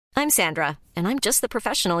I'm Sandra, and I'm just the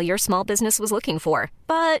professional your small business was looking for.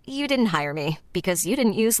 But you didn't hire me because you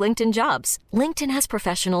didn't use LinkedIn Jobs. LinkedIn has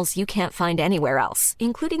professionals you can't find anywhere else,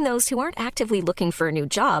 including those who aren't actively looking for a new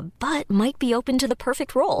job, but might be open to the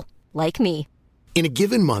perfect role, like me. In a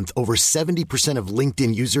given month, over 70% of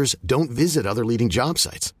LinkedIn users don't visit other leading job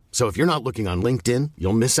sites. So if you're not looking on LinkedIn,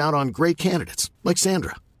 you'll miss out on great candidates like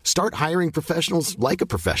Sandra. Start hiring professionals like a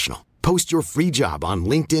professional. Post your free job on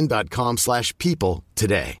linkedin.com/people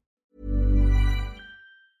today.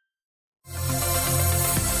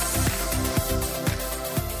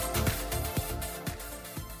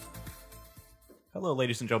 Hello,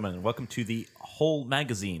 ladies and gentlemen, and welcome to the Whole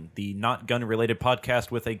Magazine, the not gun-related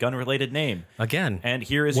podcast with a gun-related name. Again. And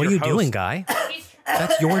here is what your are you host. doing, guy?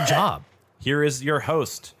 That's your job. Here is your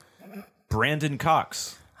host, Brandon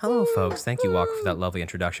Cox. Hello, folks. Thank you, Walker, for that lovely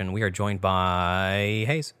introduction. We are joined by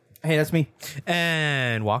Hayes. Hey, that's me.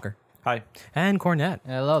 And Walker. Hi. And Cornette.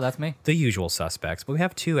 Hello, that's me. The usual suspects. But we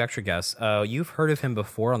have two extra guests. You've heard of him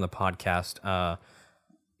before on the podcast.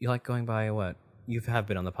 You like going by what? You have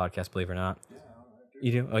been on the podcast, believe it or not.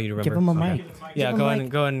 You do? Oh, you remember? Give him a mic. Yeah,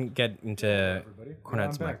 go and get into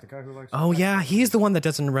Cornette's mic. Oh, yeah, he's the one that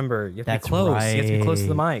doesn't remember. You have to be close. You have to be close to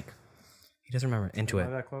the mic. He doesn't remember. Into it.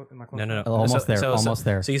 No. Almost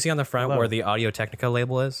there. So you see on the front where the Audio Technica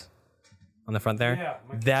label is? On the front there?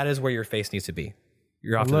 Yeah. That is where your face needs to be.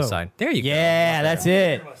 You're off to the side. There you go. Yeah, that's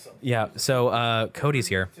it. Yeah, so Cody's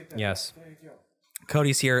here. Yes.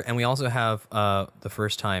 Cody's here, and we also have the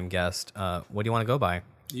first-time guest. What do you want to go by?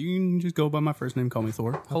 You can just go by my first name. Call me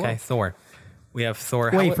Thor. Okay, Thor. We have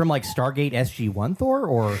Thor. Wait, from like Stargate SG-1 Thor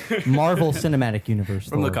or Marvel Cinematic Universe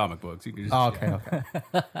From Thor? the comic books. You can just, okay.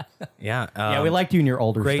 Yeah. Yeah, we liked you in your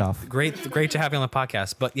older great, stuff. Great to have you on the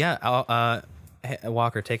podcast. But yeah,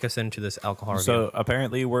 Walker, take us into this alcohol review. So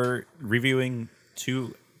apparently we're reviewing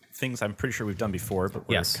two things I'm pretty sure we've done before, but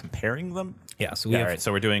we're comparing them? Yeah, so all right,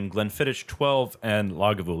 so we're doing Glenfiddich 12 and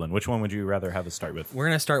Lagavulin. Which one would you rather have us start with? We're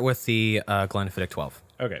going to start with the Glenfiddich 12.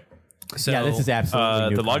 Okay. So, yeah, this is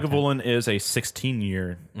absolutely new the content. Lagavulin is a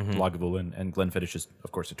 16-year Lagavulin, and Glenfiddich is,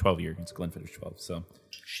 of course, a 12-year. It's Glenfiddich 12. So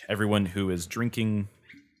everyone who is drinking...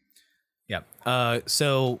 Yeah.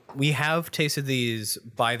 So we have tasted these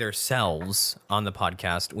by themselves on the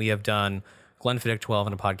podcast. We have done Glenfiddich 12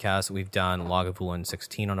 on a podcast. We've done Lagavulin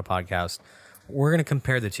 16 on a podcast. We're going to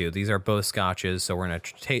compare the two. These are both scotches, so we're going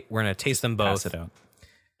to taste them both Pass it out.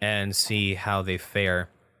 and see how they fare.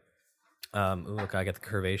 Look, I got the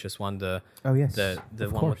curvaceous one. The one with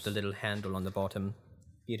the little handle on the bottom.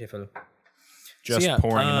 Beautiful. Just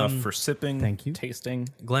pouring enough for sipping. Thank you. Tasting.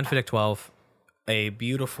 Glenfiddich 12, a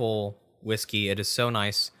beautiful whiskey. It is so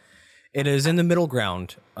nice. It is in the middle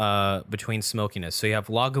ground between smokiness. So you have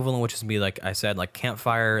Lagavulin, which is be like I said, like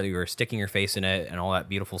campfire. You're sticking your face in it and all that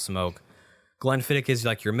beautiful smoke. Glenfiddich is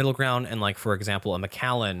like your middle ground, and like for example, a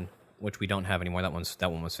Macallan, which we don't have anymore. That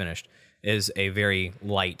one was finished. Is a very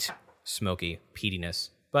light, smoky peatiness.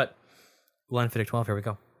 But Glenfiddich 12, here we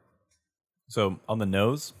go. So on the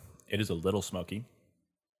nose, it is a little smoky.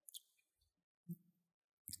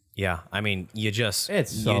 Yeah, I mean, you just good.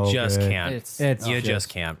 can't. It's just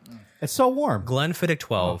can't. It's so warm. Glenfiddich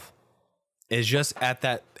 12 is just at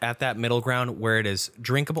that middle ground where it is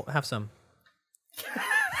drinkable. Have some.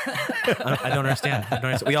 I don't understand.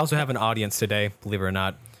 We also have an audience today, believe it or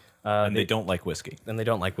not. And they don't like whiskey. And they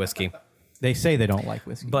don't like whiskey. They say they don't like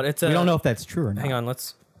whiskey. But it's we don't know if that's true or not. Hang on,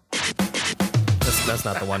 that's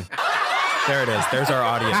not the one. There it is. There's our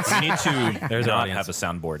audience. We need to There's our not audience. have a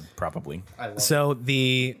soundboard, probably. So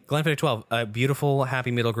the Glenfiddich 12, a beautiful, happy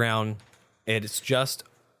middle ground. It's just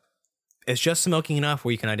smoking enough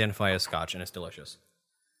where you can identify as Scotch, and it's delicious.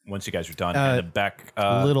 Once you guys are done, and the back...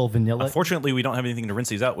 little vanilla. Unfortunately, we don't have anything to rinse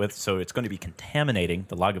these out with, so it's going to be contaminating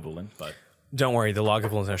the Lagavulin, but... Don't worry, the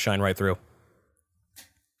Lagavulin's going to shine right through.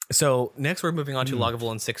 So next we're moving on to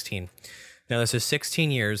Lagavulin 16. Now this is 16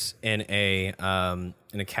 years in a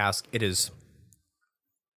cask. It is...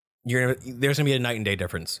 there's going to be a night and day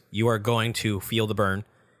difference. You are going to feel the burn.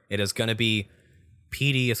 It is going to be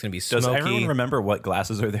peaty. It's going to be smoky. Does everyone remember what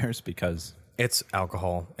glasses are theirs? Because... It's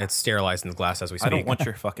alcohol. It's sterilized in the glass as we speak. I don't want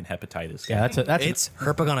your fucking hepatitis. Yeah, it's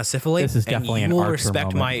herpagonosyphilate. This is definitely and an you will Archer respect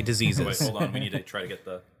moment. my diseases. Wait, hold on. We need to try to get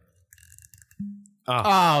the...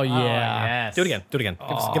 Oh, yeah. Yes. Do it again. Give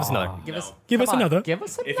us another. Give us Give us come on, another. Give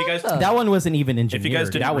us another. If you guys... That one wasn't even engineered. If you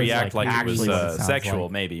guys didn't that was react like it actually was what it sounds sexual,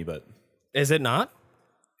 like. maybe, but... Is it not?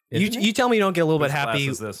 Isn't it? You tell me you don't get a little bit Whose glass happy.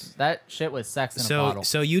 is this? That shit was sex in a bottle.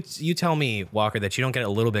 So you tell me, Walker, that you don't get a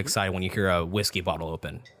little bit excited when you hear a whiskey bottle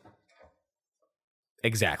open.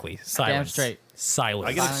 Exactly. Silence. Damn straight. Silence.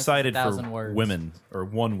 I get Silence excited 1,000 for words. women, or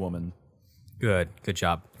one woman. Good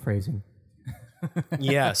job. Phrasing.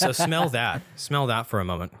 Yeah, so smell that. Smell that for a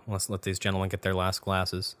moment. Let's let these gentlemen get their last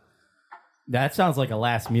glasses. That sounds like a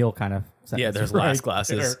last meal kind of sentence. Yeah, there's right last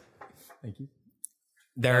glasses. there. Thank you.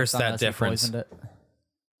 There's that Unless you difference. poisoned it.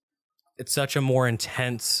 It's such a more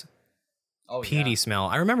intense, peaty smell.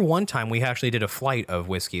 I remember one time we actually did a flight of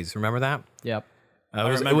whiskeys. Remember that? Yep.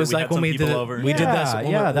 remember we had some people over. We did this.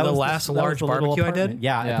 that the was last that was large the little barbecue I apartment. did.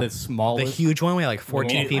 Yeah, Yeah. the The smallest. huge one. We had like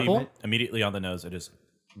 14 people. Immediately on the nose, it is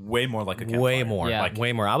way more like a campfire. Way more. Yeah. Like,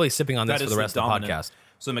 Way more. I'll be sipping on this that for is the rest of the dominant- podcast.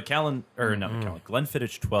 So Macallan, or not Macallan,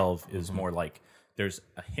 Glenfiddich 12 is more like there's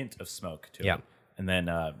a hint of smoke to Yeah. it. And then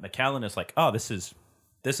Macallan is like, oh, this is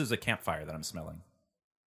a campfire that I'm smelling.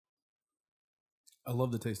 I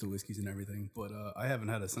love the taste of whiskeys and everything, but I haven't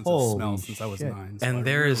had a sense Holy of smell since I was shit. 9. So And I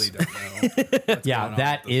there's- really don't know what's Yeah, going on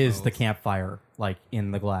that with is smells. the campfire, like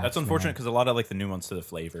in the glass. That's unfortunate because a lot of like the nuance to the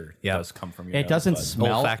flavor does come from your It nose, doesn't but-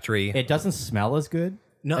 smell Olfactory. It doesn't smell as good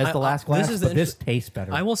No, as the last glass, this is but this inter- tastes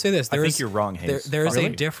better. I will say this. I There think is- you're wrong, Hayes. There is a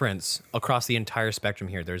Really? difference across the entire spectrum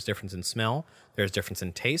here. There's difference in smell. There's difference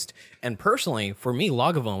in taste. And personally, for me,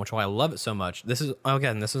 Lagavulin, which is why I love it so much, this is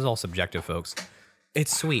all subjective, folks.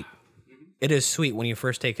 It's sweet. It is sweet when you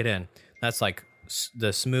first take it in. That's like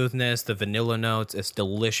the smoothness, the vanilla notes. It's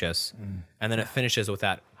delicious. And then it finishes with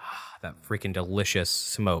that freaking delicious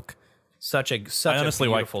smoke. Such I a honestly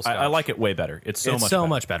like. beautiful I scotch. like it way better. It's so It's much. so better.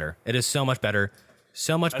 much better. It is so much better.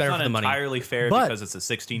 So much That's better not for the money. entirely fair But- because it's a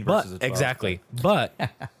 16 But versus a 12. exactly. But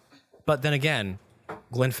then again,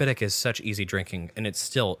 Glenfiddich is such easy drinking, and it's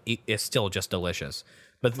still just delicious.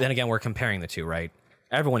 But then again, we're comparing the two, right?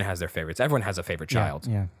 Everyone has their favorites. Everyone has a favorite child.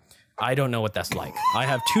 Yeah. I don't know what that's like. I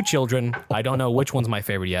have 2 children. I don't know which one's my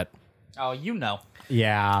favorite yet. Oh, you know.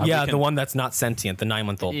 Yeah. Yeah, can- the one that's not sentient, the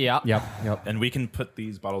 9-month-old. Yep. Yep. And we can put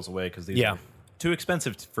these bottles away because these Yeah. are too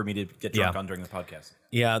expensive for me to get drunk Yeah. on during the podcast.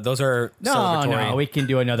 Yeah, those are No, celebratory. no, we can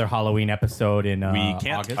do another Halloween episode in We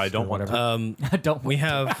can't. August I don't or want whatever. Don't We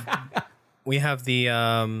have the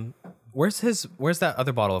where's that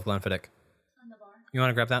other bottle of Glenfiddich? On the bar. You want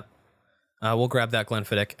to grab that? We'll grab that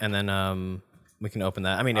Glenfiddich and then we can open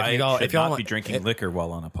that. I mean, if I y'all should if y'all not want, be drinking liquor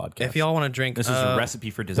while on a podcast. if y'all want to drink, this is a recipe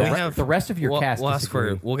for we disaster. have The rest of your cast We'll ask for.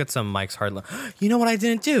 disagree. We'll get some Mike's Hard. You know what I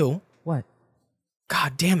didn't do? What?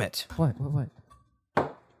 God damn it! What?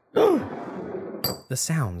 The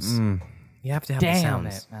sounds. You have to have the Damn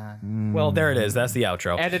sounds. it, man. Well, there it is. That's the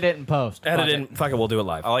outro. Edit it and post. Edit Fuck it. Fuck it. We'll do it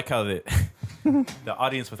live. I like how the the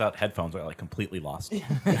audience without headphones are like completely lost.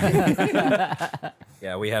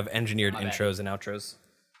 Yeah, we have engineered intros and outros.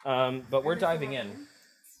 But we're diving in.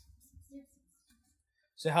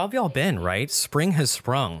 So how have y'all been, right? Spring has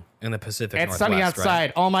sprung in the Pacific It's Northwest, sunny right?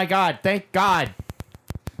 outside. Oh my God! Thank God.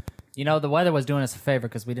 You know, the weather was doing us a favor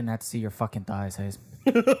because we didn't have to see your fucking thighs, Hayes.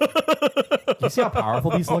 You see how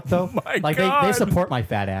powerful these look, though? Like they support my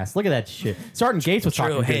fat ass. Look at that shit. Sergeant Gates was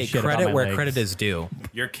talking True. good Hey, shit about credit my where legs. credit is due.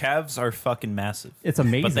 Your calves are fucking massive. It's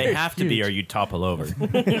amazing. But they They're have to be huge. or you topple over.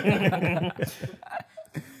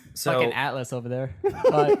 So Fucking Atlas over there.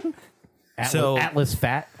 But Atlas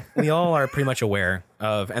fat. we all are pretty much aware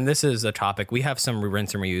of, and this is a topic. We have some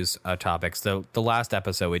rinse and reuse topics. The last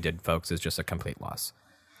episode we did, folks, is just a complete loss.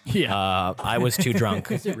 Yeah. I was too drunk.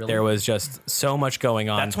 There was just so much going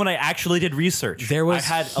on. That's when I actually did research. There was I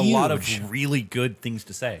had a lot huge- of really good things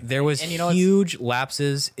to say. There was And you know what's- huge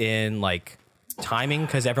lapses in like timing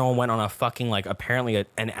because everyone went on a fucking like apparently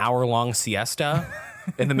an hour-long siesta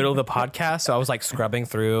in the middle of the podcast. So I was like scrubbing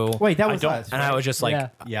through. Wait, that was don't- us. and I was just like, Yeah.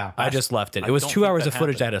 Yeah. I just left it. I It was don't 2 think hours that of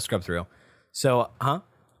footage happened. I had to scrub through. So,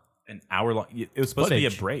 An hour long. It was supposed to be a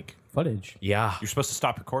Footage. break. Footage. Yeah. You're supposed to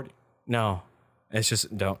stop recording. No. It's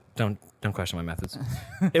just don't question my methods.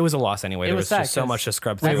 It was a loss anyway. There was was sad, just so 'cause- much to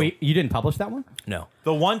scrub Wait, through. you didn't publish that one? No.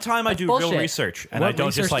 The one time I do real bullshit. research and What I don't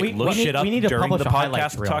just research? like We look need- shit up we need to during publish the a highlight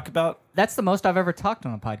podcast to reel. talk about that's the most I've ever talked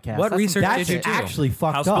on a podcast. What That's research That's did you do? actually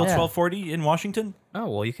fucked House up. Bill Yeah. 1240 in Washington. Oh,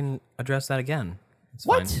 well, you can address that again. It's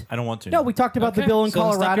What? fine. I don't want to. No, we talked about the Okay, bill in so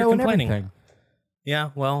then stop Colorado your and complaining. everything. Yeah,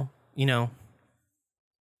 well, you know.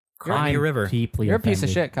 Cry me I'm a river. deeply You're a piece of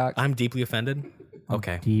offended. shit, Cox. I'm deeply offended.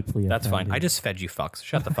 Okay. Deeply That's fine. offended. I just fed you fucks.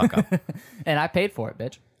 Shut the fuck up. And I paid for it,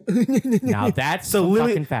 bitch. Now that's some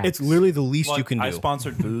fucking facts. it's literally the least Look, you can do. I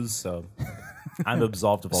sponsored booze, so I'm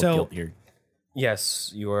absolved of all So- guilt here.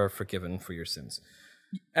 Yes, you are forgiven for your sins.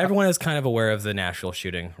 Everyone is kind of aware of the Nashville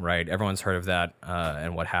shooting, right? Everyone's heard of that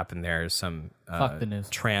and what happened there. Some Fuck the news.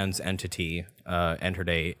 trans entity entered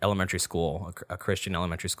a elementary school, a Christian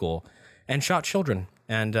elementary school, and shot children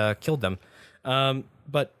and killed them.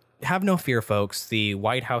 But have no fear, folks. The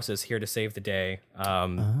White House is here to save the day.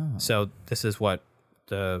 So this is what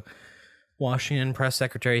the Washington press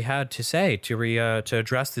secretary had to say to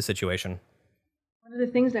address the situation. One of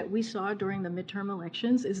the things that we saw during the midterm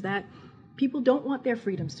elections is that people don't want their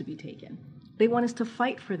freedoms to be taken. They want us to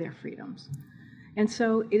fight for their freedoms. And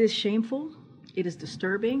so it is shameful, it is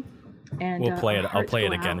disturbing, and we'll play it. I'll play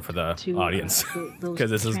it again for the audience because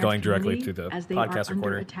this is going directly to the podcast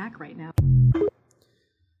recorder. Attack right now.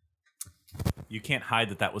 You can't hide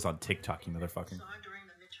that was on TikTok, you motherfucker. During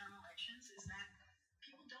the midterm elections is that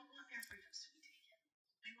people don't want their freedoms to be taken.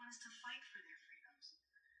 They want us to fight for their freedoms.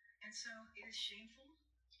 And so it is shameful,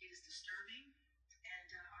 it is disturbing, and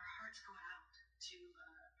our hearts go out to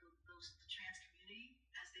the trans community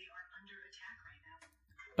as they are under attack right now.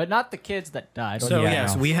 But not the kids that died. So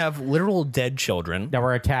yes, we have literal dead children that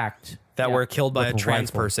were attacked, that were killed by a with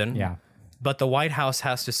trans rifle. person. Yeah. But the White House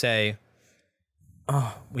has to say,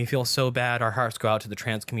 "Oh, we feel so bad. Our hearts go out to the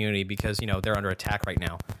trans community because they're under attack right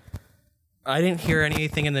now." I didn't hear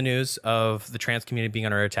anything in the news of the trans community being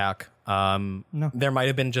under attack. No. There might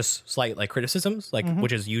have been just slight criticisms,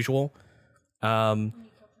 which is usual.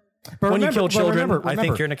 But when you kill children, remember, I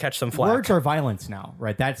think you're going to catch some flack. Words are violence now,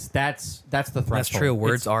 right? That's the threshold. That's true.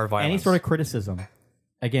 Words are violence. Any sort of criticism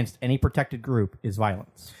against any protected group is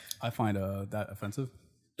violence. I find that offensive.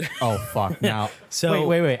 Oh fuck! Now, So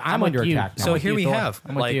wait. I'm under you. attack now. So here we Thor. have,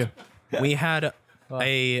 I'm with you. we had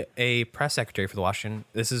a press secretary for the Washington.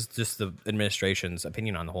 This is just the administration's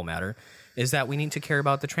opinion on the whole matter, is that we need to care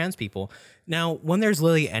about the trans people. Now, when there's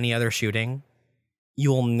literally any other shooting, you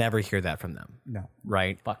will never hear that from them. No.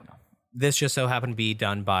 Right? Fuck no. This just so happened to be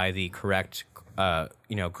done by the correct,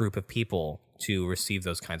 group of people to receive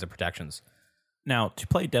those kinds of protections. Now, to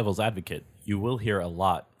play devil's advocate, you will hear a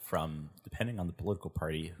lot from, depending on the political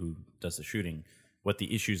party who does the shooting, what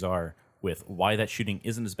the issues are with why that shooting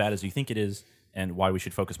isn't as bad as you think it is and why we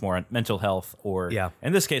should focus more on mental health or,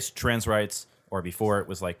 in this case, trans rights. Or before it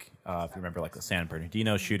was if you remember the San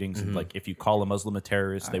Bernardino shootings, if you call a Muslim a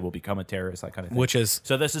terrorist, they will become a terrorist, that kind of thing. Which is...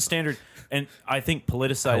 So that's a standard. And I think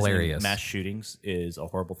politicizing hilarious. mass shootings is a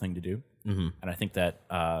horrible thing to do. Mm-hmm. And I think that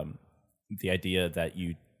the idea that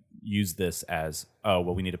you use this as,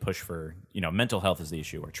 we need to push for, mental health is the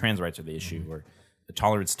issue, or trans rights are the issue, or the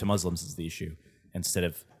tolerance to Muslims is the issue, instead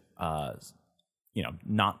of,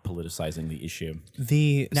 not politicizing the issue.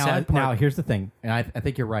 Now, here's the thing, and I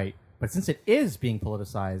think you're right. But since it is being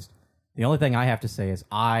politicized, the only thing I have to say is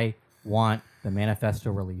I want the manifesto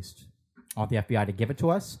released. I want the FBI to give it to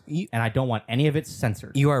us, and I don't want any of it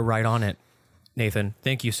censored. You are right on it, Nathan.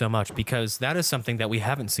 Thank you so much, because that is something that we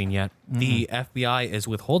haven't seen yet. Mm-hmm. The FBI is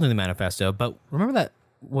withholding the manifesto, but remember that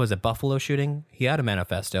was a Buffalo shooting? He had a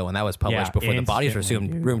manifesto, and that was published before the bodies were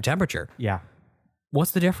room temperature. Yeah. What's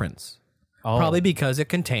the difference? Oh. Probably because it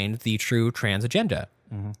contained the true trans agenda.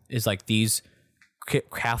 Mm-hmm. It's these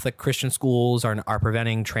Catholic Christian schools are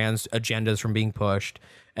preventing trans agendas from being pushed,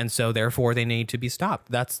 and so therefore they need to be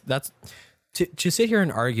stopped. That's to sit here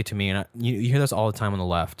and argue to me, and you hear this all the time on the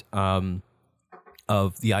left,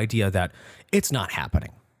 of the idea that it's not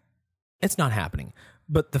happening. It's not happening.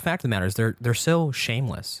 But the fact of the matter is they're so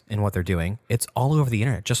shameless in what they're doing. It's all over the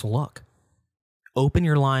internet. Just look. Open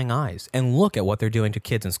your lying eyes and look at what they're doing to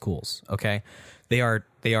kids in schools. Okay, they are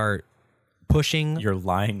pushing your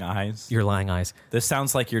lying eyes. Your lying eyes. This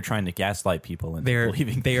sounds like you're trying to gaslight people into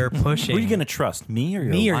believing. They are pushing. Who are you going to trust, me or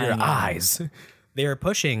your eyes? They are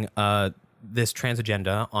pushing this trans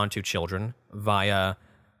agenda onto children via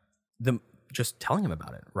them just telling them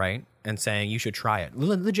about it, right? And saying you should try it.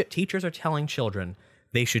 Legit teachers are telling children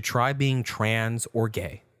they should try being trans or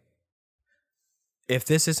gay. If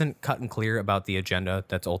this isn't cut and clear about the agenda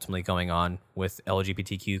that's ultimately going on with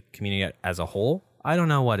LGBTQ community as a whole, I don't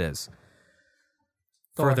know what is.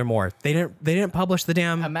 Furthermore, they didn't publish the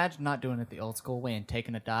damn... Imagine not doing it the old school way and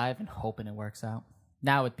taking a dive and hoping it works out.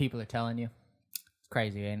 Now what people are telling you, it's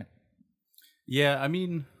crazy, ain't it? Yeah, I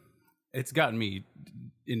mean, it's gotten me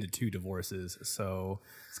into 2 divorces, so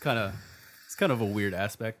it's kind of a weird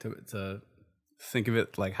aspect to think of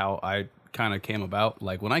it, like how I kind of came about.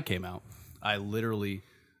 Like when I came out, I literally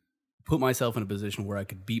put myself in a position where I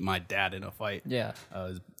could beat my dad in a fight. Yeah.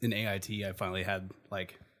 In AIT, I finally had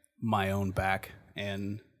my own back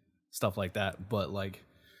and stuff like that. But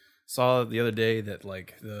saw the other day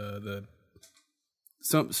that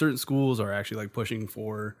some certain schools are actually pushing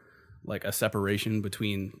for a separation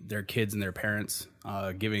between their kids and their parents,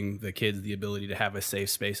 giving the kids the ability to have a safe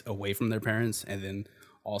space away from their parents, and then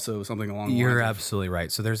also something along the lines. You're absolutely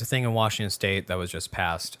right. So there's a thing in Washington State that was just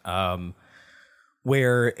passed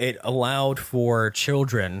where it allowed for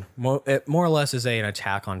children, it more or less is an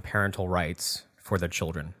attack on parental rights for their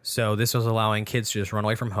children. So this was allowing kids to just run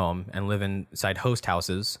away from home and live inside host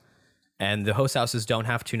houses. And the host houses don't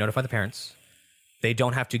have to notify the parents. They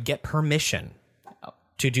don't have to get permission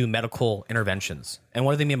to do medical interventions. And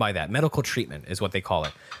what do they mean by that? Medical treatment is what they call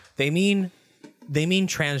it. They mean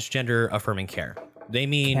transgender affirming care. They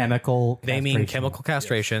mean chemical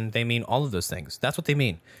castration. They mean all of those things. That's what they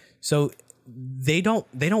mean. So they don't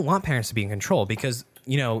want parents to be in control because,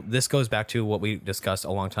 this goes back to what we discussed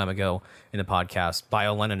a long time ago in the podcast,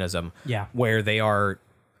 bio-Leninism, where they are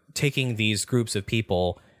taking these groups of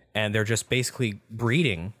people and they're just basically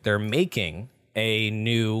they're making a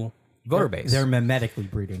new voter base. They're mimetically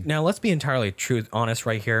breeding. Now, let's be entirely honest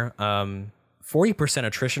right here. 40%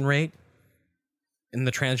 attrition rate in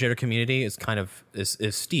the transgender community is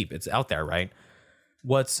is steep. It's out there, right?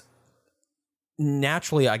 What's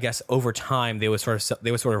naturally, I guess, over time they would sort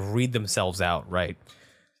of read themselves out, right?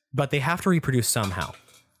 But they have to reproduce somehow,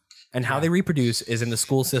 and how they reproduce is in the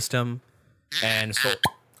school system. And so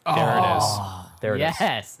there it is. There it is.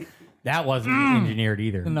 Yes. That wasn't engineered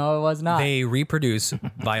either. No, it was not. They reproduce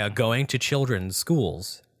via going to children's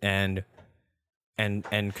schools and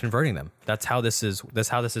converting them. That's how this is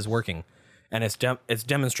working, and it's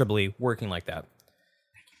demonstrably working like that.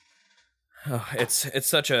 Oh, it's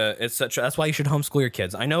such that's why you should homeschool your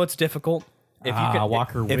kids. I know it's difficult. If you can,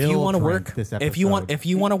 Walker, if you want to work, if you want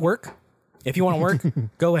to work,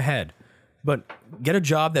 go ahead. But get a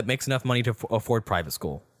job that makes enough money to afford private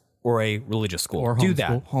school or a religious school. Or do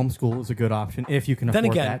that. Homeschool is a good option if you can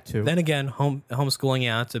afford that too. Then again,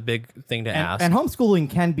 homeschooling, it's a big thing to ask. And homeschooling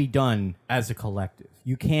can be done as a collective.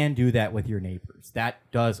 You can do that with your neighbors. That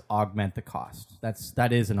does augment the cost.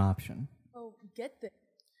 That is an option. Oh, get this.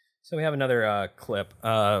 So we have another clip.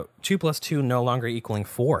 2 + 2 no longer equaling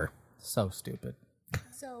 4. So stupid.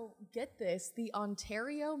 So get this, the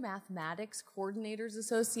Ontario Mathematics Coordinators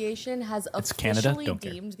Association has Canada. officially Don't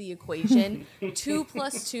care. deemed the equation 2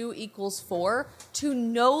 + 2 = 4 to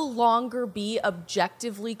no longer be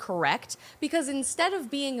objectively correct, because instead of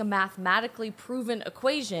being a mathematically proven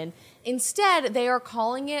equation, instead they are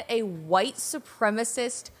calling it a white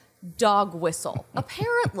supremacist dog whistle.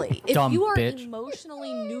 Apparently, if Dumb you are bitch.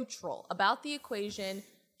 emotionally neutral about the equation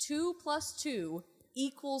 2 + 2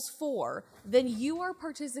 = 4, then you are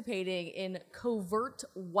participating in covert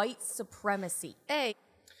white supremacy.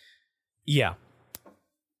 Yeah.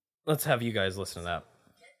 Let's have you guys listen to that.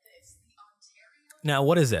 Now,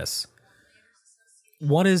 what is this?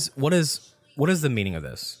 What is the meaning of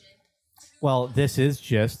this? Well, this is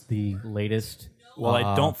just the latest. Well,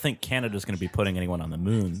 I don't think Canada's going to be putting anyone on the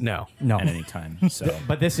moon. No. At any time. So,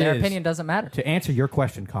 But this Their is opinion doesn't matter. to answer your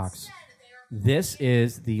question, Cox. This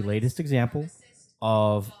is the latest example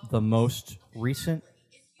of the most recent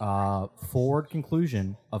forward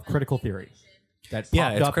conclusion of critical theory that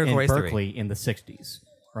popped it's up critical in race theory. Berkeley in the 60s,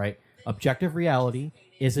 right? Objective reality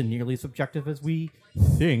isn't nearly as objective as we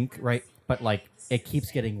think, right? But like it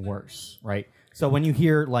keeps getting worse, right? So when you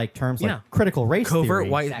hear like terms like critical race Covert theory,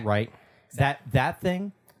 white- right? That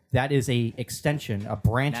thing, that is a extension, a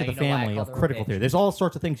branch Now of the you know why I family called of her a critical bitch. theory. There's all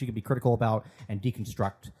sorts of things you can be critical about and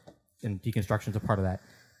deconstruct, and deconstruction is a part of that.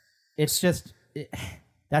 It's just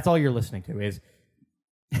that's all you're listening to is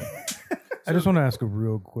I just want to ask a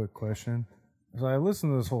real quick question. So I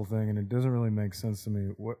listened to this whole thing and it doesn't really make sense to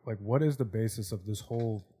me. What is the basis of this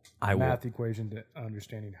whole math equation to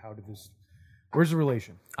understanding how did this? Where's the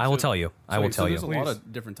relation? I will tell you. There's a lot Please.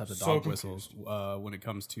 of different types of So dog confused. whistles when it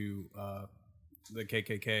comes to the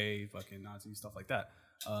KKK, fucking Nazi stuff like that.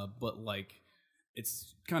 But like,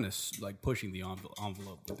 it's kind of like pushing the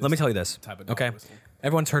envelope. with Let me tell you this. type of dog Okay. whistle.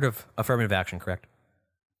 Everyone's heard of affirmative action, correct?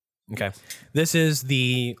 Okay. This is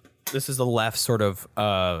the left sort of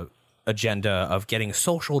agenda of getting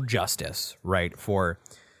social justice, right, for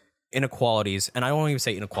inequalities. And I won't even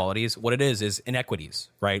say inequalities. What it is inequities,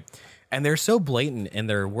 right? And they're so blatant in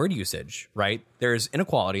their word usage, right? There's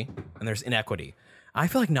inequality and there's inequity. I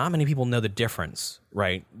feel like not many people know the difference,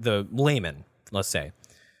 right? The layman, let's say.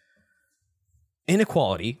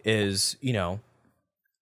 Inequality is,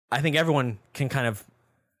 I think everyone can kind of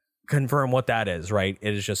confirm what that is, right?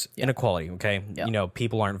 It is just inequality, okay? Yeah.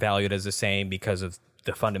 People aren't valued as the same because of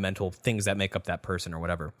the fundamental things that make up that person or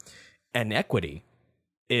whatever. And equity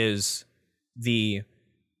is the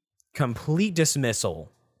complete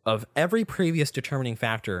dismissal of every previous determining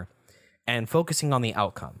factor and focusing on the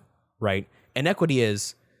outcome, right? And equity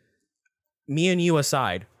is me and you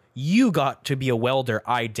aside, you got to be a welder,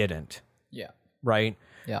 I didn't. Yeah. Right?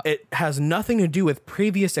 Yeah. It has nothing to do with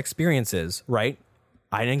previous experiences, right?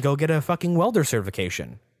 I didn't go get a fucking welder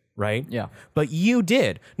certification, right? Yeah. But you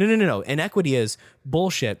did. No. Inequity is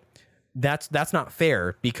bullshit. That's not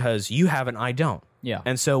fair because you have and I don't. Yeah.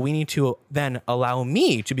 And so we need to then allow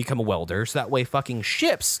me to become a welder so that way fucking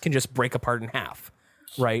ships can just break apart in half,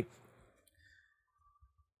 right?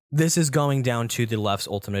 this is going down to the left's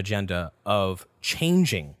ultimate agenda of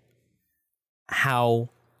changing how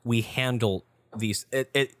we handle these.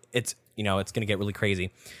 It's it's going to get really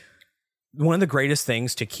crazy. One of the greatest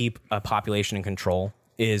things to keep a population in control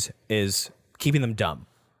is keeping them dumb,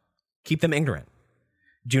 keep them ignorant.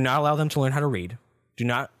 Do not allow them to learn how to read. Do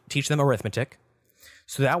not teach them arithmetic,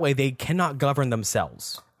 so that way they cannot govern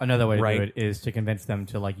themselves. Another way to do it is to convince them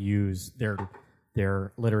to like use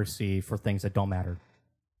their literacy for things that don't matter.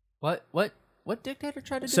 What dictator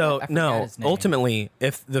tried to do So that? I forgot no, his name. ultimately,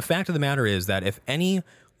 if the fact of the matter is that if any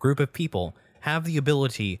group of people have the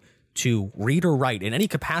ability to read or write in any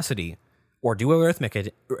capacity, or do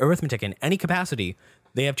arithmetic in any capacity,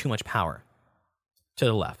 they have too much power to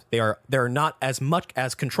the left. They're not as much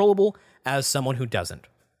as controllable as someone who doesn't.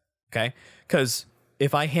 Okay? Because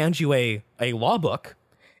if I hand you a law book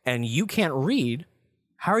and you can't read,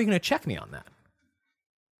 how are you going to check me on that?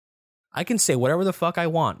 I can say whatever the fuck I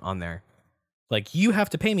want on there. Like, you have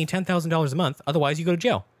to pay me $10,000 a month, otherwise you go to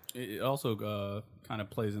jail. It also kind of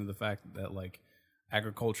plays into the fact that like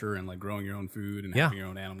agriculture and like growing your own food and having your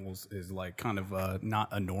own animals is like kind of not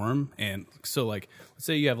a norm. And so like, let's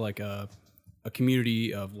say you have like a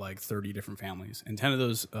community of like 30 different families, and 10 of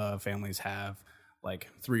those families have like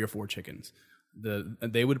 3 or 4 chickens.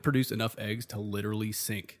 They would produce enough eggs to literally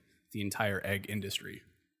sink the entire egg industry.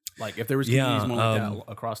 Like if there was communities more like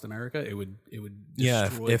that across America, it would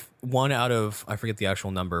destroy. If one out of, I forget the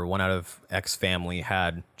actual number, one out of X family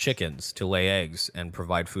had chickens to lay eggs and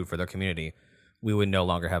provide food for their community, we would no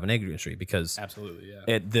longer have an egg industry, because absolutely,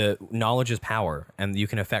 yeah. The knowledge is power, and you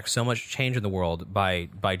can affect so much change in the world by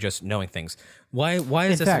just knowing things. Why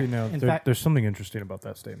is this? There's something interesting about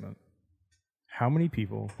that statement. How many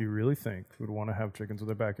people do you really think would want to have chickens in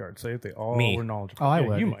their backyard? Say if they all were knowledgeable. Oh, I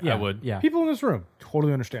would. You might. Yeah, I would. Yeah. People in this room,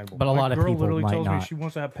 totally understandable. But a lot of girl people literally might tells me not. she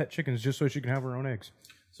wants to have pet chickens just so she can have her own eggs.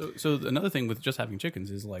 So another thing with just having chickens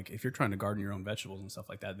is like if you're trying to garden your own vegetables and stuff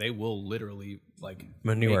like that, they will literally like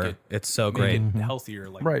manure. Make it's so make great, it healthier.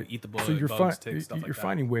 Like eat the bugs, so you're ticks, stuff like you're that.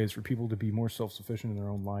 finding ways for people to be more self-sufficient in their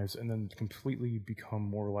own lives and then completely become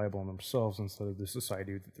more reliable on themselves instead of the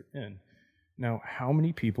society that they're in. Now, how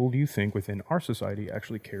many people do you think within our society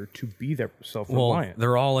actually care to be that self-reliant? Well,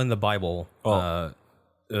 they're all in the Bible. What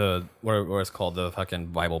it's called, the fucking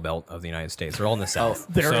Bible Belt of the United States. They're all in the South.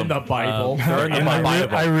 They're in the Bible. They're in the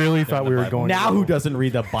Bible. I really thought we were going. Now, who doesn't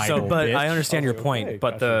read the Bible? So, but bitch? I understand your point. Okay,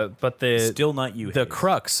 But the Still not you. The Hayes.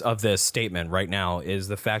 crux of this statement right now is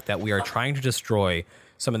the fact that we are trying to destroy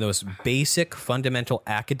some of those basic, fundamental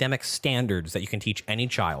academic standards that you can teach any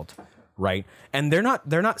child. Right, and they're not.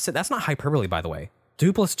 That's not hyperbole, by the way.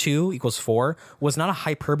 2 + 2 = 4 was not a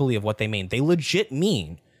hyperbole of what they mean. They legit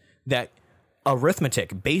mean that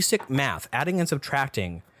arithmetic, basic math, adding and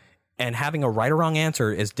subtracting, and having a right or wrong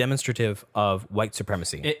answer is demonstrative of white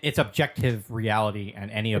supremacy. It's objective reality,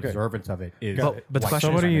 and any observance of it is. Got it. But the white question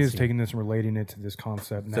Somebody is supremacy. taking this and relating it to this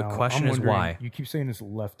concept. Now, The question I'm is wondering, why. you keep saying it's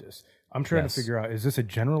leftist. I'm trying Yes. to figure out, is this a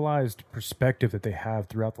generalized perspective that they have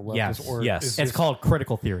throughout the leftists? Yes. Or Yes. is It's this- called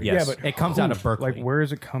critical theory. Yes. Yeah, but it comes who? out of Berkeley. Like, where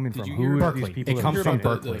is it coming from? you Who hear are about these Berkeley? people? It that comes are from saying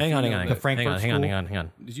Berkeley. Hang on. The Frankfurt School. Hang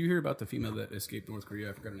on. Did you hear about the female that escaped North Korea?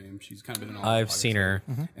 I forgot her name. She's kind of been in all I've the seen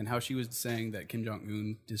podcasts. her. And how she was saying that Kim Jong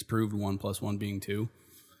Un disproved 1 + 1 being 2.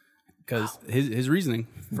 Because his reasoning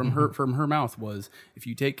from her mouth was, if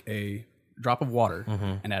you take a drop of water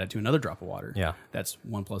and add it to another drop of water, that's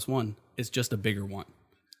 1 + 1. It's just a bigger one.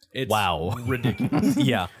 It's Wow. ridiculous.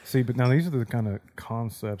 Yeah. See, but now these are the kind of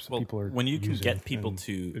concepts Well, people are when you can using, get people and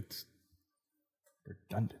to- it's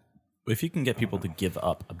redundant. If you can get people to give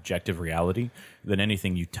up objective reality, then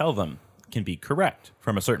anything you tell them can be correct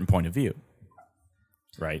from a certain point of view.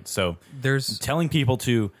 Right? So There's telling people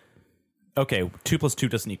to, okay, 2 + 2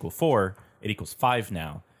 doesn't equal 4, it equals 5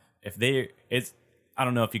 now. I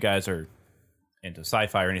don't know if you guys are into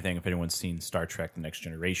sci-fi or anything, if anyone's seen Star Trek: The Next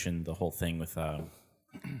Generation, the whole thing with the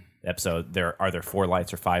episode, are there 4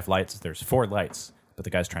 lights or 5 lights? There's 4 lights, but the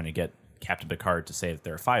guy's trying to get Captain Picard to say that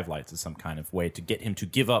there are 5 lights is some kind of way to get him to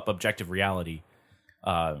give up objective reality,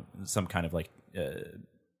 some kind of like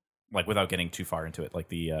without getting too far into it, like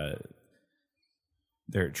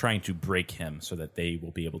they're trying to break him so that they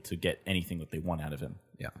will be able to get anything that they want out of him.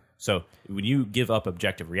 Yeah. So when you give up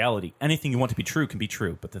objective reality, anything you want to be true can be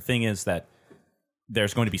true. But the thing is that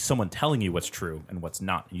there's going to be someone telling you what's true and what's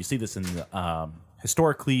not. And you see this in the,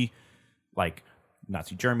 historically, like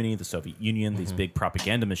Nazi Germany, the Soviet Union, these big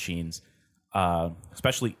propaganda machines,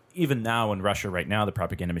 especially even now in Russia right now, the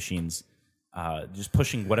propaganda machines just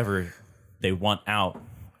pushing whatever they want out.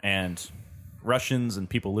 And Russians and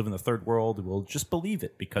people who live in the third world will just believe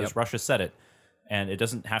it because Russia said it. And it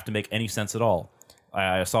doesn't have to make any sense at all.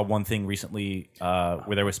 I saw one thing recently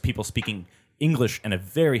where there was people speaking English and a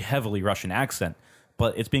very heavily Russian accent,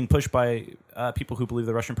 but it's being pushed by people who believe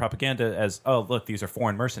the Russian propaganda as, oh, look, these are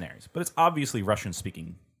foreign mercenaries. But it's obviously Russian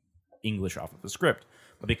speaking English off of the script.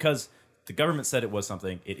 But because the government said it was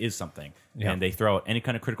something, it is something. Yeah. And they throw out any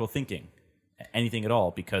kind of critical thinking, anything at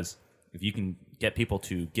all, because if you can get people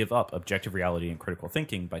to give up objective reality and critical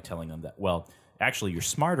thinking by telling them that, well, actually, you're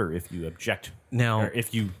smarter if you object. Now, or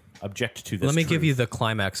if you object to this. Let me give you the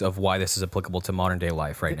climax of why this is applicable to modern day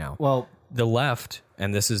life right now. Well, the left,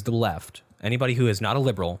 and this is the left, anybody who is not a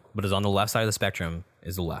liberal but is on the left side of the spectrum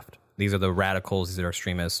is the left. These are the radicals, these are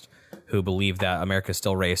extremists who believe that America is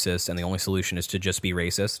still racist and the only solution is to just be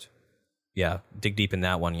racist. Yeah, dig deep in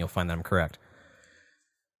that one and you'll find that I'm correct.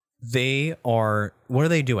 What are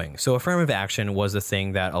they doing? So affirmative action was the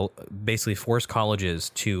thing that basically forced colleges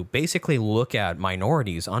to basically look at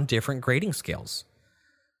minorities on different grading scales.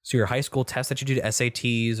 So your high school test that you do to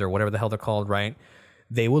SATs or whatever the hell they're called, right?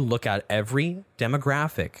 They would look at every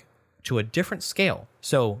demographic to a different scale.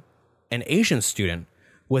 So an Asian student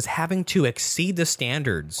was having to exceed the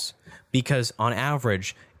standards because on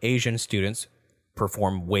average, Asian students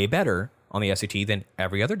perform way better on the SAT than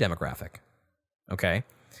every other demographic. Okay?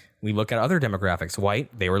 We look at other demographics. White,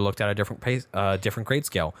 they were looked at a different grade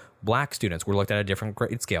scale. Black students were looked at a different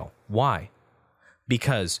grade scale. Why?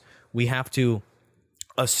 Because we have to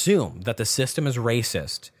assume that the system is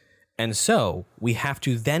racist, and so we have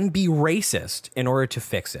to then be racist in order to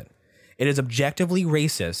fix it. It is objectively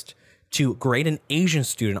racist to grade an Asian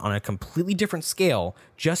student on a completely different scale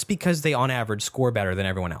just because they, on average, score better than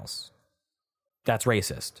everyone else. That's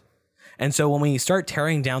racist. And so when we start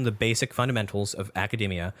tearing down the basic fundamentals of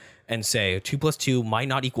academia and say 2 + 2 might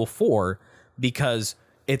not equal 4 because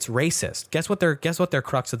it's racist, guess what their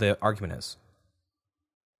crux of the argument is?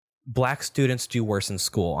 Black students do worse in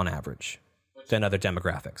school on average than other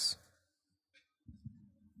demographics.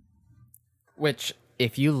 Which,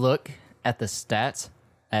 if you look at the stats,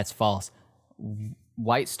 that's false.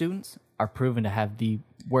 White students are proven to have the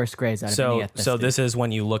worst grades out of any ethnicity. So this is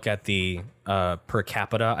when you look at the per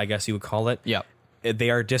capita, I guess you would call it. Yep.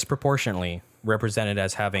 They are disproportionately represented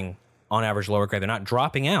as having, on average, lower grade. They're not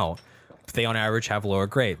dropping out, but they on average have lower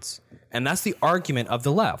grades. And that's the argument of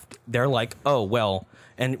the left. They're like, oh, well,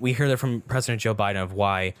 and we hear that from President Joe Biden of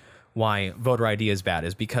why voter ID is bad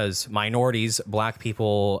is because minorities, black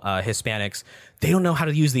people, Hispanics, they don't know how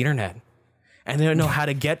to use the internet. And they don't know how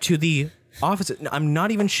to get to the office. I'm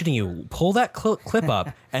not even shitting you. Pull that clip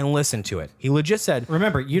up and listen to it. He legit said,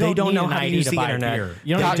 remember, they don't know how to use the internet.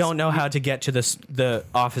 They don't know how to get to the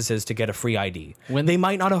offices to get a free ID. They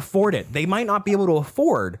might not afford it. They might not be able to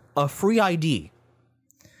afford a free ID.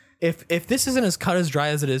 If this isn't as cut as dry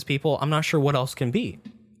as it is, people, I'm not sure what else can be.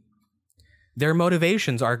 Their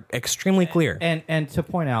motivations are extremely clear. And to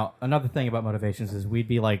point out, another thing about motivations is we'd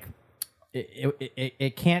be like,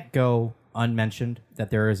 it can't go unmentioned that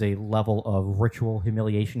there is a level of ritual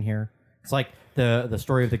humiliation here. It's like the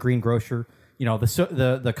story of the green grocer. You know,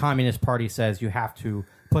 the Communist Party says you have to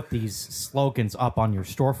put these slogans up on your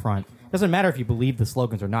storefront. Doesn't matter if you believe the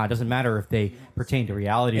slogans or not. It doesn't matter if they pertain to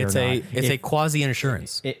reality or not. It's a quasi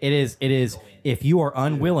insurance. It is. If you are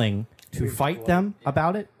unwilling to fight them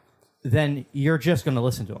about it, then you're just going to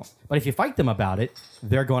listen to them. But if you fight them about it,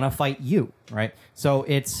 they're going to fight you, right? So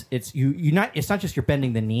it's not just you're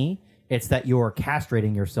bending the knee. It's that you're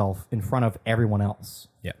castrating yourself in front of everyone else.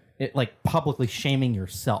 Yeah, like publicly shaming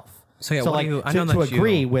yourself. So yeah, to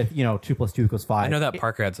agree with 2 + 2 = 5. I know that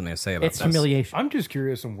Parker had something to say about it's humiliation. I'm just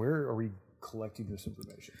curious on where are we collecting this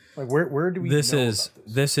information? Like where do we? This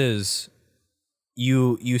is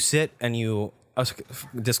you sit and you.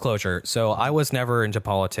 Disclosure. So I was never into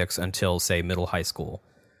politics until, say, middle high school.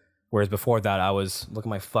 Whereas before that, I was, look at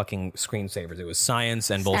my fucking screensavers. It was science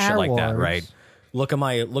and bullshit Star like that, Wars. right? Look at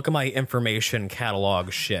my information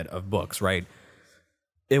catalog shit of books, right?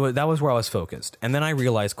 That was where I was focused. And then I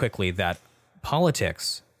realized quickly that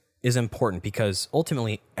politics is important because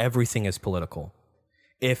ultimately everything is political.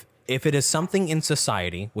 If it is something in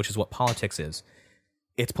society, which is what politics is,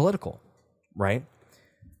 it's political, right?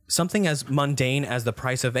 Something as mundane as the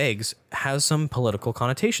price of eggs has some political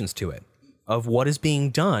connotations to it of what is being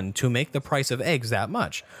done to make the price of eggs that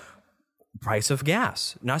much. Price of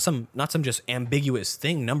gas, not some just ambiguous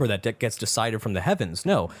number that gets decided from the heavens.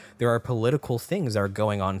 No, there are political things that are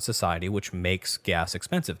going on in society which makes gas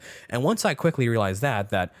expensive. And once I quickly realized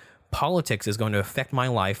that politics is going to affect my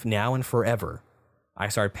life now and forever, I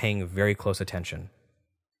started paying very close attention.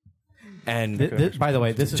 And by the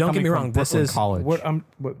way, this is don't get me wrong. This is college. What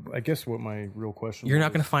I guess what my real question. You're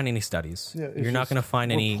not going to find any studies. Yeah, you're not going to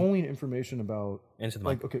find any pulling information about into the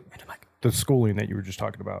like mic. okay. Into the mic. the schooling that you were just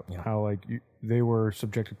talking about, how like they were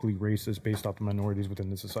subjectively racist based off the minorities within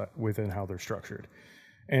the society, within how they're structured,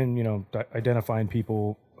 and identifying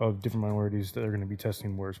people of different minorities that are going to be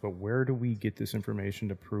testing worse. But where do we get this information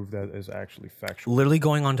to prove that is actually factual? Literally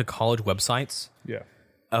going onto college websites. Yeah,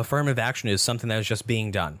 affirmative action is something that is just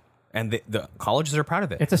being done, and the colleges are proud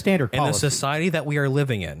of it. It's a standard policy. In the society that we are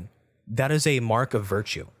living in, that is a mark of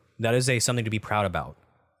virtue. That is something to be proud about.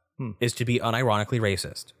 Is to be unironically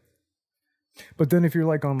racist. But then if you're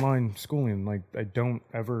like online schooling, like I don't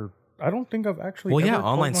think I've actually. Well, ever yeah, told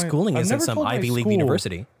online schooling I've is in never some told my Ivy League school-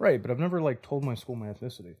 university. Right, but I've never like told my school my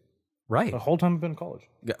ethnicity. Right. The whole time I've been in college.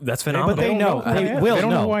 That's phenomenal. But they know. They will They don't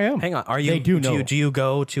know know. who I am. Hang on. Are you? They do know. Do you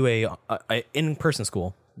go to a in-person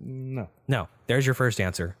school? No. No. There's your first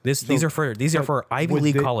answer. These are for Ivy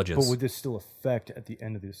League colleges. But would this still affect at the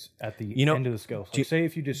end of this? At the You know, end of the scale, so say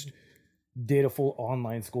if you just did a full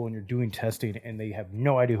online school and you're doing testing and they have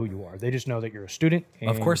no idea who you are, they just know that you're a student.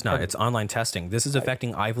 Of course not. and- It's online testing. This is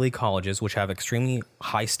affecting Ivy League colleges, which have extremely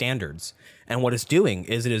high standards. And what it's doing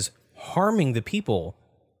is it is harming the people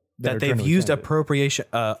that are they've trying to used attend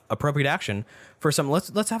appropriate action for some.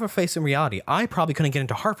 Let's have a face in reality. I probably couldn't get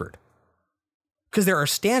into Harvard because there are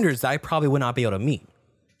standards that I probably would not be able to meet.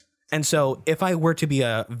 And so if I were to be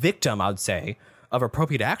a victim, I would say, of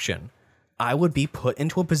appropriate action, I would be put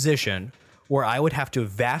into a position where I would have to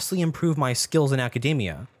vastly improve my skills in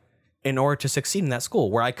academia in order to succeed in that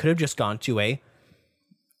school, where I could have just gone to a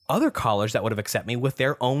other college that would have accepted me with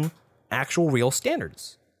their own actual real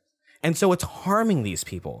standards. And so it's harming these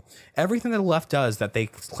people. Everything that the left does that they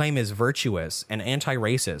claim is virtuous and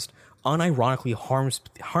anti-racist unironically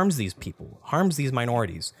harms these people, harms these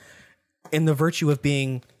minorities in the virtue of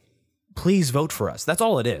being, please vote for us. That's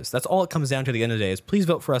all it is. That's all it comes down to at the end of the day is please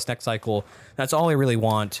vote for us next cycle. That's all I really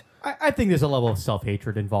want. I think there's a level of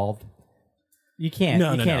self-hatred involved. You can't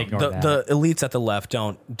ignore that. The elites at the left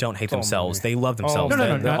don't hate themselves. They love themselves.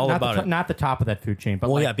 They're all about it. Not the top of that food chain, but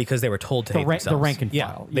Well, like yeah, because they were told to hate themselves. the rank and yeah,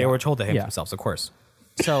 file. they Yeah. were told to hate Yeah. themselves, of course.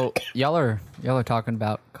 So y'all are talking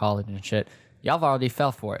about college and shit. Y'all have already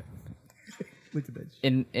fell for it.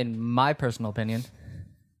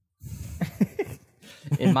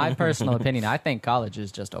 In my personal opinion, I think college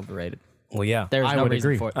is just overrated. Well, yeah. There's I no would reason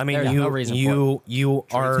agree. for it. I mean, There's no reason for it. you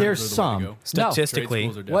are There's Are the way to some. go. statistically.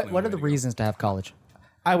 Trade schools are definitely What are way the to go. reasons to have college?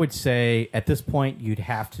 I would say at this point you'd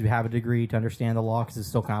have to have a degree to understand the law because it's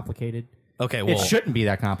so complicated. Okay, well, It shouldn't be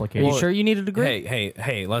that complicated. Are you sure you need a degree?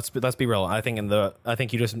 hey, let's be real. I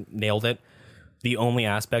think you just nailed it. The only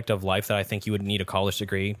aspect of life that I think you would need a college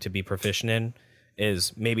degree to be proficient in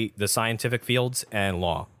is maybe the scientific fields and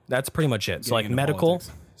law. That's pretty much it. So like Getting into medical,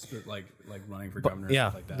 politics, like running for governor, yeah,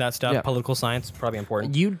 stuff like that. that stuff, Yeah. political science, probably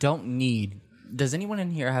important. You don't need. Does anyone in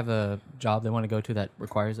here have a job they want to go to that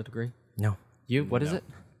requires a degree? No. You? What is it?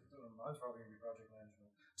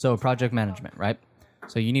 So project management, right?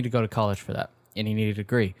 So you need to go to college for that, and you need a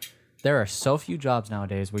degree. There are so few jobs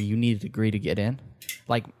nowadays where you need a degree to get in.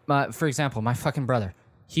 Like, for example, my fucking brother,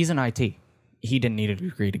 he's in IT. He didn't need a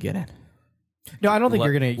degree to get in. No, I don't think Let-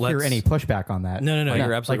 you're going to hear let's- any pushback on that. No, Like,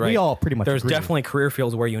 you're absolutely right. We all pretty much There's agree. definitely career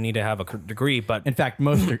fields where you need to have a degree, but In fact,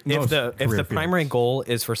 most if the primary goal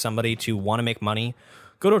is for somebody to want to make money,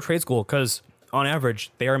 go to a trade school because on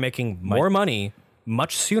average they are making more money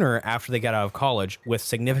much sooner after they get out of college with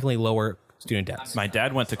significantly lower student debts. My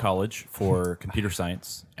dad went to college for computer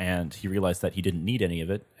science, and he realized that he didn't need any of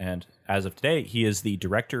it. And as of today, he is the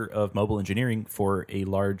director of mobile engineering for a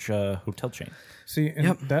large hotel chain. See,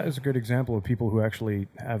 and that is a good example of people who actually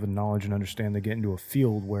have a knowledge and understand they get into a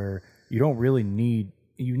field where you don't really need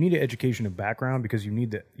an education and background because you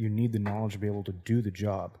need the knowledge to be able to do the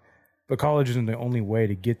job. But college isn't the only way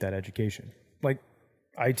to get that education. Like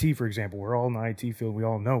IT, for example, we're all in the IT field. We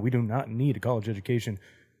all know we do not need a college education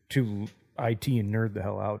to IT and nerd the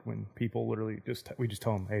hell out when people literally just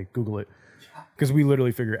tell them, hey, Google it. Because we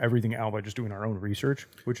literally figure everything out by just doing our own research,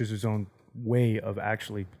 which is his own way of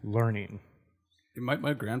actually learning.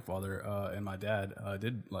 My grandfather and my dad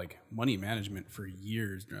did like money management for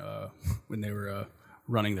years when they were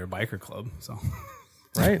running their biker club. So,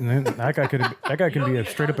 Right, and then that guy can be a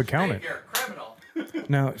straight up accountant.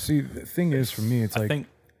 Now, see, the thing is, for me, it's like think-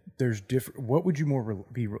 there's different. What would you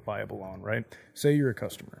be reliable on, right? Say you're a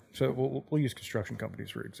customer. So we'll use construction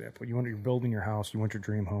companies for example. You're building your house. You want your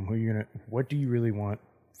dream home. What do you really want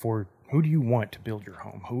for? Who do you want to build your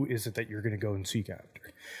home? Who is it that you're going to go and seek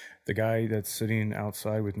after? The guy that's sitting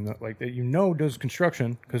outside with that does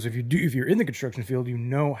construction, because if you're in the construction field, you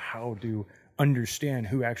know how to understand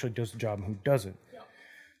who actually does the job and who doesn't.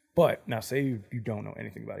 But now say you don't know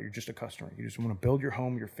anything about it. You're just a customer. You just want to build your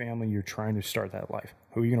home, your family. You're trying to start that life.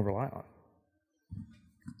 Who are you going to rely on?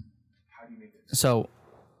 So,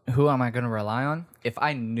 who am I going to rely on? If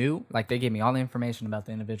I knew, like they gave me all the information about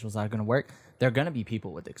the individuals that are going to work, they're going to be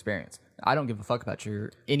people with experience. I don't give a fuck about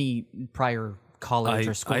any prior college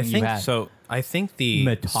or schooling you had. So I think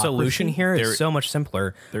the solution here is so much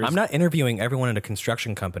simpler. I'm not interviewing everyone in a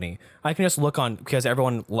construction company. I can just look on, because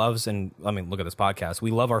everyone loves, and I mean, look at this podcast.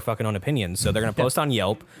 We love our fucking own opinions. So they're going to post on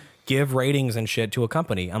Yelp, give ratings and shit to a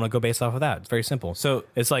company. I'm going to go based off of that. It's very simple. So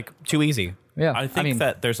it's like too easy. Yeah, I think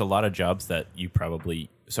that there's a lot of jobs that you probably,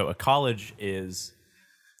 so a college is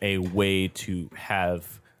a way to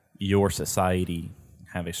have your society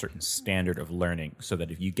have a certain standard of learning, so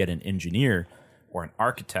that if you get an engineer or an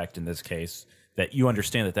architect in this case, that you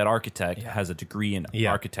understand that architect has a degree in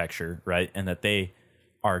architecture, right? And that they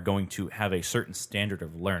are going to have a certain standard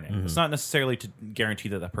of learning. It's not necessarily to guarantee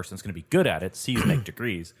that that person's going to be good at it. C's make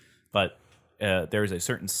degrees, but there's a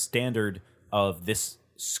certain standard of this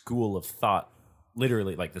school of thought,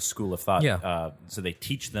 literally like the school of thought. So they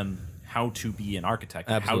teach them how to be an architect,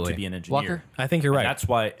 how to be an engineer. Walker? I think you're right. And that's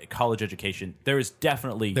why college education, there's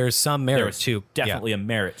some merit to definitely a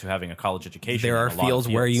merit to having a college education. There are fields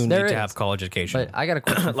where you need to have college education. But I got a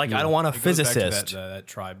question. Like, I don't want a It goes back to physicist. that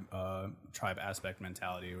tribe aspect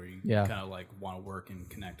mentality, where you kind of like want to work and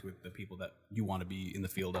connect with the people that you want to be in the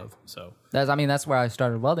field of. So That's where I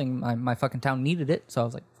started welding. My fucking town needed it, so I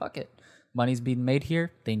was like, fuck it. Money's being made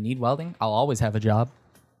here. They need welding. I'll always have a job.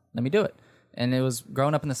 Let me do it. And it was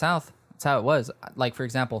growing up in the South. That's how it was. Like, for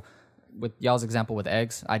example, with y'all's example with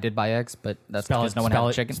eggs, I did buy eggs, but that's because no one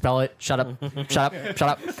had chicken. Spell it. Shut up. Shut up. Shut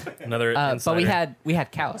up. Another but we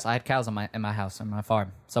had cows. I had cows in my house on my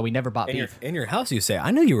farm, so we never bought beef. in your house, you say,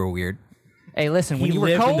 I knew you were weird. Hey, listen, when He you were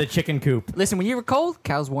lived cold, in the chicken coop. listen, when you were cold,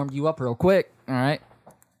 cows warmed you up real quick. All right.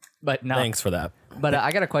 But no. Thanks for that. But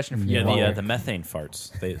I got a question for you. Yeah, the methane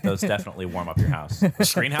farts, those definitely warm up your house.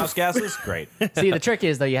 Greenhouse gases, great. See, the trick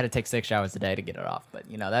is though, you had to take 6 showers a day to get it off. But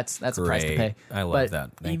that's a price to pay. I love but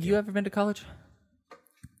that. Thank have you ever been to college?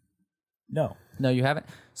 No. No, you haven't.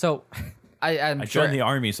 So I'm I sure. joined the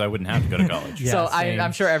army so I wouldn't have to go to college. Yeah, so same.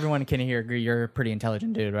 I'm sure everyone can here agree you're a pretty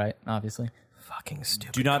intelligent dude, right? Obviously. Fucking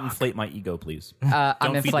stupid. Do not inflate my ego, please. I'm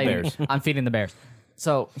Don't feed the inflating. bears. I'm feeding the bears.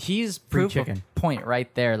 So he's proof of chicken. point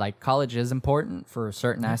right there. Like, college is important for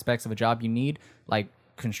certain aspects of a job you need, like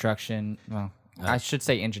construction. Well, I should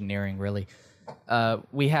say engineering. Really,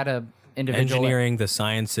 we had a individual Engineering, the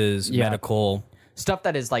sciences, medical. stuff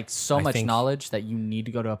that is like so I much think- knowledge that you need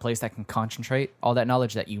to go to a place that can concentrate all that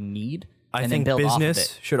knowledge that you need. I and think then build off of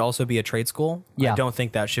business it. should also be a trade school. Yeah. I don't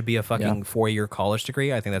think that should be a fucking 4-year college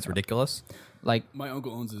degree. I think that's ridiculous. Like, my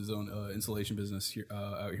uncle owns his own insulation business here,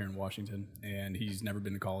 out here in Washington, and he's never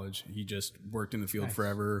been to college. He just worked in the field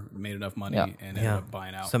forever, made enough money, and ended up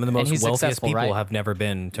buying out. Some of the most he's wealthiest successful, people right? have never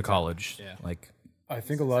been to college. Yeah. Like, I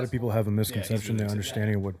think a lot of people have a misconception, really their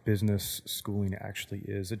understanding of what business schooling actually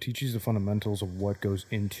is. It teaches the fundamentals of what goes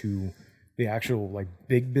into the actual like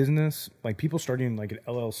big business. Like people starting like an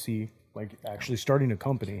LLC, like actually starting a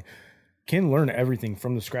company, can learn everything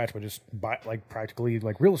from the scratch by just practically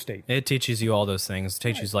like real estate. it teaches you all those things. It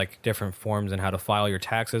teaches like different forms and how to file your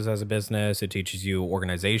taxes as a business. It teaches you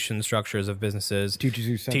organization structures of businesses. Teaches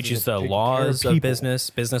you senses teaches of the taking care laws of of people. business.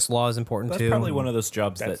 Business law is important That's too. probably one of those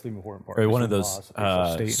jobs That's that, the important part. or one of There's those some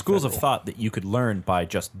laws, state and schools of federal. thought that you could learn by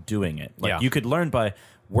just doing it. Like Yeah. you could learn by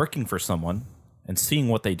working for someone and seeing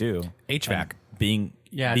what they do. HVAC. and being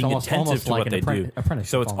Yeah, it's being almost attentive to like what an they do. apprenticeship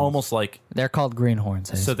So it's almost. almost like they're called greenhorns.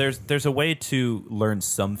 Hayes. so there's a way to learn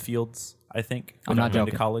some fields, I think, I'm not going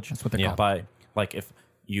to joking. college. That's what they're called. By like if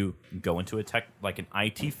you go into a tech like an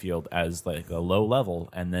IT field as like a low level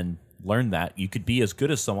and then learn that, you could be as good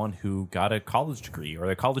as someone who got a college degree, or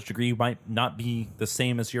the college degree might not be the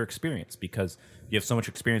same as your experience because you have so much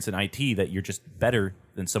experience in IT that you're just better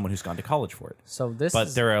than someone who's gone to college for it. So this But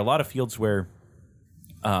is, there are a lot of fields where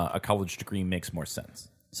a college degree makes more sense.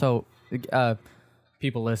 So,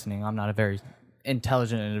 people listening, I'm not a very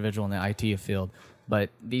intelligent individual in the IT field,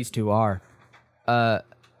 but these two are.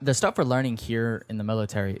 The stuff we're learning here in the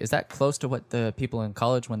military, is that close to what the people in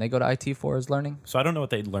college when they go to IT for is learning? So I don't know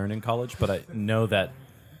what they learn in college, but I know that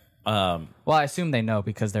Well, I assume they know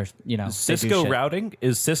because they're, they do Cisco shit. routing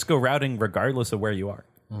is Cisco routing regardless of where you are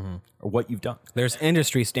or what you've done. There's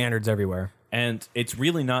industry standards everywhere. And it's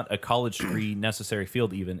really not a college degree necessary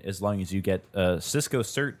field, even as long as you get a Cisco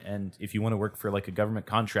cert. And if you want to work for like a government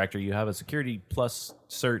contractor, you have a security plus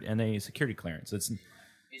cert and a security clearance. It's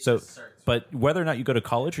so, but whether or not you go to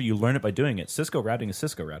college or you learn it by doing it, Cisco routing is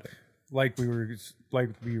Cisco routing. Like we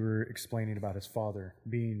were explaining about his father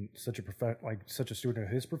being such a student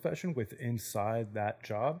of his profession with inside that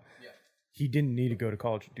job. Yeah. He didn't need to go to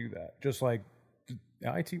college to do that. Just like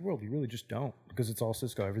the IT world, you really just don't, because it's all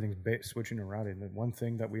Cisco. Everything's switching around, and the one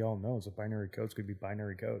thing that we all know is that binary codes could be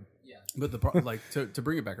binary code. Yeah. But to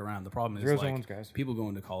bring it back around, the problem is Zeros like and ones, guys. people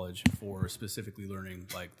going to college for specifically learning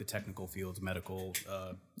like the technical fields, medical,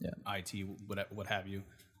 IT, what have you.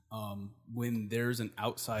 When there's an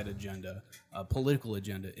outside agenda, a political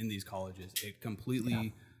agenda in these colleges, it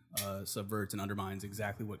completely subverts and undermines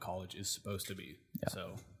exactly what college is supposed to be. Yeah.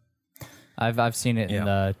 So I've seen it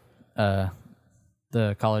in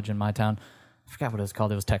the college in my town. I forgot what it was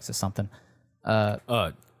called. It was Texas something.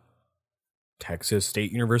 Texas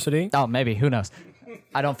State University. Oh, maybe. Who knows?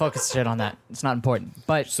 I don't focus shit on that. It's not important.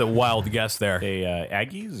 But It's a wild guess there. They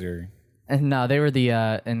Aggies or and no, they were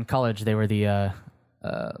the in college. They were the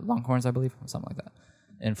Longhorns, I believe, or something like that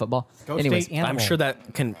in football. Anyways, State Animal. I'm sure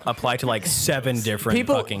that can apply to like 7 different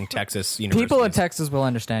fucking Texas universities. people in Texas will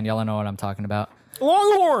understand. Y'all know what I'm talking about.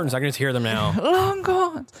 Longhorns. I can just hear them now.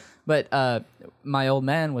 Longhorns. But my old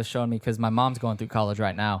man was showing me, because my mom's going through college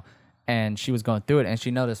right now, and she was going through it, and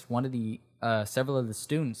she noticed one of the several of the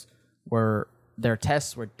students their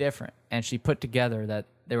tests were different, and she put together that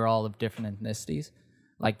they were all of different ethnicities.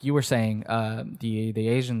 Like you were saying, the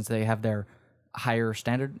Asians, they have their higher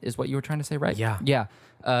standard, is what you were trying to say, right? Yeah.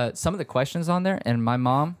 Some of the questions on there, and my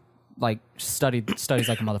mom like studies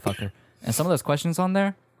like a motherfucker, and some of those questions on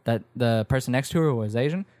there that the person next to her who was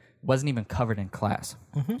Asian wasn't even covered in class,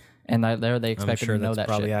 and they expected to know that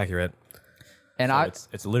probably shit. accurate. And so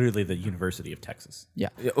it's literally the University of Texas. Yeah.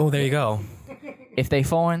 Oh, there you go. If they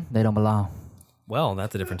foreign, they don't belong. Well,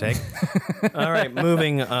 that's a different take. All right,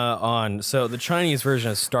 moving on. So the Chinese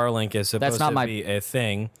version of Starlink is supposed to be a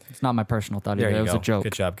thing. It's not my personal thought. There Either. you It was go. a joke.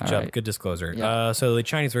 Good job. Good All job. right. Good disclosure. Yeah. So the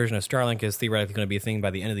Chinese version of Starlink is theoretically going to be a thing by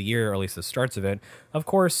the end of the year, or at least the starts of it. Of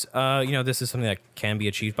course, this is something that can be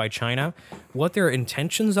achieved by China. What their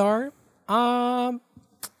intentions are,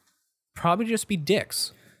 probably just be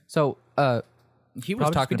dicks. So he was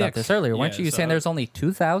talking about this earlier. Weren't you saying there's only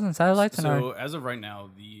 2,000 satellites in our? So as of right now,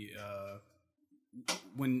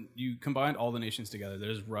 when you combine all the nations together,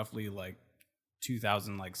 there's roughly like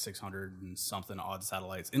 2,600 and something odd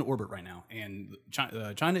satellites in orbit right now, and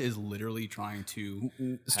China is literally trying to.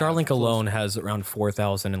 Starlink alone has around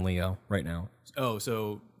 4,000 in LEO right now. Oh,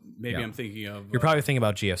 so maybe I'm thinking of. You're probably thinking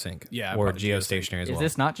about Geosync, or probably geostationary as well. Is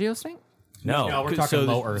this not Geosync? No, we're talking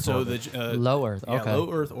low Earth orbit. Low Earth, okay.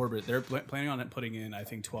 Low Earth orbit. They're planning on putting in, I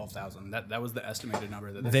think, 12,000. That was the estimated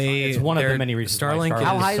number that It's one of the many reasons. Starlink. Why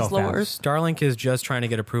How high is so low fast. Earth? Starlink is just trying to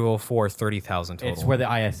get approval for 30,000 total. It's where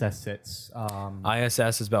the ISS sits.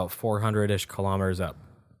 ISS is about 400-ish kilometers up.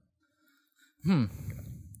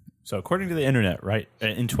 So according to the internet, right,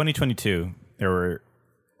 in 2022, there were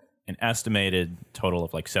an estimated total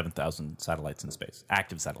of like 7,000 satellites in space,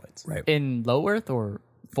 active satellites. Right. In low Earth or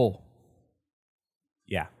full?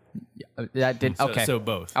 Yeah. That did okay. So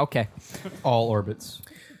both. Okay, all orbits.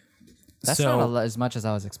 that's So- not as much as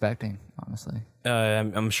I was expecting, honestly.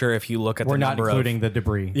 I'm sure if you look at We're the not number including of, the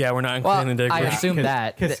debris. yeah, we're not Well, including the I degree. assume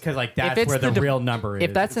that Because like if that's it's where the the real number is.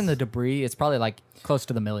 If that's in the debris, it's probably like close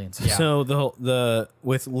to the millions. So the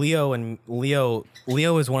with Leo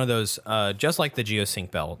is one of those just like the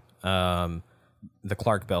Geosync belt, the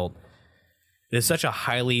Clark belt. It is such a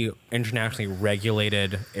highly internationally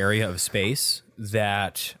regulated area of space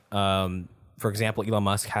that, for example, Elon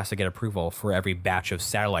Musk has to get approval for every batch of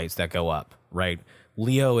satellites that go up. Right?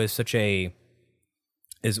 Leo is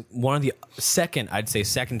one of the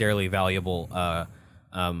secondarily valuable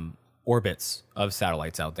orbits of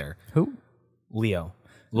satellites out there. Who? Leo.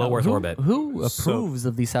 Low Earth orbit. Who approves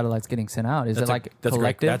of these satellites getting sent out? Is it like that's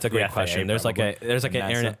collective? That's a great The FAA question. There's like an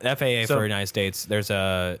NASA. FAA So- for the United States. There's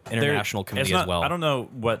a international committee as well. I don't know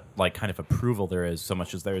what like kind of approval there is so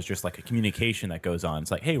much as there is just like a communication that goes on.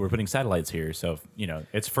 It's like, hey, we're putting satellites here, so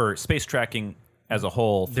it's for space tracking as a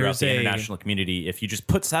whole throughout There's the a- international community. If you just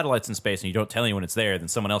put satellites in space and you don't tell anyone it's there, then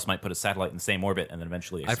someone else might put a satellite in the same orbit and then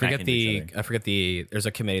eventually I smack forget into each other. there's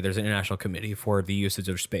a committee. There's an international committee for the usage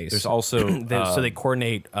of space. There's also so they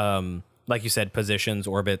coordinate, like you said, positions,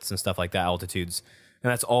 orbits, and stuff like that, altitudes,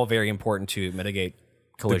 and that's all very important to mitigate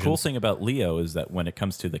collisions. The cool thing about Leo is that when it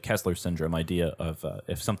comes to the Kessler syndrome idea of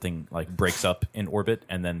if something like breaks up in orbit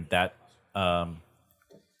and then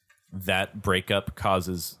that breakup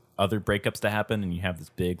causes other breakups to happen and you have this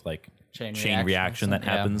big like chain reaction that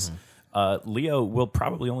happens, Leo will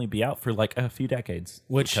probably only be out for like a few decades,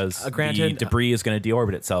 because granted, the debris is going to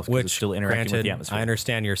deorbit itself because Which it's still interacting with the atmosphere. I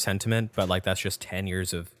understand your sentiment, but like that's just 10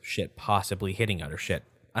 years of shit possibly hitting other shit.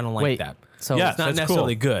 I don't like that. So Yeah, it's not that's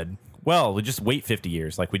necessarily cool. good. Well, we just wait 50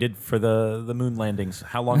 years like we did for the moon landings.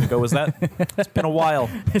 How long ago was that? It's been a while.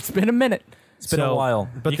 It's been a minute. It's been a while.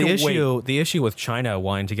 But You the can wait. the issue with China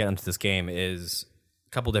wanting to get into this game is a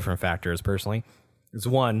couple different factors. Personally,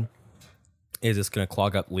 one is it's going to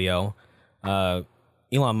clog up Leo.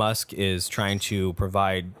 Elon Musk is trying to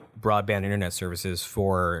provide broadband internet services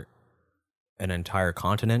for an entire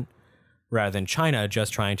continent, rather than China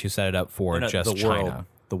just trying to set it up for just the world. China.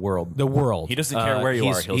 The world. The world. He doesn't care where you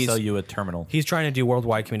are. He'll sell you a terminal. He's trying to do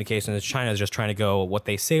worldwide communications. China is just trying to go. What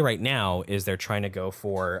they say right now is they're trying to go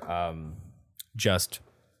for just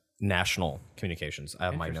national communications. I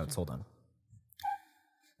have my notes. Hold on.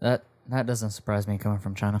 That doesn't surprise me coming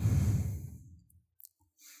from China.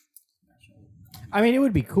 I mean, it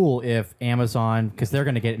would be cool if Amazon, because they're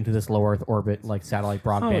going to get into this low Earth orbit like satellite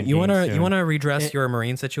broadband. You want to game soon. redress your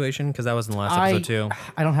marine situation because that was in the last episode too.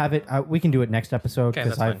 I don't have it. We can do it next episode Okay,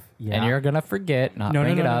 because that's fine. And you're gonna forget, not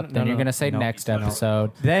bring it up. Then you're gonna say next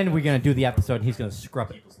episode. Then we're going to do the episode, and he's going to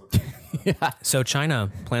scrub it. So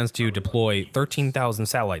China plans to deploy 13,000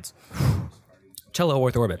 satellites to low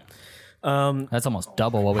Earth orbit. That's almost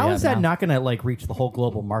double what we How have is that now. not going to like reach the whole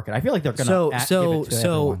global market? I feel like they're going to give it to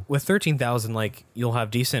everyone. With 13,000, like you'll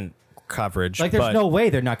have decent coverage. Like, there's but no way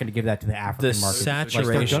they're not going to give that to the African the market.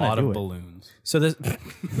 saturation- A lot of balloons. So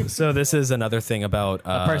this is another thing about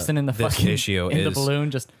A person in the this fucking issue in the is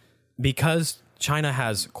balloon just because China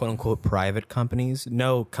has quote unquote private companies.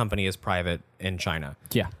 No company is private in China.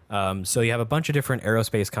 yeah. So you have a bunch of different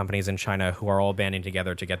aerospace companies in China who are all banding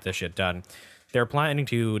together to get this shit done. They're planning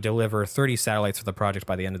to deliver 30 satellites for the project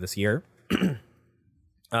by the end of this year.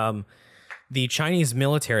 The Chinese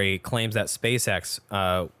military claims that SpaceX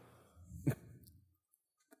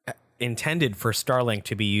intended for Starlink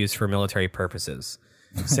to be used for military purposes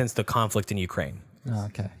since the conflict in Ukraine.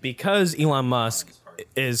 Okay. Because Elon Musk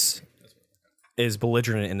is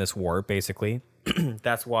belligerent in this war, basically.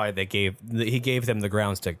 That's why he gave them the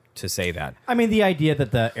grounds to say that. I mean, the idea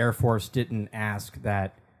that the Air Force didn't ask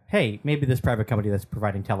that, hey, maybe this private company that's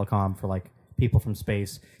providing telecom for like people from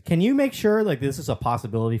space, can you make sure like this is a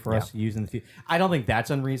possibility for us to use in the future? I don't think that's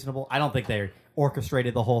unreasonable. I don't think they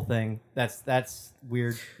orchestrated the whole thing. That's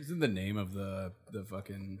weird. Isn't the name of the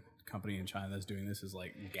fucking company in China that's doing this is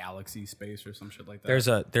like Galaxy Space or some shit like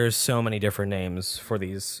that? There's so many different names for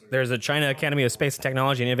these. There's a China Academy of Space and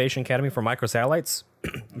Technology and Innovation Academy for microsatellites.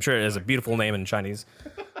 I'm sure it has a beautiful name in Chinese.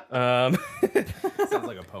 Sounds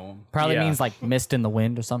like a poem. Probably Yeah. means like mist in the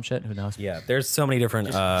wind or some shit. Who knows? Yeah, there's so many different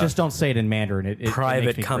Just don't say it in Mandarin. It private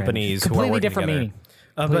makes me companies who are Completely working different together. meaning.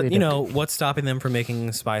 But Completely you know what's stopping them from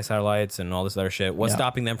making spy satellites and all this other shit? What's Yeah.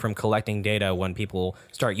 stopping them from collecting data when people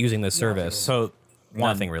start using this service? So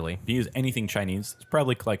Nothing really. If you use anything Chinese, it's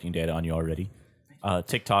probably collecting data on you already.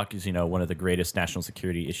 TikTok is, one of the greatest national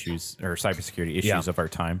security issues or cybersecurity issues of our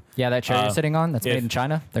time. Yeah, that chair you're sitting on that's if- made in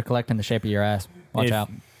China, they're collecting the shape of your ass. Watch If out.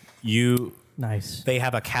 You Nice. They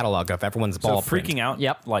have a catalog of everyone's so ball print. freaking out,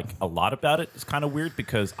 Yep. like a lot about it is kind of weird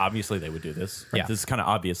because obviously they would do this. Like, Yeah. this is kind of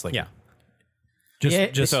obvious. Like, Yeah. so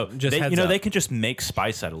just they, heads they up. can just make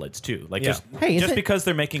spy satellites too. Like, Yeah. just Hey, is just it- because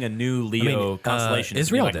they're making a new Leo constellation, doesn't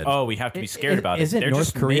Israel mean, did. Oh, we have to be scared about it. Isn't They're North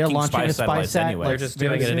just Korea making launching spy a spy satellites sat? anyway. They're just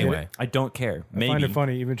doing it anyway. I don't care. I Maybe find it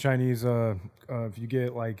funny, even Chinese, if you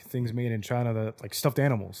get like things made in China that like stuffed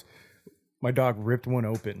animals. My dog ripped one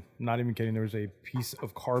open. Not even kidding. There was a piece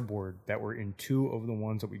of cardboard that were in two of the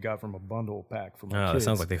ones that we got from a bundle pack from my Oh, kids. that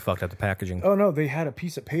sounds like they fucked up the packaging. Oh no, they had a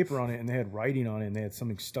piece of paper on it and they had writing on it and they had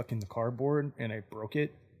something stuck in the cardboard and I broke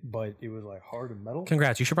it, but it was like hard and metal.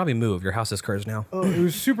 Congrats, you should probably move. Your house is cursed now. Oh, it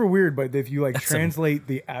was super weird, but if you like That's translate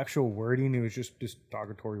the actual wording, it was just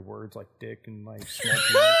derogatory words like dick and like small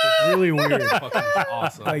penis. It's really weird. Fucking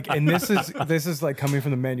awesome. Like, and this is like coming from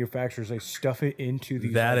the manufacturers. They stuff it into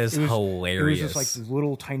these. That like, is it was hilarious. just like this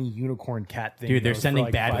little tiny unicorn cat thing. Dude, they're that was for, sending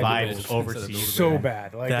like, bad 5 vibes years. overseas. So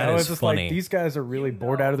bad. Like That I was is just funny. like, these guys are really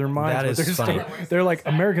bored out of their minds. That but is they're funny. They're like,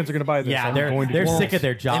 Americans are going to buy this. Yeah, I'm they're going to they're do sick this. of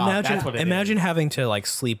their job. That's what it Imagine is. having to like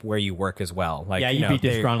sleep where you work as well. Like, Yeah, you you'd know, be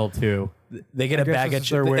disgruntled too. They get I a guess bag this of is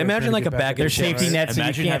their way of imagine trying like to a get back bag at of Their chips. safety net so you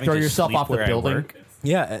Imagine can't having throw to yourself sleep off the where I building. work.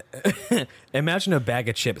 Yeah, imagine a bag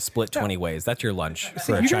of chips split 20 ways. That's your lunch for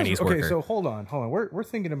See, a you guys- Chinese okay, worker. so hold on. We're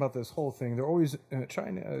thinking about this whole thing. They're always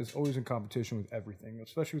China is always in competition with everything,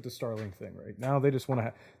 especially with the Starlink thing. Right now, they just want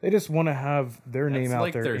to have their name That's out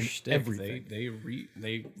like there their in shtick. everything.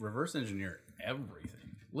 They reverse engineer everything,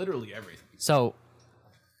 literally everything. So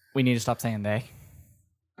we need to stop saying they.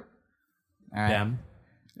 All right. them.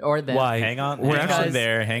 Or them. Why? Hang on. We're Hang actually- on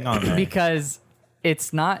there. Hang on there. Because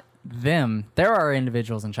it's not them. There are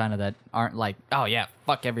individuals in China that aren't like, oh yeah,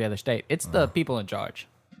 fuck every other state. It's the people in charge.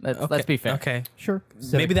 Let's be fair. Okay, Sure.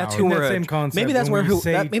 maybe that's who In that we're. same concept, maybe that's when where we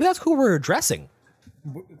say- maybe that's who we're addressing.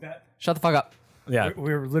 Shut the fuck up. Yeah.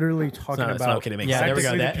 We're literally talking It's not about. okay to make Yeah, there we go.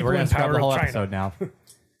 practically the That, people we're in gonna scrub power the of whole China. episode now.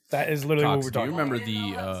 That is literally Cox, what we're do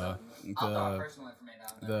you talking remember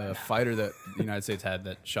the fighter that the United States had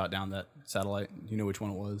that shot down that satellite? Do you know which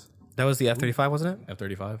one it was? That was the F-35, wasn't it?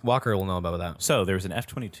 F-35. Walker will know about that. So there was an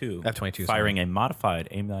F-22 F-22, firing a modified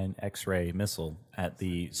AIM-9 X-ray missile at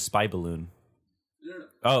the spy balloon.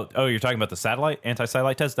 Oh, you're talking about the satellite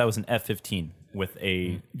anti-satellite test? That was an F-15 with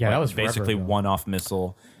a that was forever basically ago. one-off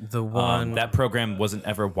missile. The one That program wasn't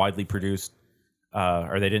ever widely produced,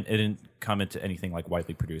 or it didn't come into anything like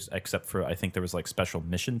widely produced, except for I think there was like special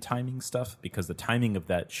mission timing stuff because the timing of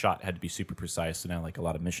that shot had to be super precise. So now like a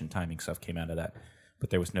lot of mission timing stuff came out of that,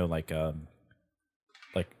 but there was no like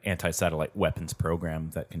anti-satellite weapons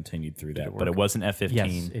program that continued through that. But it was an F-15.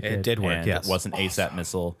 Yes, it did work. And Yes, it was an ASAT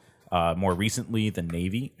missile. More recently, the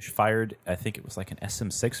Navy fired, I think it was like an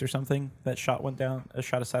SM-6 or something that shot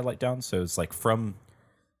a satellite down. So it's like from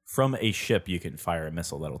a ship, you can fire a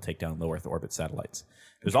missile that'll take down low Earth orbit satellites.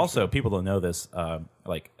 There's also, people don't know this, I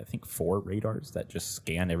think 4 radars that just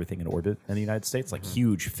scan everything in orbit in the United States, like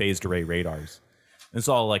huge phased array radars. It's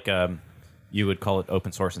all like, you would call it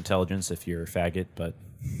open source intelligence if you're a faggot, but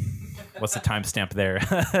what's the timestamp there?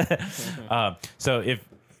 So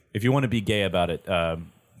if you want to be gay about it,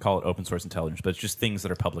 call it open source intelligence, but it's just things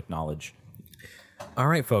that are public knowledge. All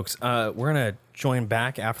right, folks. We're going to join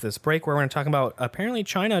back after this break where we're going to talk about apparently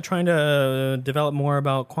China trying to develop more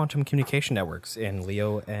about quantum communication networks in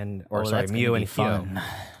Mio and Hio.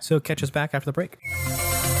 So catch us back after the break.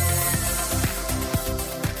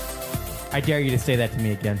 I dare you to say that to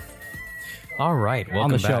me again. All right. Welcome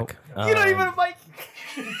On the show. back. You don't even like.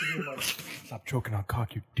 Stop choking on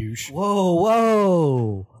cock, you douche.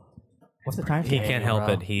 Whoa. What's the time? He can't help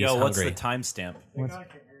it. He's Yo, what's hungry. the timestamp?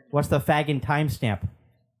 What's the faggin' timestamp?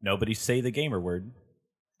 Nobody say the gamer word.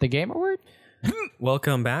 The gamer word?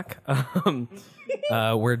 Welcome back.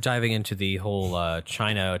 We're diving into the whole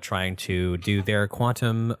China trying to do their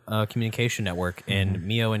quantum communication network in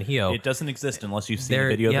Mio and Hio. It doesn't exist unless you've seen a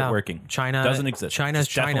video of it working. China doesn't exist. China's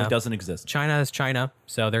Just definitely China doesn't exist. China is China,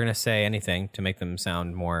 so they're going to say anything to make them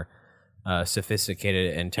sound more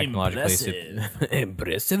sophisticated and technologically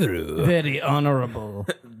impressive. Very honorable.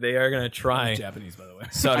 They are going to try. Japanese, by the way.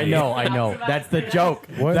 Sorry. I know. That's the joke.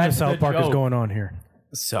 What in the That's South Park is joke. going on here?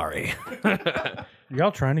 Sorry.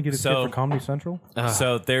 Y'all trying to get a kid So- for Comedy Central?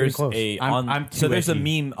 So there's close. I'm so there's a too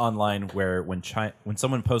meme online where when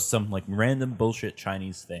someone posts some like random bullshit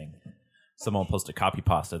Chinese thing, someone will post a copy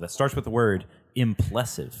pasta that starts with the word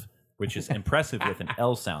impressive, which is impressive with an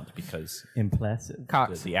L sound because Impressive.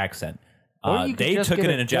 the accent. Or you could They just took get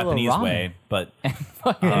it a in a Dilla Japanese ramen. way, but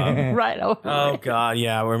Right over Oh God,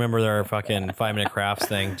 yeah. I remember their fucking 5-minute crafts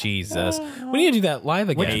thing. Jesus, we need to do that live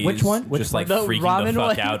again. Which one? Which just one? like The freaking ramen the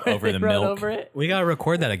fuck one out where over the they run milk. over it. We gotta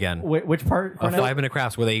record that again. Which part? A 5-minute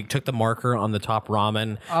crafts where they took the marker on the top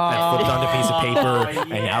ramen and flipped onto a piece of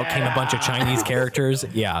paper, and out came a bunch of Chinese characters.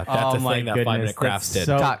 Yeah, that's the thing that 5-minute crafts did.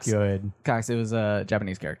 So Cox. good. Cox, it was a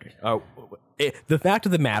Japanese character. Oh, the fact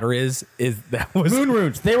of the matter is that was Moon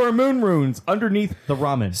runes. They were moon runes underneath the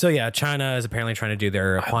ramen. so. Yeah, China is apparently trying to do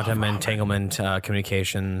their quantum entanglement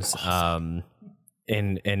communications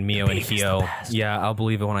in Mio and Hio. Yeah, I'll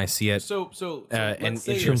believe it when I see it. So and let's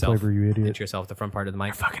say, into yourself, flavor, you idiot. into yourself, the front part of the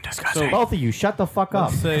mic. Fucking disgusting. so Both of you, shut the fuck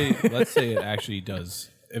up. let's say it actually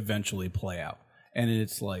does eventually play out, and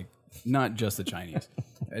it's like not just the Chinese.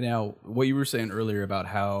 And now, what you were saying earlier about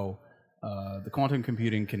how the quantum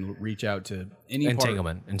computing can reach out to any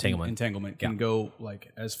Entanglement. entanglement can go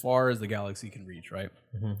like as far as the galaxy can reach, right?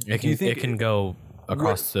 It can go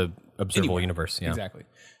across the observable Anywhere. universe. Yeah. Exactly.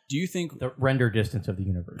 Do you think The render distance of the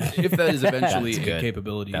universe. if that is eventually That's a good.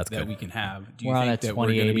 capability That's that good. we can have, do you We're on think a that we're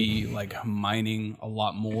going to 2080. be like mining a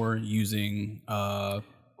lot more using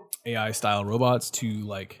AI style robots to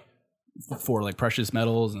like for like precious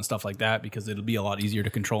metals and stuff like that because it'll be a lot easier to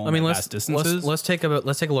control in vast distances? let's take a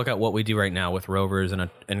look at what we do right now with rovers and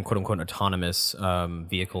quote unquote autonomous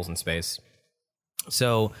vehicles in space.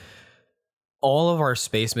 So all of our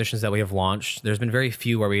space missions that we have launched, there's been very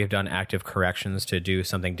few where we have done active corrections to do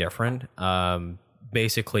something different.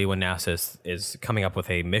 Basically, when NASA is coming up with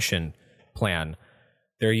a mission plan,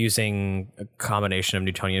 they're using a combination of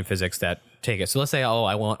Newtonian physics that take it. So let's say, we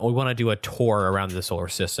want to do a tour around the solar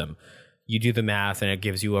system. You do the math, and it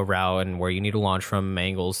gives you a route and where you need to launch from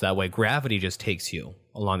angles. That way, gravity just takes you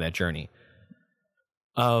along that journey.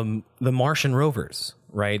 The Martian rovers,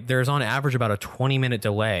 right? There's on average about a 20-minute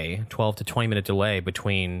delay, 12 to 20-minute delay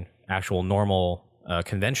between actual normal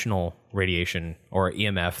conventional radiation or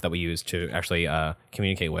EMF that we use to actually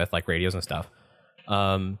communicate with, like radios and stuff,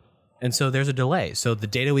 And so there's a delay. So the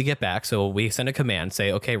data we get back, so we send a command,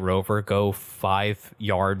 say, okay, rover, go 5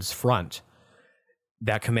 yards front.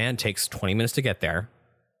 That command takes 20 minutes to get there,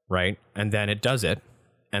 right? And then it does it.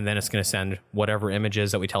 And then it's going to send whatever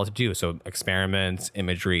images that we tell it to do. So experiments,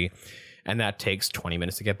 imagery, and that takes 20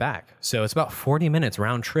 minutes to get back. So it's about 40 minutes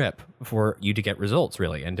round trip for you to get results,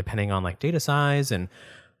 really. And depending on like data size and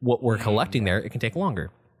what we're collecting there, it can take longer.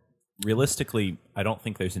 Realistically, I don't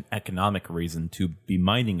think there's an economic reason to be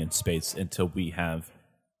mining in space until we have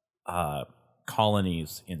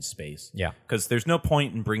colonies in space. Yeah. Because there's no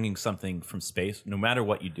point in bringing something from space, no matter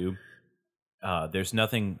what you do. There's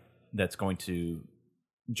nothing that's going to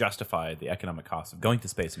justify the economic cost of going to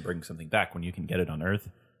space and bringing something back when you can get it on Earth.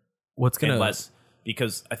 What's going to...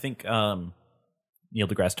 Because I think Neil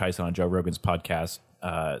deGrasse Tyson on Joe Rogan's podcast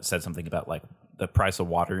said something about like the price of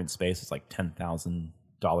water in space is like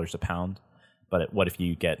 $10,000 a pound. But what if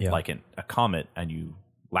you get like a comet and you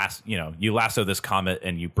lasso this comet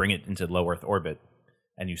and you bring it into low Earth orbit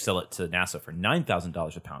and you sell it to NASA for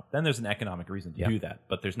 $9,000 a pound? Then there's an economic reason to do that.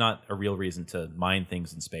 But there's not a real reason to mine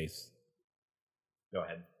things in space. Go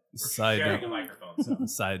ahead.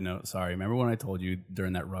 Side note, sorry. Remember when I told you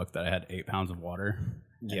during that ruck that I had 8 pounds of water?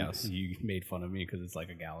 Yes. You made fun of me because it's like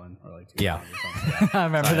a gallon or like 2 Yeah. pounds or something. I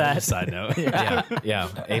remember that. Side note. Yeah.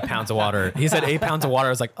 8 pounds of water. He said 8 pounds of water.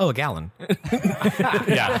 I was like, oh, a gallon.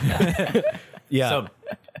 Yeah. Yeah.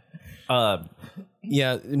 So,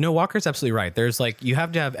 Yeah, no, Walker's absolutely right. There's like, you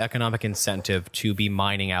have to have economic incentive to be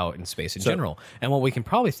mining out in space in general. And what we can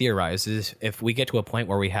probably theorize is if we get to a point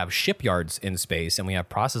where we have shipyards in space and we have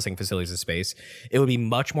processing facilities in space, it would be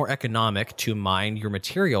much more economic to mine your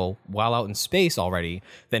material while out in space already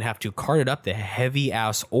than have to cart it up the heavy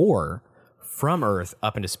ass ore from Earth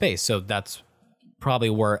up into space. So that's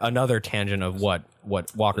probably where another tangent of what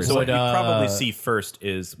Walker's So what saying. you probably see first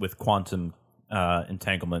is with quantum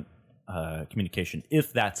entanglement communication,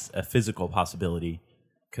 if that's a physical possibility,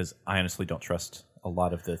 because I honestly don't trust a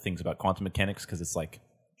lot of the things about quantum mechanics because it's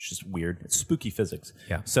just weird. It's spooky physics.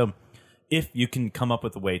 Yeah. So if you can come up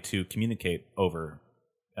with a way to communicate over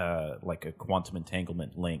like a quantum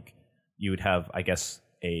entanglement link, you would have, I guess,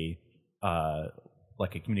 a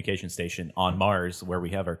like a communication station on Mars where we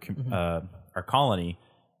have our colony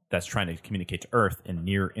that's trying to communicate to Earth in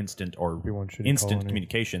near instant or instant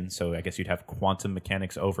communication. So I guess you'd have quantum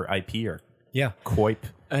mechanics over IP or QoIP.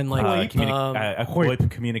 And like a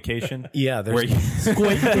QoIP communication. Yeah, there's where you,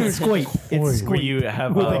 It's where you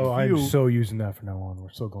have I'm so using that from now on. We're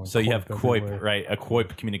still going. so you have everywhere. QoIP, right? A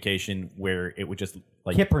QoIP communication where it would just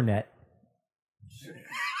like Kippernet.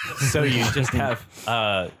 so you just have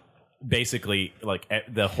basically like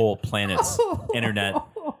the whole planet's internet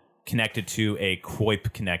connected to a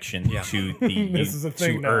QoIP connection to the This is a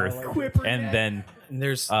thing to now, Earth, like- and then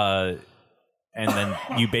there's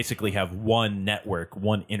you basically have one network,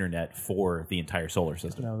 one internet for the entire solar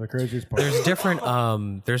system. No, the craziest part. there's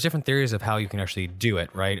different theories of how you can actually do it,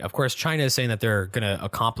 right? Of course, China is saying that they're going to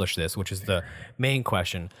accomplish this, which is the main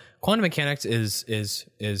question. Quantum mechanics is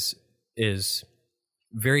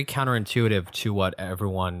very counterintuitive to what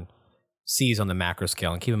everyone sees on the macro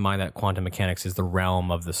scale. And keep in mind that quantum mechanics is the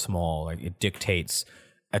realm of the small. Like, it dictates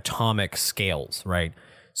atomic scales, right?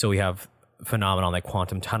 So we have phenomenon like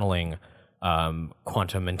quantum tunneling,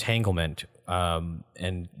 quantum entanglement,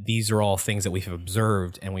 and these are all things that we've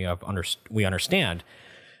observed and we understand.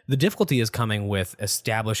 The difficulty is coming with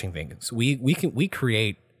establishing things. We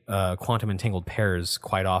create quantum entangled pairs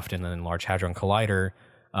quite often in Large Hadron Collider,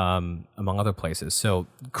 among other places. So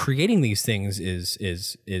creating these things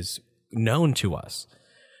is known to us.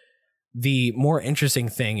 The more interesting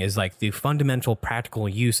thing is like the fundamental practical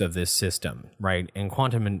use of this system, right? In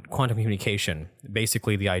quantum communication,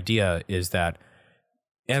 basically the idea is that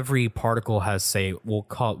every particle has, say, we're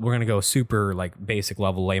going to go super like basic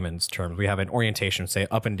level layman's terms. We have an orientation, say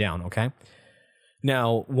up and down, okay?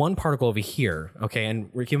 Now, one particle over here, okay,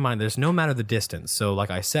 and keep in mind, there's no matter the distance. So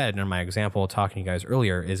like I said in my example talking to you guys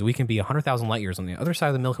earlier, is we can be 100,000 light years on the other side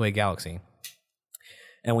of the Milky Way galaxy,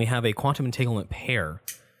 and we have a quantum entanglement pair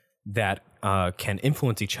that can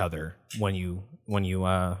influence each other when you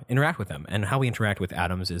interact with them. And how we interact with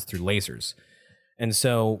atoms is through lasers. And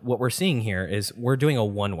so what we're seeing here is we're doing a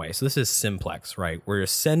one-way. So this is simplex, right? We're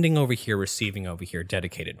sending over here, receiving over here,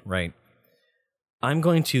 dedicated, right? I'm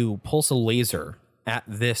going to pulse a laser at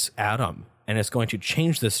this atom, and it's going to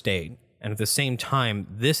change the state. And at the same time,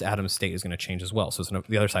 this atom's state is going to change as well. So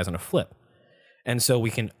the other side's going to flip. And so we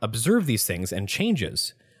can observe these things and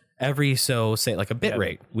changes every, say like a bit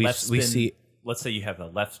rate. We see. Let's say you have a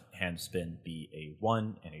left hand spin be a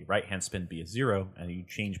 1 and a right hand spin be a 0, and you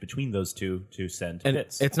change between those two to send And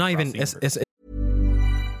bits. it's not across even. the universe.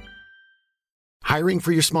 Hiring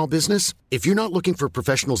for your small business? If you're not looking for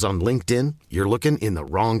professionals on LinkedIn, you're looking in the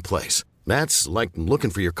wrong place. That's like looking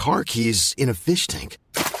for your car keys in a fish tank.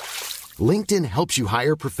 LinkedIn helps you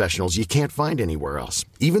hire professionals you can't find anywhere else,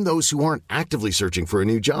 even those who aren't actively searching for a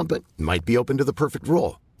new job but might be open to the perfect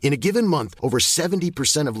role. In a given month, over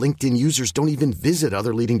 70% of LinkedIn users don't even visit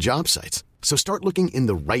other leading job sites. So start looking in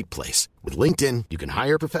the right place. With LinkedIn, you can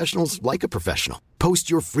hire professionals like a professional. Post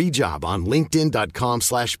your free job on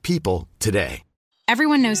linkedin.com/people today.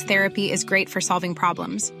 Everyone knows therapy is great for solving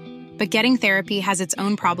problems, but getting therapy has its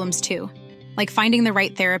own problems too, like finding the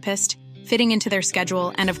right therapist, fitting into their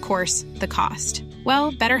schedule, and of course, the cost.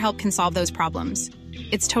 Well, BetterHelp can solve those problems.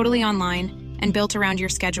 It's totally online and built around your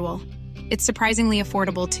schedule. It's surprisingly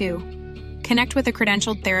affordable too. Connect with a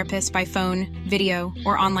credentialed therapist by phone, video,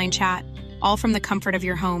 or online chat, all from the comfort of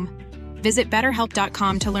your home. Visit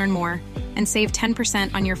BetterHelp.com to learn more and save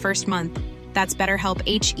 10% on your first month. That's BetterHelp,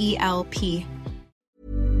 H-E-L-P.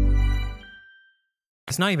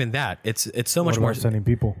 It's not even that. It's so What much more. about sending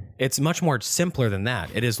people? It's much more simpler than that.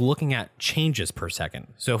 It is looking at changes per second.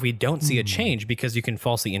 So if we don't see a change, because you can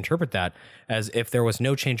falsely interpret that as if there was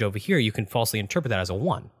no change over here, you can falsely interpret that as a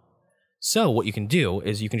 1. So what you can do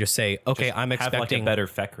is you can just say, okay, Just I'm have expecting like a better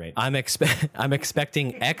FEC rate. I'm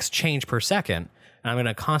expecting X change per second, and I'm going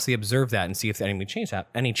to constantly observe that and see if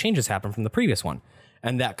any changes happen from the previous one,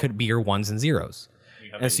 and that could be your 1s and 0s.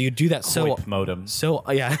 And so you do that VoIP modem. so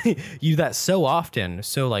yeah, you do that so often.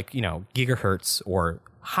 So like gigahertz or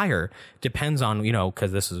higher depends on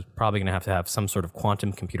because this is probably going to have some sort of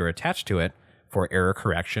quantum computer attached to it for error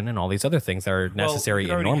correction and all these other things that are necessary in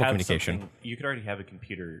normal communication. You could already have a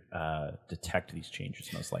computer detect these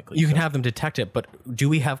changes, most likely. You can have them detect it, but do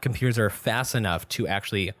we have computers that are fast enough to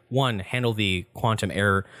actually, one, handle the quantum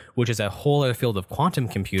error, which is a whole other field of quantum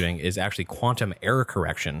computing, is actually quantum error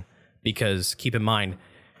correction. Because keep in mind,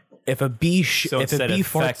 if a bee instead of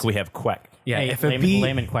farts, we have quack. yeah, Hey, if a bee,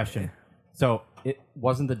 layman question. So it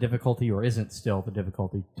wasn't the difficulty, or isn't still the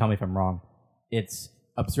difficulty? Tell me if I'm wrong. It's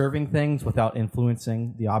observing things without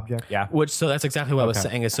influencing the object. Yeah. so that's exactly what I was Okay.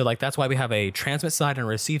 saying. Is so like that's why we have a transmit side and a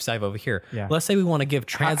receive side over here. Yeah. Let's say we want to give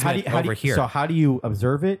transmit over here. So how do you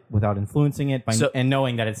observe it without influencing it and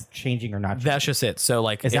knowing that it's changing or not changing? That's just it. So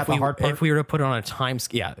like, Is that the hard part? if we were to put it on a time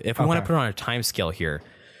scale, if we want to Okay. put it on a time scale here,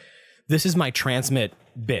 this is my transmit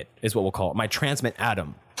bit, is what we'll call it, my transmit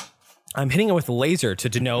atom. I'm hitting it with a laser to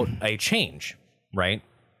denote a change, right?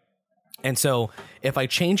 And so if I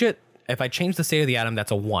change the state of the atom,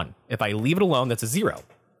 that's a 1. If I leave it alone, that's a 0.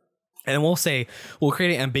 And we'll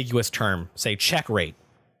create an ambiguous term, say check rate,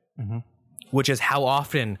 which is how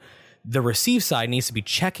often the receive side needs to be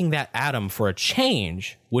checking that atom for a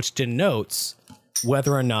change, which denotes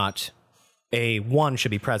whether or not a 1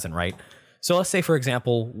 should be present, right? So let's say, for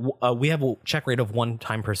example, we have a check rate of 1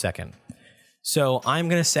 time per second. So I'm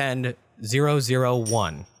going to send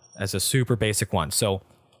 001 as a super basic one. So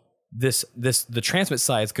the transmit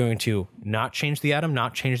side is going to not change the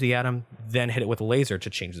atom, then hit it with a laser to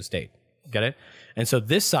change the state. Get it? And so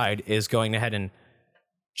this side is going ahead and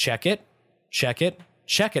check it.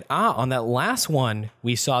 On that last one,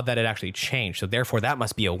 we saw that it actually changed. So therefore, that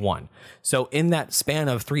must be a 1. So in that span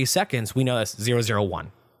of 3 seconds, we know that's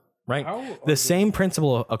 001, right? The same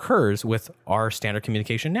principle occurs with our standard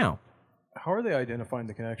communication now. How are they identifying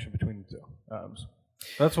the connection between the two atoms?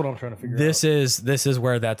 That's what I'm trying to figure out. This is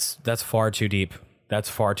where that's far too deep. That's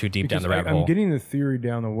far too deep down the rabbit hole. I'm getting the theory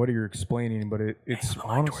down on what you're explaining, but it's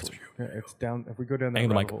honestly, it's down. If we go down that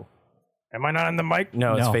Angle the rabbit hole, am I not on the mic?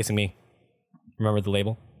 No, it's No. facing me. Remember the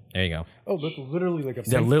label? There you go. Oh, that's literally like a.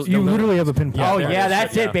 They're li- you literally have a pinpoint. Oh, there it yeah, is.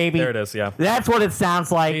 that's Yeah, it, baby. there it is, yeah. That's what it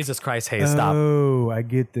sounds like. Jesus Christ, Hayes, stop. Oh, I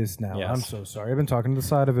get this now. Yes. I'm so sorry. I've been talking to the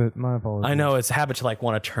side of it. My apologies. I know it's a habit to like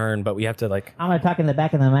want to turn, but we have to like I'm gonna talk in the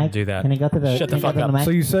back of the mic. do that. Can I go to the? Shut the can I go fuck to up. mic?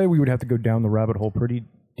 So you say we would have to go down the rabbit hole pretty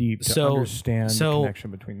deep to understand the so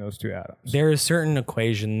connection between those two atoms. There is certain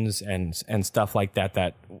equations and stuff like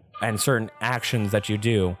that and certain actions that you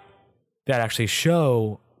do that actually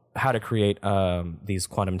show how to create these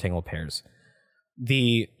quantum entangled pairs.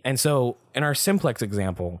 And so in our simplex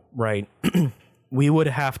example, right, we would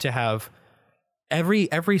have to have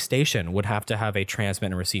every station would have to have a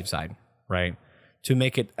transmit and receive side, right, to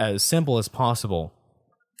make it as simple as possible.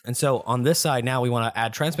 And so on this side, now we want to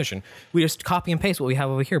add transmission. We just copy and paste what we have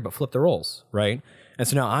over here, but flip the roles, right? And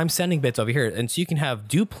so now I'm sending bits over here. And so you can have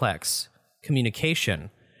duplex communication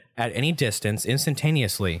at any distance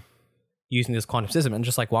instantaneously using this quantum system. And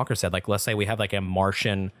just like Walker said, like, let's say we have like a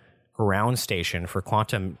Martian ground station for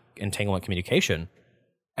quantum entanglement communication.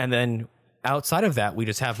 And then outside of that, we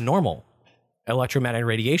just have normal electromagnetic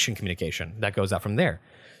radiation communication that goes out from there.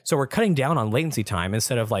 So we're cutting down on latency time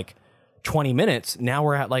instead of like 20 minutes. Now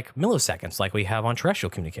we're at like milliseconds, like we have on terrestrial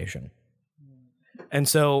communication. And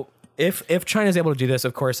so if China is able to do this,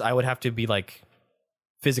 of course, I would have to be like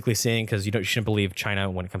physically seeing, because you shouldn't believe China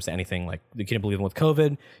when it comes to anything. Like, you can't believe them with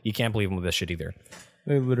COVID. You can't believe them with this shit either.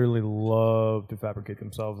 They literally love to fabricate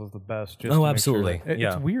themselves as the best. Just Oh, absolutely.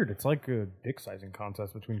 It's weird. It's like a dick sizing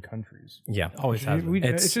contest between countries. Yeah. Always has been.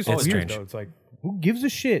 It's just it's weird, strange. though. It's like, who gives a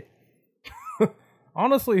shit?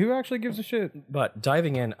 Honestly, who actually gives a shit? But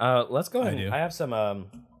diving in, let's go ahead. I have some. I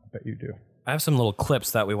bet you do. I have some little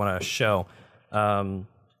clips that we want to show.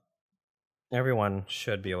 Everyone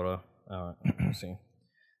should be able to let's see.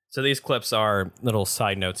 So these clips are little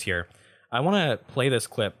side notes here. I want to play this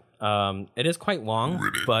clip. It is quite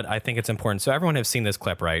long, but I think it's important. So everyone has seen this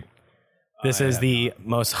clip, right? This is the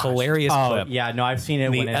most hilarious clip. Yeah, no, I've seen it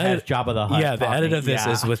when it has Jabba the Hutt. Yeah, the edit of this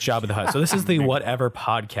Yeah. is with Jabba the Hutt. So this is the Whatever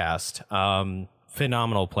podcast.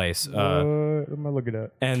 Phenomenal place. What am I looking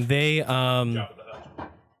at? And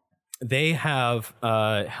they have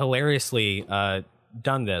hilariously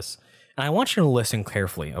done this. And I want you to listen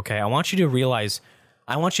carefully, okay? I want you to realize,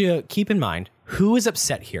 I want you to keep in mind who is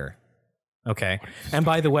upset here, okay? And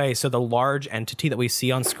by the way, so the large entity that we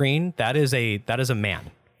see on screen, that is a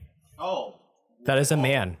man. Oh. That is a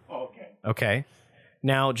man. Okay. Okay?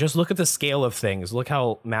 Now, just look at the scale of things. Look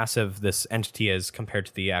how massive this entity is compared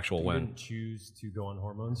to the actual woman. You didn't choose to go on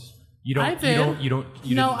hormones. You don't. I did. You No, didn't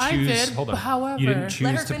choose. I did, Hold on. however- you didn't Let choose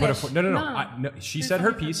her to put a. finish. No. She said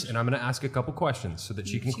her piece, and I'm going to ask a couple questions so that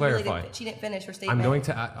she can clarify. Really she didn't finish her statement. I'm going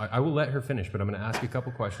to. I will let her finish, but I'm going to ask a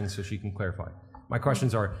couple questions so she can clarify. My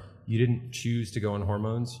questions are: you didn't choose to go on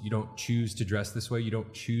hormones. You don't choose to dress this way. You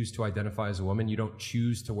don't choose to identify as a woman. You don't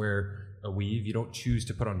choose to wear a weave. You don't choose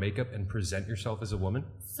to put on makeup and present yourself as a woman.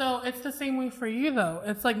 So it's the same way for you, though.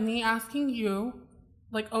 It's like me asking you,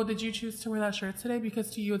 like, oh, did you choose to wear that shirt today?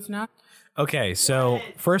 Because to you, it's not. Okay, so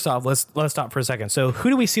first off, let's stop for a second. So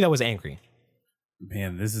who do we see that was angry?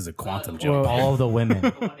 Man, this is a quantum jump. All of the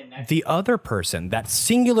women. The other person, that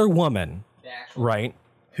singular woman, right,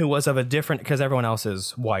 who was of a different, because everyone else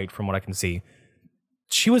is white from what I can see,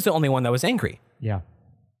 she was the only one that was angry. Yeah.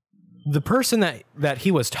 The person that he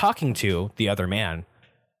was talking to, the other man,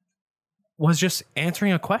 was just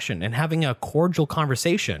answering a question and having a cordial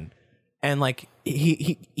conversation. And like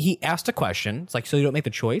he asked a question. It's like, so you don't make the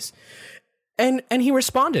choice. And he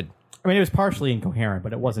responded. I mean, it was partially incoherent,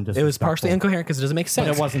 but it wasn't disrespectful. It was partially incoherent because it doesn't make sense.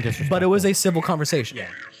 But it wasn't disrespectful. But it was a civil conversation.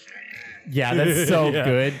 Yeah, that's so Yeah.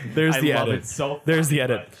 good. There's the love edit. it so There's the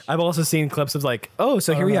edit. I've also seen clips of like, oh,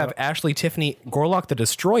 so here we have Ashley, Tiffany, Gorlock the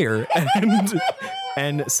Destroyer,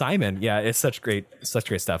 and Simon. Yeah, it's such great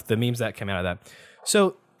stuff. The memes that come out of that.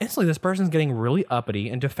 So instantly, this person's getting really uppity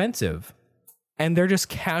and defensive, and they're just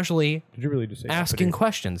casually Did you really just say asking uppity?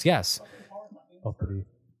 questions. Yes, Uppity.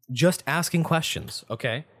 just asking questions.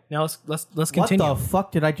 Okay, now let's continue. What the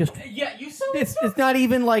fuck did I just? Yeah, you said It's not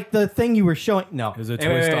even like the thing you were showing. No, It was a Wait,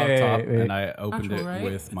 twist wait, off wait, top, wait, wait. and I opened natural, it right?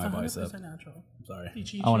 with my It's 100% bicep. natural.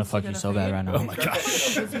 Sorry. I want to fuck you so bad right now. Oh my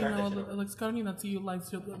gosh. Because, it looks good on you. That's you like.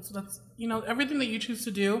 So that's everything that you choose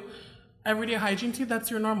to do, everyday hygiene to.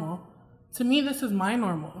 That's your normal. To me, this is my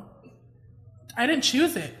normal. I didn't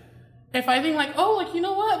choose it. If I think like, oh, like, you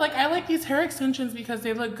know what, like I like these hair extensions because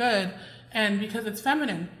they look good and because it's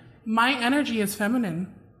feminine. My energy is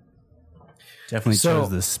feminine. Definitely So- chose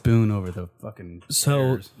the spoon over the fucking. So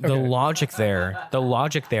hairs. the logic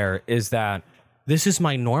there is that this is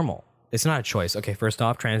my normal. It's not a choice. Okay, first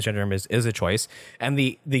off, transgenderism is a choice, and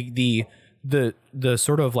the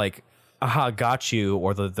sort of like aha got you,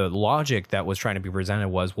 or the logic that was trying to be presented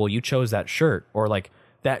was, well, you chose that shirt, or like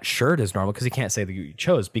that shirt is normal because you can't say that you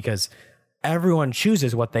chose, because everyone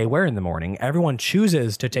chooses what they wear in the morning. Everyone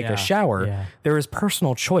chooses to take a shower. Yeah. There is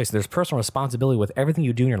personal choice. There's personal responsibility with everything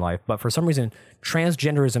you do in your life. But for some reason,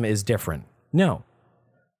 transgenderism is different. No.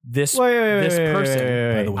 This person.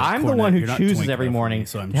 By the way, I'm the Cornet, one who you're not chooses twink every enough for morning me,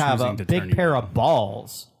 so I'm to have a choosing to turn big you pair away. of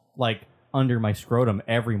balls like under my scrotum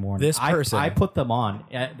every morning. This person- I put them on.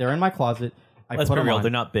 They're in my closet. I Let's put be them real, on. they're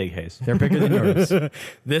not big, Hayes. They're bigger than yours.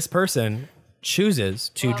 This person chooses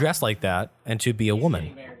to dress like that and to be a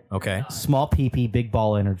woman. Okay. Small pee, big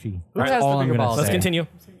ball energy. Who has That's the all I'm bigger gonna balls? Let's say. continue.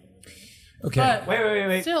 Okay. But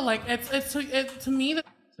wait. still, like to me,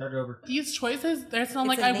 Start over. these choices. It's not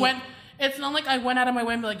like a I name. went. It's not like I went out of my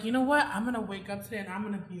way and be like, you know what? I'm gonna wake up today and I'm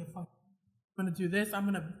gonna be I'm gonna do this. I'm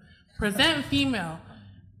gonna present female.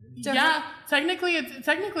 Yeah, technically,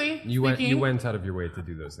 You speaking, went out of your way to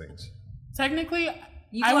do those things. Technically,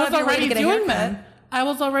 You I go out was of your way to already get a doing haircut. them. I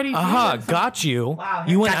was already doing them. Got you. Wow,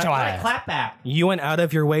 You went got out, clap back. you went out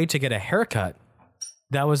of your way to get a haircut.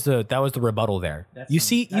 That was the rebuttal there. You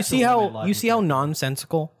see how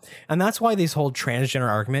nonsensical, and that's why this whole transgender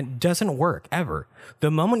argument doesn't work ever.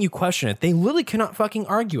 The moment you question it, they literally cannot fucking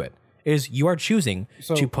argue it. You are choosing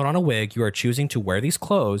to put on a wig, you are choosing to wear these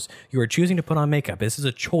clothes, you are choosing to put on makeup. This is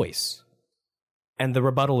a choice. And the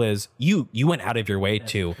rebuttal is you went out of your way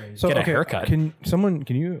to get a haircut. Can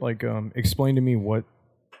you explain to me what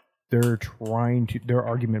they're trying to, their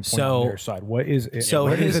argument point on their side? What is it? So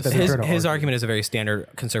what is it that they're trying to his argue? argument is a very standard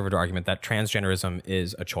conservative argument that transgenderism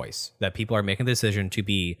is a choice, that people are making the decision to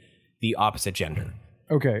be the opposite gender.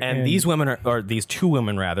 Okay. And these women or these two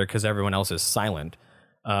women rather, because everyone else is silent.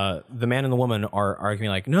 The man and the woman are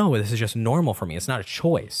arguing like, no, this is just normal for me. It's not a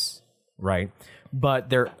choice, right? But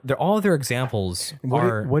they're all of their examples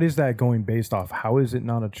are. What is that going based off? How is it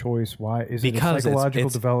not a choice? Why is it a psychological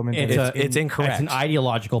development? It's incorrect. It's an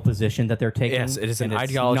ideological position that they're taking. Yes, it is an and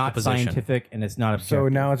ideological it's not position. Scientific, and it's not objective. So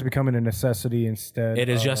now it's becoming a necessity instead. It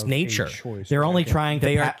is just of nature. a choice. They're only trying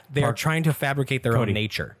to. They are trying to fabricate their own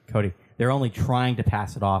nature. Cody, they're only trying to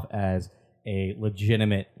pass it off as a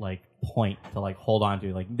legitimate point to hold on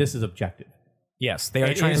to. This is objective. Yes, they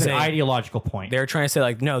are trying to say an ideological point. They're trying to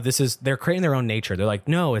say no, they're creating their own nature. They're like,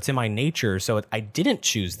 no, it's in my nature, so I didn't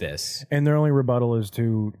choose this. And their only rebuttal is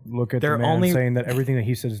to look at the man saying that everything that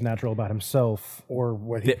he said is natural about himself, or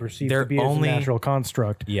what he perceives to be as a natural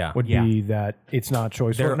construct, would be that it's not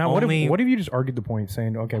choice. Now, what if you just argued the point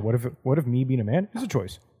saying, okay, what if me being a man is a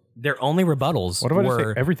choice? Their only rebuttals what if I just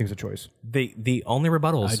say everything's a choice? The only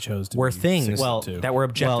rebuttals were things that were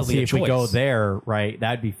objectively a choice. If we go there, right,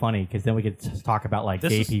 that'd be funny because then we could talk about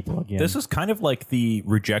gay people again. This is kind of like the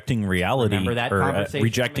rejecting reality or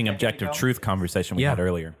rejecting objective truth conversation we had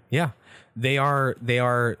earlier. Yeah, they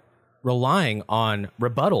are relying on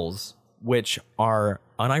rebuttals which are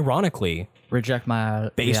unironically reject my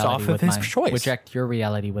based off of his choice. Reject your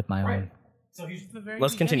reality with my own. So here's the very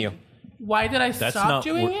Let's continue. Why did I That's stop not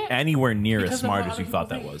doing it? anywhere near Because as of smart what as you other thought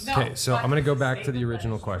people that was. think. No, Okay, so I'm going to go back to the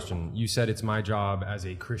original question. You said it's my job as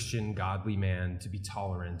a Christian, godly man to be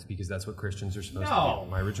tolerant because that's what Christians are supposed to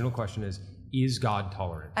do. My original question is God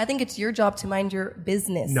tolerant? I think it's your job to mind your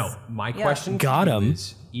business. No, my question is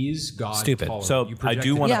God stupid? tolerant? So I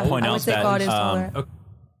do want to point out that God is tolerant.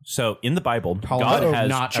 so in the Bible, God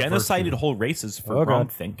has genocided whole races for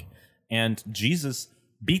groupthink, and Jesus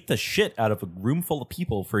beat the shit out of a room full of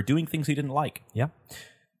people for doing things he didn't like. Yeah.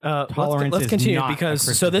 Tolerance let's is continue not because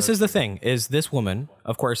a so this is the thing is this woman,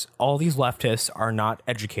 of course, all these leftists are not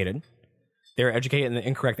educated. They're educated in the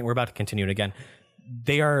incorrect thing. We're about to continue it again.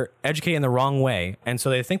 They are educated in the wrong way, and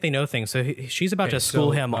so they think they know things. So she's about to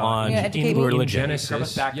school him on in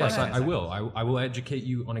Genesis. Yes, I will. I will educate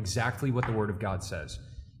you on exactly what the Word of God says.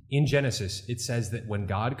 In Genesis, it says that when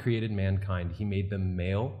God created mankind, he made them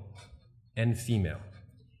male and female.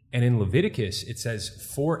 And in Leviticus, it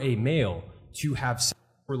says for a male to have sexual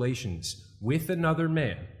relations with another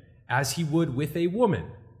man as he would with a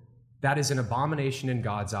woman. That is an abomination in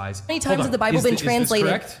God's eyes. How many times has the Bible been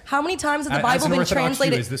translated? How many times has the Bible been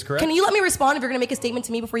translated? Is this correct? Can you let me respond if you're going to make a statement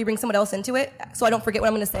to me before you bring someone else into it so I don't forget what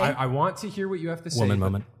I'm going to say? I want to hear what you have to say. Woman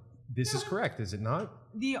moment. This is correct, is it not?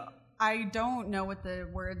 I don't know what the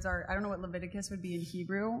words are. I don't know what Leviticus would be in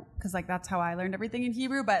Hebrew because that's how I learned everything in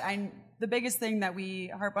Hebrew. But the biggest thing that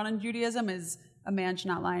we harp on in Judaism is a man should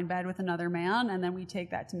not lie in bed with another man, and then we take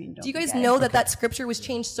that to mean don't. Do you guys know that scripture was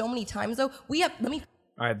changed so many times though?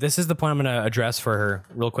 All right, this is the point I'm going to address for her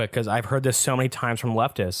real quick because I've heard this so many times from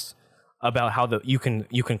leftists about how you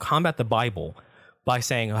can combat the Bible by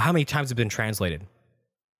saying how many times it's been translated.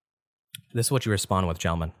 This is what you respond with,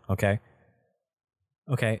 gentlemen. Okay,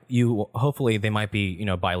 hopefully they might be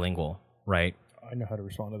bilingual, right? I know how to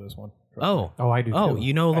respond to this one. Oh, I do. Oh, too.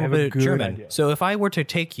 you know a little bit of German. Idea. So if I were to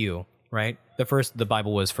take you, right, the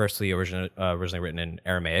Bible was originally written in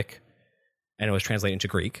Aramaic, and it was translated into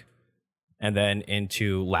Greek, and then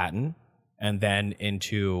into Latin, and then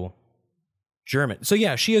into German. So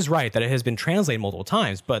yeah, she is right that it has been translated multiple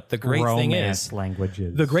times. But the great thing is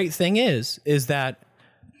languages. The great thing is that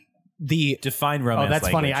the define romance. Oh,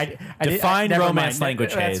 that's language. funny. Define romance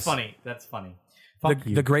language. That's funny. That's funny.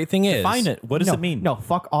 The great thing is define it. What does it mean? No,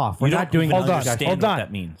 fuck off. We're not doing. Hold on. Hold on. What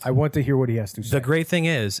that means. I want to hear what he has to say. The great thing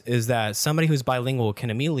is that somebody who's bilingual can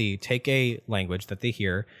immediately take a language that they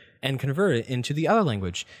hear and convert it into the other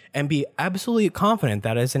language and be absolutely confident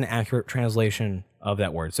that is an accurate translation of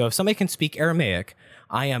that word. So if somebody can speak Aramaic,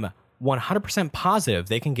 I am 100% positive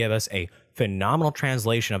they can give us a phenomenal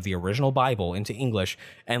translation of the original Bible into English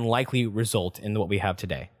and likely result in what we have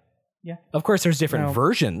today. Yeah. Of course, there's different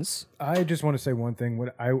versions. I just want to say one thing.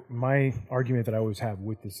 My argument that I always have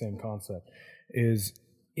with the same concept is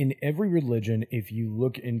in every religion, if you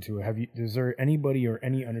look into it, is there anybody or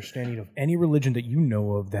any understanding of any religion that you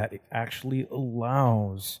know of that actually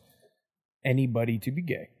allows anybody to be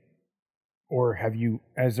gay? Or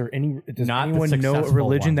does Not the anyone know a successful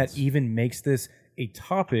religion ones. that even makes this a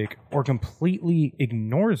topic or completely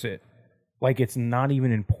ignores it? Like it's not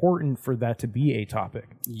even important for that to be a topic.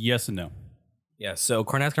 Yes and no. Yeah, so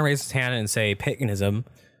Cornet's gonna raise his hand and say paganism.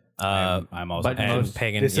 I'm also and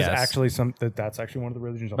pagan. This yes. is actually that's actually one of the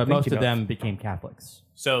religions. But most of them became Catholics.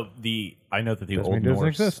 So I know that the Doesn't Old mean it doesn't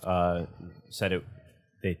Norse exist. said it.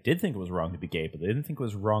 They did think it was wrong to be gay, but they didn't think it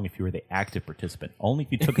was wrong if you were the active participant. Only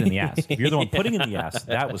if you took it in the ass. If you're the one putting it in the ass,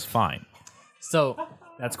 that was fine. So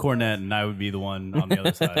that's Cornet, and I would be the one on the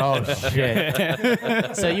other side. Oh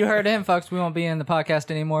shit! So you heard him, folks. We won't be in the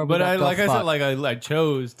podcast anymore. But I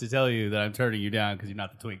chose to tell you that I'm turning you down because you're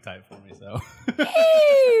not the twink type for me. So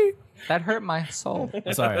that hurt my soul.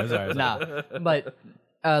 I'm sorry. Nah, but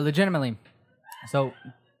legitimately, so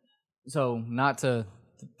not to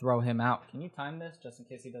throw him out. Can you time this just in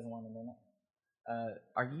case he doesn't want to name it?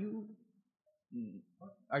 Are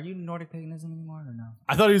you Nordic paganism anymore or no?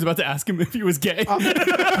 I thought he was about to ask him if he was gay.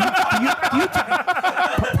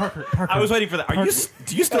 Parker, I was waiting for that.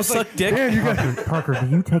 Do you still suck dick? Parker, do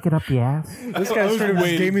you take it up the ass? This guy straight up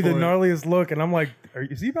just gave me the gnarliest look, and I'm like,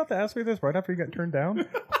 is he about to ask me this right after he got turned down?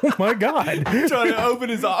 Oh my god! Trying to open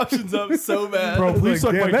his options up so bad. Bro, please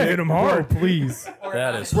suck my dick. Hit him hard, please.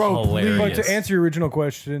 That is Bro, hilarious. but to answer your original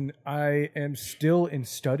question, I am still in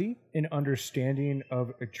study in understanding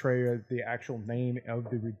of Atreya, the actual name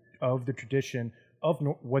of the tradition of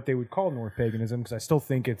what they would call North paganism, because I still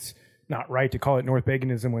think it's not right to call it North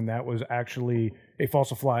paganism when that was actually a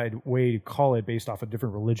falsified way to call it based off a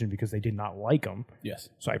different religion because they did not like them. Yes.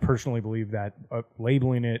 So I personally believe that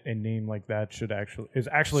labeling it a name like that is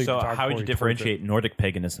actually. So how would you derogatory differentiate Nordic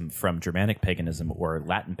paganism from Germanic paganism or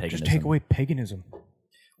Latin paganism? Just take away paganism.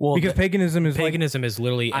 Well, because paganism is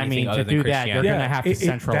literally anything other to than do that, Christianity. you're going to have to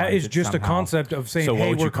centralize that is it just somehow. a concept of saying, So what hey,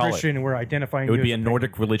 would you we're call it? Christian and we're identifying. It would you be a as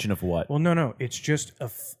Nordic religion of what? Well, no. It's just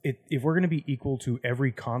if we're going to be equal to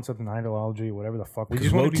every concept and ideology, whatever the fuck. We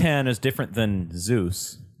just want to be. Wotan is different than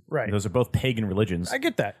Zeus. Right. Those are both pagan religions. I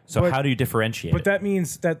get that. So But- how do you differentiate But it? that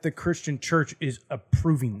means that the Christian church is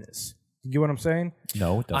approving this. You get what I'm saying?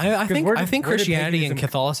 No, it doesn't. I think where I did- think where did Christianity and paganism-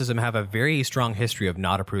 Catholicism have a very strong history of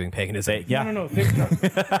not approving paganism. Yeah. No. Okay.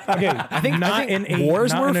 I think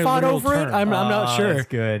wars were fought over it. I'm not sure. That's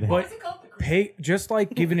good. But just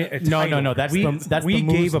like giving it a No, title, no, that's we, the we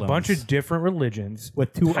gave a Muslims. bunch of different religions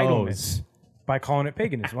With two entitlements O's. by calling it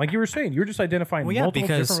paganism. Like you were saying, you're just identifying Well, yeah, multiple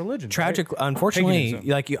because different religions. tragic. right? Unfortunately, Paganism.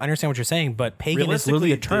 like you understand what you're saying, but pagan is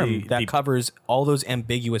literally a term Realistically, that the- covers all those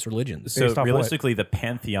ambiguous religions. So Based off realistically, the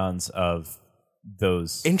pantheons of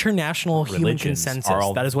those International human religions consensus. are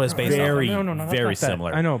all That is what it's based very, on. No, that's very not that.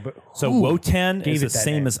 similar. I know, but So who Wotan gave is it the that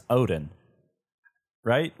same name? as Odin,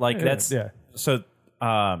 right? Like Yeah, that's yeah. So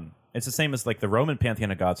it's the same as like the Roman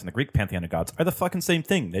pantheon of gods and the Greek pantheon of gods are the fucking same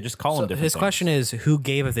thing. They just call them So different. his things. question is, who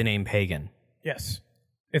gave it the name pagan? Yes,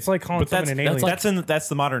 it's like calling But someone that's an alien. that's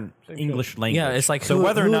the modern English language. Yeah, it's like so who,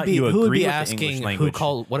 whether or who not would be, you who would agree be with the asking English language, who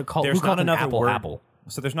called there's who called not an another apple word. apple?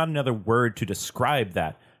 So there's not another word to describe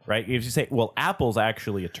that, right? If you say, well, apple's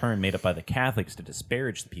actually a term made up by the Catholics to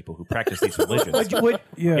disparage the people who practice these religions.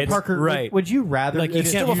 Yeah, It's- Parker, right. would you rather Like, you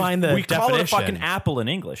just still use- find the we call it a definition. fucking apple in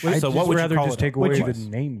English. I'd So what just would you rather call just it? take away Would the you-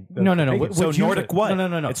 name? of No. paganism. So would you- Nordic what?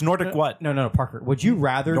 No. It's Nordic what? No, Parker. Would you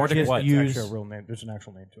rather Nordic just what? It's use? actually a real name. There's an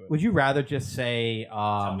actual name to it. Would you rather just say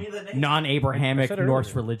I non-Abrahamic said it Norse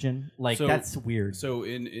earlier. religion? Like So- that's weird. So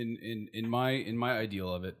in my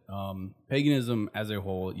ideal of it, paganism as a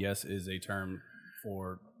whole, yes, is a term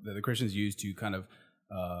for that the Christians use to kind of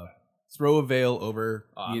throw a veil over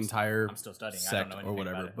the entire I'm still studying. I sect don't know or anything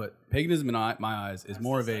whatever. about it. But paganism, in my eyes, is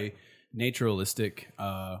more of a naturalistic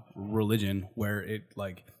religion where it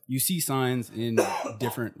like you see signs in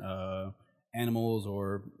different animals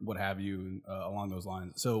or what have you along those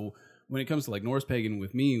lines. So when it comes to like Norse pagan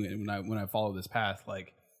with me, and when I follow this path,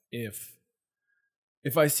 like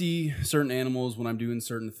if I see certain animals when I'm doing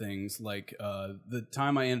certain things, like the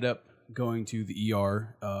time I ended up going to the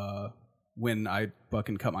ER when I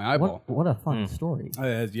fucking cut my eyeball. What a fun story.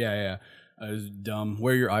 Yeah. I was dumb.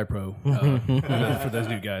 Wear your eye pro for those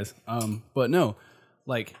new guys. But no,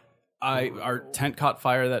 like our tent caught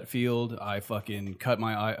fire that field. I fucking cut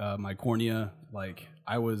my eye, my cornea. Like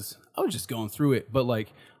I was just going through it. But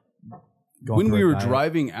like when we were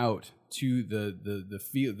driving out to the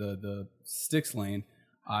field, the Styx lane,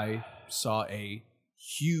 I saw a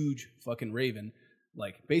huge fucking raven,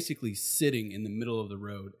 like basically sitting in the middle of the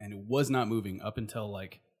road, and it was not moving up until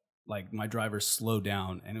like my driver slowed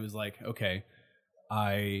down, and it was like, okay,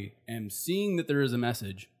 I am seeing that there is a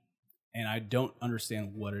message, and I don't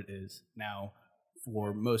understand what it is. Now,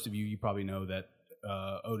 for most of you, you probably know that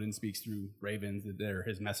Odin speaks through ravens, that they're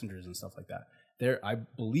his messengers and stuff like that. I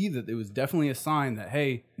believe that it was definitely a sign that,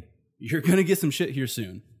 hey, you're going to get some shit here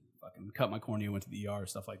soon. Fucking cut my cornea, went to the ER,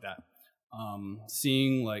 stuff like that.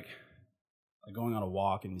 Seeing like going on a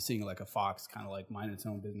walk and seeing like a fox kind of like mind its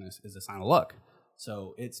own business is a sign of luck.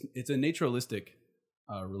 So it's a naturalistic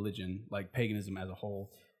religion, like paganism as a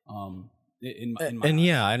whole. In my eyes.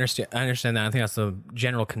 Yeah, I understand that. I think that's the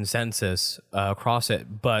general consensus across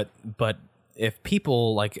it. But if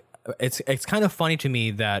people like, it's kind of funny to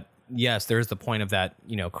me that yes, there's the point of that.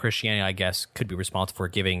 Christianity, I guess, could be responsible for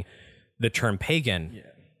giving the term pagan. Yeah.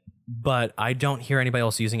 But I don't hear anybody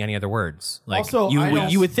else using any other words. Like also,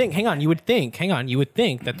 you would think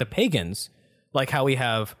that the pagans, like how we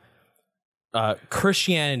have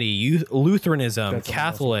Christianity, Lutheranism,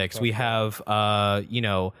 Catholics, we have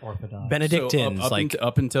Benedictines. So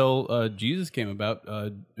up until Jesus came about,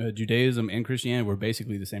 Judaism and Christianity were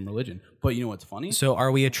basically the same religion. But you know what's funny? So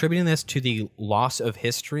are we attributing this to the loss of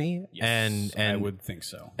history? Yes, and I would think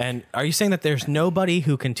so. And are you saying that there's nobody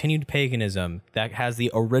who continued paganism that has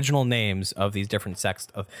the original names of these different sects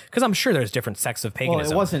of? Because I'm sure there's different sects of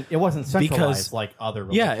paganism. Well, it wasn't centralized like other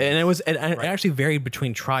religions. Yeah, and it actually varied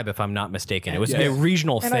between tribe, if I'm not mistaken. It was a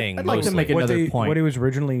regional thing. I'd like to make another point. What it was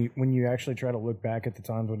originally, when you actually try to look back at the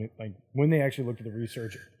times when they actually looked at the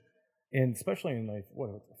research, and especially in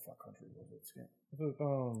what the fuck country was it?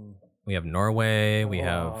 We have Norway. We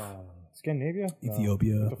have Scandinavia,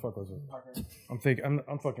 Ethiopia. What the fuck was it?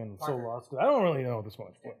 I'm fucking so lost. I don't really know this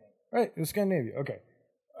much. Right, it was Scandinavia. Okay,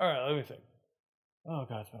 all right. Let me think. Oh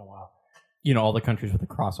god, it's been a while. All the countries with a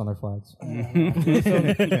cross on their flags.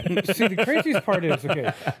 See, the craziest part is,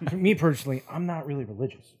 okay, for me personally, I'm not really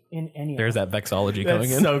religious in any There's aspect. that vexology coming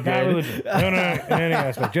in. So good. Not religious. No, in any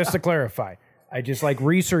aspect. Just to clarify, I just like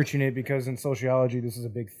researching it because in sociology, this is a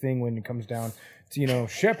big thing when it comes down to,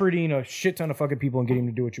 shepherding a shit ton of fucking people and getting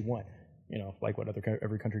them to do what you want. Like what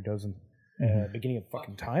every country does in beginning of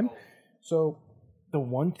fucking time. So the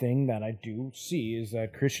one thing that I do see is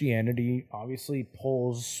that Christianity obviously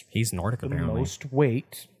pulls He's Nordic, the apparently. most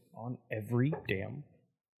weight on every damn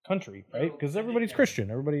country, right? Because everybody's Christian.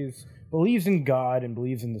 Everybody believes in God and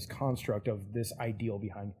believes in this construct of this ideal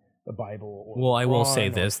behind the Bible. Well, I will say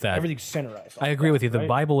this, that everything's centralized. I agree with you. The right?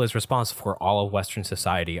 Bible is responsible for all of Western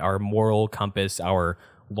society, our moral compass, our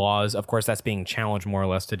laws. Of course, that's being challenged more or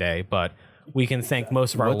less today, but we can thank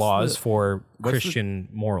most of our laws for Christian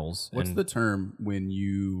morals. What's the term when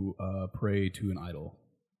you pray to an idol?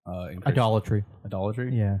 Idolatry.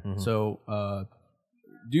 Idolatry? Yeah. Mm-hmm. So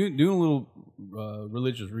doing a little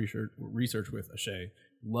religious research with Ashay.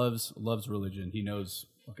 Loves religion. He knows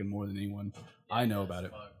fucking more than anyone I know about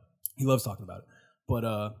it. He loves talking about it.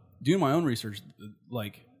 But doing my own research,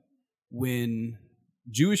 like when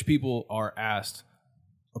Jewish people are asked,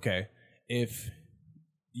 okay, if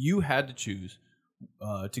you had to choose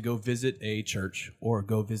to go visit a church or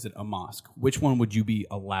go visit a mosque, which one would you be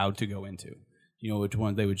allowed to go into? You know which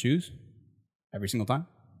one they would choose? Every single time?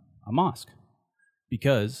 A mosque.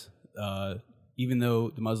 Because even though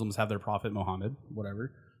the Muslims have their prophet Muhammad,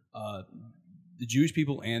 whatever, the Jewish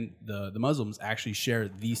people and the Muslims actually share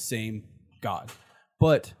the same God.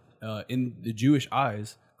 But in the Jewish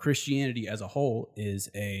eyes, Christianity as a whole is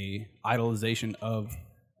a idolization of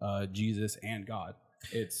Jesus and God.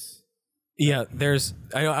 There's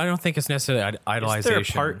I don't think it's necessarily idolization. Is there a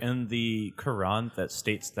part in the Quran that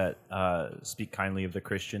states that speak kindly of the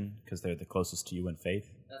Christian because they're the closest to you in faith?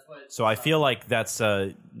 So I feel like that's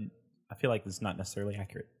not necessarily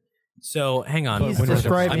accurate. So hang on. He's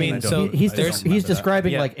describing. He's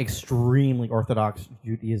describing Yeah. like extremely Orthodox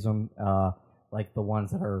Judaism, like the ones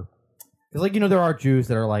that are, because there are Jews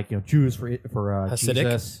that are like Jews for Hasidic?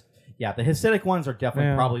 Jesus. Yeah, the Hasidic ones are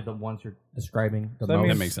definitely probably the ones you're describing the most.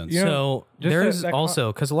 That makes sense. So there's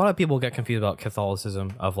also, because a lot of people get confused about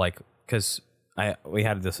Catholicism because we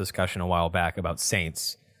had this discussion a while back about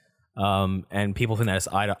saints, and people think that it's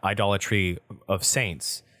idolatry of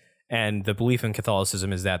saints. And the belief in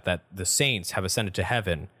Catholicism is that the saints have ascended to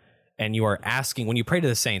heaven, and you are asking, when you pray to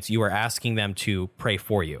the saints, you are asking them to pray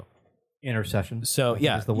for you. Intercession. So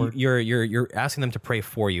yeah, you're asking them to pray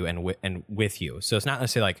for you and with you. So it's not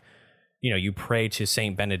necessarily like, you pray to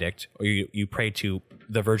Saint Benedict or you pray to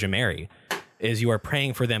the Virgin Mary. Is you are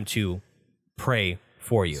praying for them to pray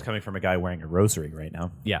for you. It's coming from a guy wearing a rosary right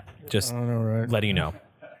now. Yeah, just I don't know, right? letting you know.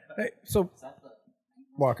 Hey, so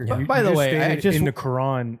Walker, By the way, stated I just in the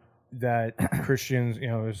Quran that Christians,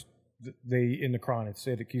 they in the Quran.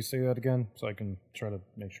 Can you say that again so I can try to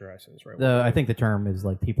make sure I say this right? I think the term is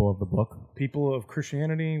like people of the book. People of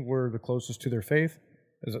Christianity were the closest to their faith.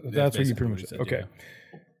 That's what you pretty much said. Okay,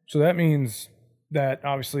 so that means that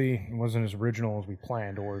obviously it wasn't as original as we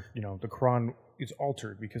planned, or the Quran is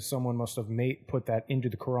altered because someone must have put that into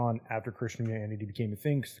the Quran after Christianity became a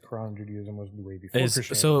thing. Because the Quran and Judaism was way before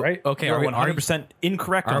Christianity, right? Okay, are we 100%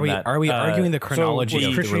 incorrect on that? Are we arguing the chronology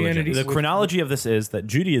of Christianity? The chronology of this is that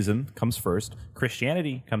Judaism comes first,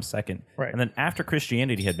 Christianity comes second, right? And then after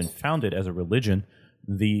Christianity had been founded as a religion,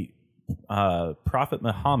 the Prophet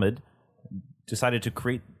Muhammad decided to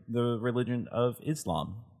create the religion of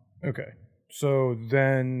Islam. Okay, so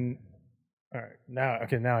then. All right,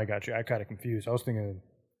 now I got you. I kind of confused. I was thinking.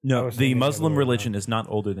 The Muslim religion is not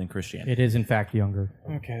older than Christianity. It is in fact younger.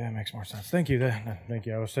 Okay, that makes more sense. Thank you. Thank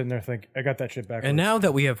you. I was sitting there thinking, I got that shit back. And now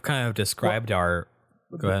that we have kind of described our,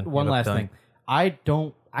 go ahead. One last thing. I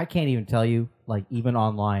can't even tell you, like even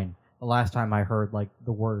online, the last time I heard like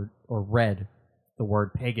the word or read the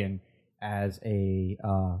word pagan as a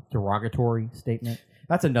derogatory statement.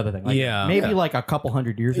 That's another thing. Like, maybe like a couple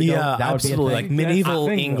hundred years ago. Yeah, that would be a thing. like medieval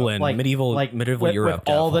England, like, medieval Europe. With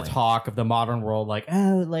all the talk of the modern world, like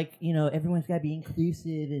everyone's got to be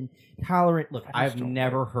inclusive and tolerant. Look, I've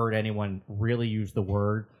never heard anyone really use the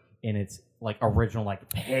word in its like original like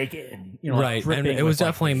pagan. Right, and it was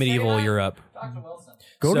definitely medieval Europe. Dr. Wilson.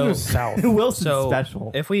 Go to the south. Wilson's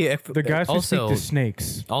special. If the guys who speak to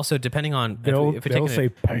snakes, also depending on they'll say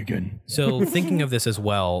pagan. So thinking of this as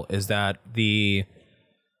well is that the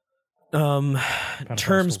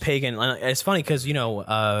terms pagan. It's funny because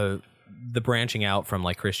the branching out from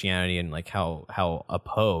like Christianity and like how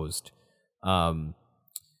opposed America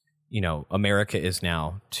is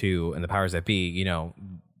now to, and the powers that be,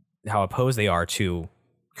 how opposed they are to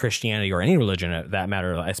Christianity or any religion at that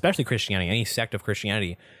matter, especially Christianity, any sect of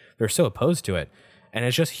Christianity. They're so opposed to it. And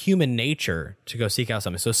it's just human nature to go seek out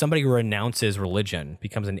something. So somebody who renounces religion,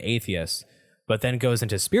 becomes an atheist, but then goes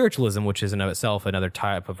into spiritualism, which is in of itself another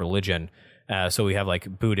type of religion. So we have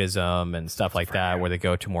like Buddhism and stuff like that, where they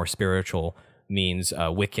go to more spiritual means,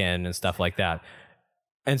 Wiccan and stuff like that.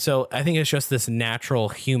 And so I think it's just this natural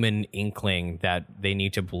human inkling that they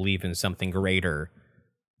need to believe in something greater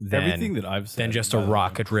than everything that I've said, than just a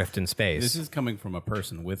rock adrift in space. This is coming from a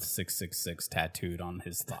person with 666 tattooed on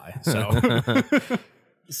his thigh. So.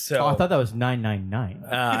 I thought that was 999.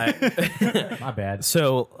 My bad.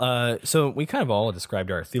 So we kind of all described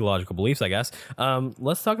our theological beliefs, I guess.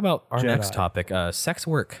 Let's talk about our next topic, sex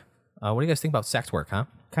work. What do you guys think about sex work, huh?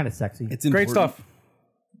 Kind of sexy. It's great stuff.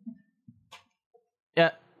 Yeah.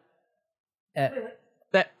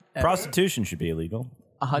 Prostitution should be illegal.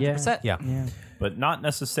 100%. Yeah. But not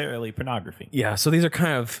necessarily pornography. Yeah, so these are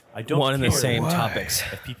kind of one and the same topics.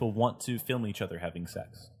 If people want to film each other having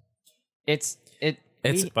sex.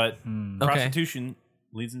 But prostitution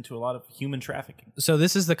leads into a lot of human trafficking. So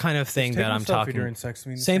this is the kind of thing that I'm talking. During sex,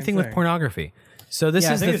 same thing with pornography. So this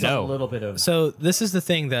is a little bit of. So this is the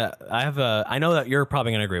thing that I have. I know that you're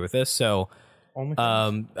probably going to agree with this. So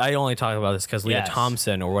I only talk about this because Leah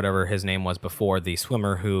Thompson or whatever his name was before, the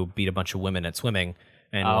swimmer who beat a bunch of women at swimming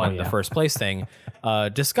and won the first place thing,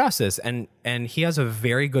 discusses and he has a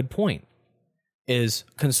very good point. Is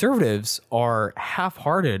conservatives are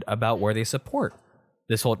half-hearted about where they support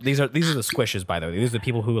this whole. These are the squishes, by the way. These are the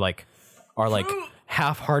people who are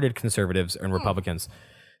half-hearted conservatives and Republicans.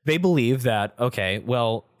 They believe that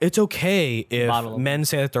it's okay if men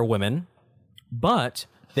say that they're women, but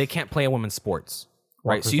they can't play a women's sports.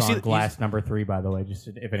 Right. So you see glass number 3, by the way, just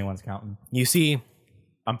if anyone's counting. You see,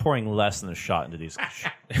 I'm pouring less than a shot into these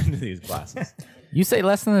glasses. You say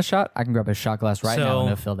less than a shot? I can grab a shot glass now and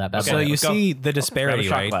I'll fill that back. So you see the disparity,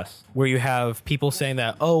 right? Where you have people saying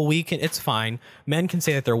that, it's fine. Men can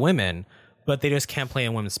say that they're women, but they just can't play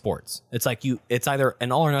in women's sports. It's like it's either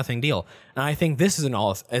an all or nothing deal. And I think this is an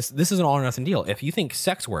all or nothing deal. If you think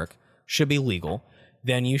sex work should be legal,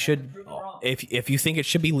 then you should. If you think it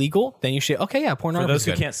should be legal, then you should. Pornography. For those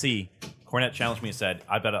who can't see, Cornette challenged me and said,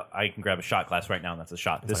 I bet I can grab a shot glass right now, and that's a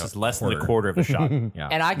shot. This is less than a quarter of a shot. Yeah.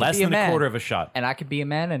 And I could less be than a quarter of a shot. And I could be a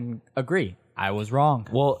man and agree. I was wrong.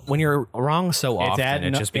 Well, when you're wrong so often,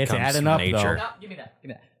 it just becomes nature. No, give me that.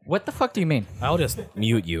 What the fuck do you mean? I'll just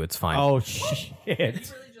mute you. It's fine. Oh,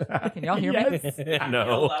 shit. Can y'all hear me?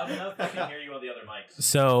 No. Loud enough, I can hear you on the other mics.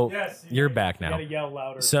 So you're back now. You gotta yell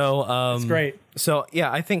louder. So it's great. So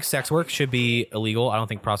I think sex work should be illegal. I don't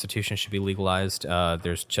think prostitution should be legalized.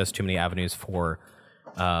 There's just too many avenues for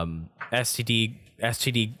STD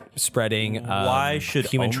spreading. Why should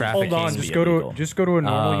human trafficking? Hold on, just go to a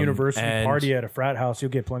normal university party at a frat house. You'll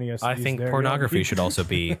get plenty of STDs. I think there. pornography should also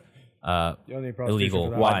be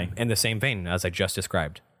illegal. Why? In the same vein as I just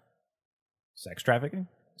described. Sex trafficking?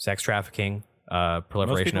 Sex trafficking, Most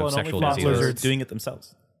proliferation people of in sexual OnlyFans diseases. are doing it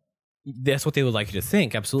themselves. That's what they would like you to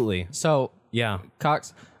think. Absolutely. So, yeah,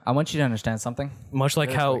 Cox, I want you to understand something. Much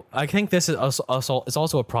like how I think this is also it's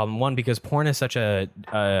also a problem. One, because porn is such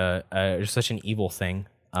such an evil thing.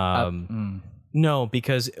 No,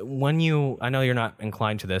 because when I know you're not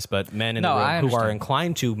inclined to this, but men in the room who are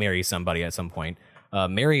inclined to marry somebody at some point,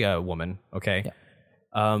 marry a woman, okay?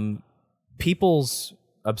 Yeah. People's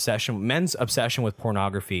obsession, men's obsession with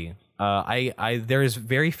pornography, there is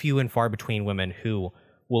very few and far between women who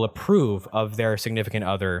will approve of their significant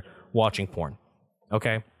other watching porn,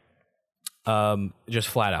 okay? Just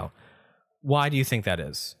flat out. Why do you think that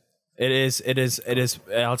is? It is,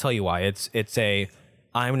 I'll tell you why. It's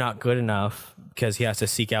I'm not good enough because he has to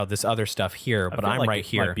seek out this other stuff here, but I'm right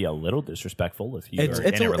here. It might be a little disrespectful if you are in a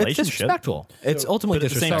It's relationship. disrespectful. It's ultimately but at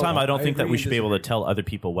disrespectful. the same time, I don't think that we should be able to tell other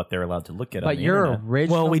people what they're allowed to look at. But on the your internet.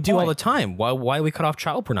 original Well, we do all the point- time. Why we cut off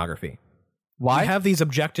child pornography? Why? We have these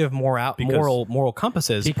objective moral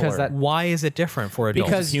compasses. Because why is it different for adults?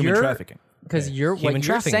 Because human trafficking. Because what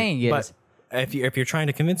you're saying is, but if you're trying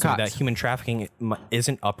to convince me Cox. that human trafficking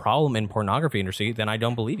isn't a problem in pornography industry, then I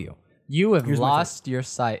don't believe you. you have lost your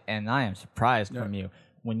sight, and I am surprised from you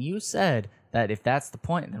when you said that if that's the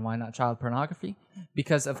point, then why not child pornography?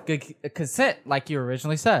 Because of good consent, like you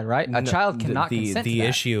originally said, right? A child cannot consent to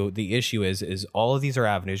that. The issue is all of these are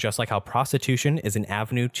avenues, just like how prostitution is an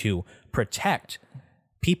avenue to protect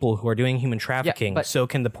people who are doing human trafficking. but- So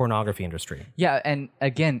can the pornography industry. Yeah, and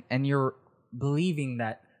again, and you're believing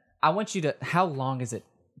that. I want you to. How long is it?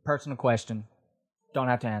 Personal question. Don't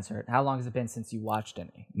have to answer it. How long has it been since you watched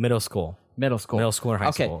any? Middle school. Middle school. Middle school or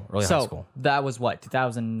high school. Early so high school. that was what,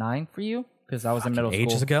 2009 for you? Because I was in middle school.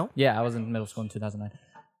 Ages ago? Yeah, I was in middle school in 2009.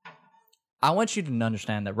 I want you to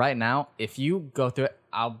understand that right now, if you go through it,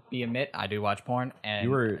 I'll admit I do watch porn, and You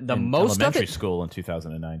were the in most of elementary it. school in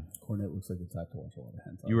 2009. Cornet looks like the type to watch a lot of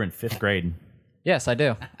hentai. You were in 5th grade. Yes, I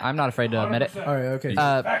do. I'm not afraid to admit it. All right, okay.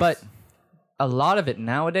 But a lot of it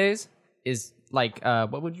nowadays is like,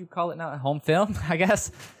 what would you call it now? Home film, I guess,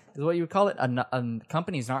 is what you would call it.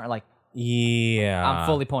 Companies aren't like, Yeah. I'm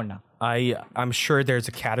fully porn now. I'm sure there's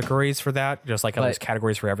categories for that, just like how there's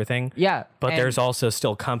categories for everything. Yeah, But and- there's also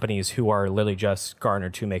still companies who are literally just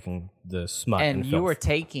garnered to making the smut and And you filth. are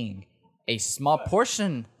taking a small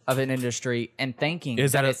portion of an industry and thinking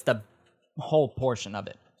Is that it's the whole portion of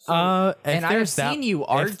it. If and I've there's seen you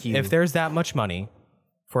argue. If there's that much money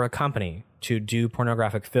for a company to do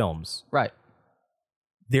pornographic films, right,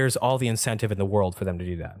 there's all the incentive in the world for them to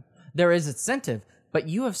do that. there is incentive, but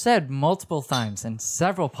you have said multiple times in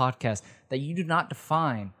several podcasts that you do not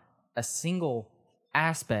define a single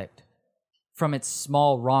aspect from its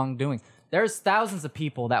small wrongdoing. There's thousands of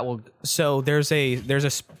people that will. So there's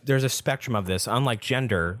a spectrum of this. Unlike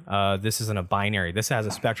gender, this isn't a binary. This has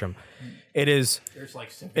a spectrum. It is. There's like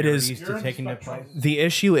It is. to taking the place. The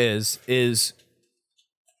issue is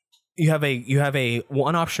you have a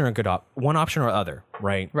one option or one option or other,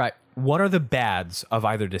 right? Right. What are the bads of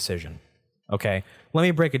either decision? Okay, let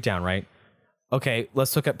me break it down. Right. Okay,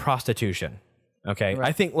 let's look at prostitution. Okay,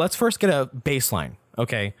 I think let's first get a baseline.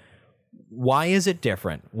 Okay, why is it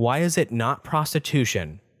different? Why is it not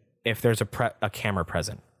prostitution if there's a camera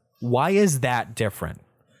present? Why is that different?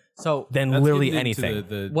 So than That's literally getting into anything.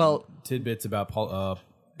 the tidbits about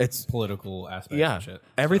it's political aspects. Yeah, and shit.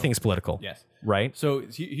 everything's political. Yes. Right. So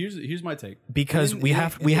here's my take. Because we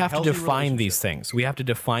have to healthy define these things. We have to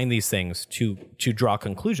define these things to draw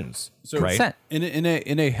conclusions. So right.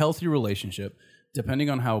 in a healthy relationship, depending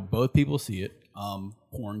on how both people see it,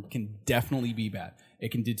 porn can definitely be bad.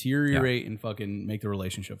 It can deteriorate and fucking make the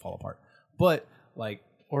relationship fall apart. But like,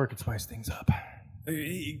 or it could spice things up.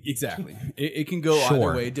 Exactly. It can go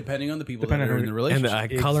either way depending on the people that are in the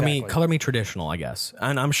relationship. And color me traditional, I guess.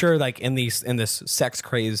 And I'm sure, like in this sex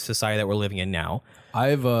crazed society that we're living in now,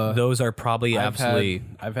 those are probably absolutely.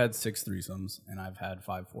 I've had 6 threesomes and I've had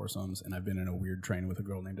 5 foursomes and I've been in a weird train with a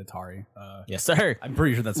girl named Atari. Yes, sir. I'm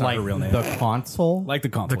pretty sure that's not Like her real name. the console? Like the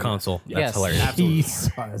console. The console. Yeah. That's Yes. hilarious. Absolutely.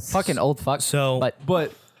 Jesus. Fucking old fuck. So,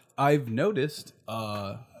 But I've noticed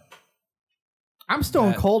I'm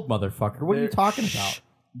stone cold, motherfucker. What are you talking about?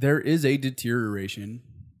 there is a deterioration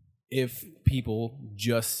if people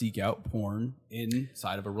just seek out porn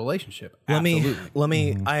inside of a relationship. let me.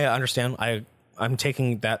 Absolutely. I understand. I'm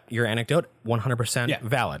taking that your anecdote 100%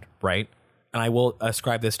 valid, right? And I will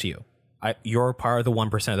ascribe this to you. You're part of the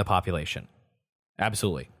 1% of the population.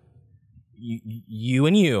 Absolutely. You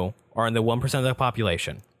and you are in the 1% of the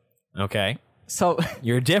population. Okay. So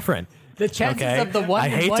You're different. The chances Okay? of the 1 I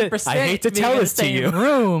in hate 1% to, I hate to being tell in the this to same you.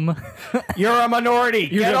 room. You're a minority.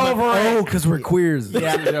 Get over it. Oh, because we're queers.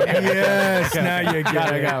 Yes, now you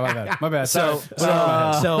get it. My bad. So,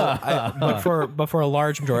 Sorry. but for a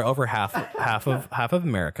large majority, over half of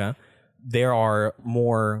America, there are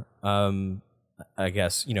more, I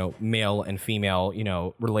guess, male and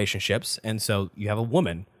female, relationships, and so you have a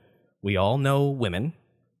woman. We all know women,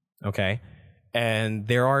 okay, and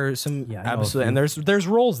there are some absolutely, and there's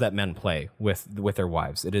roles that men play with their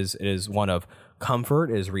wives. It is one of comfort,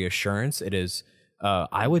 it is reassurance, it is,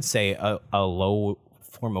 I would say, a low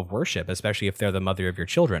form of worship, especially if they're the mother of your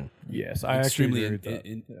children. Yes, I Extremely actually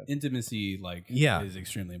agree with that. intimacy, like Yeah. is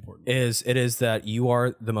extremely important. It is that you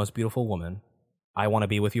are the most beautiful woman. I want to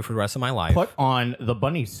be with you for the rest of my life. Put on the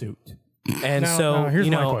bunny suit. And Now- so, now, here's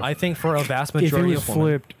my question. I think for a vast If it majority was of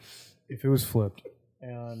women, if it was flipped,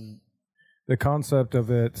 and the concept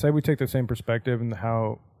of it, say we take the same perspective and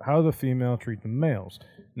how the female treat the males.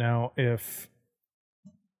 Now, if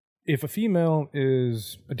a female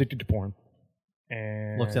is addicted to porn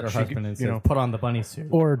and Looks at her she, husband and says, "Put on the bunny suit."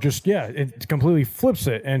 or just it completely flips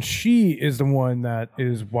it, and she is the one that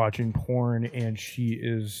is watching porn, and she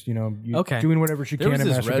is doing whatever she There can to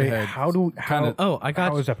was this masturbate. redhead How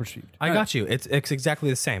is that perceived? I got you. It's exactly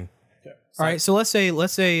the same. All right, so let's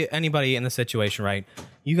say anybody in the situation, right?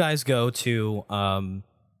 You guys go to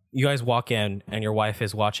you guys walk in and your wife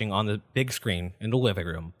is watching on the big screen in the living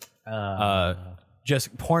room.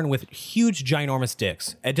 Just porn with huge ginormous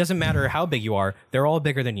dicks. It doesn't matter how big you are, they're all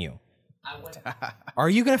bigger than you. Are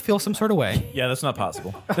you going to feel some sort of way? Yeah, that's not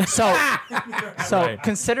possible. So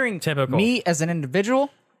considering me as an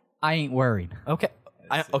individual, I ain't worried. Okay.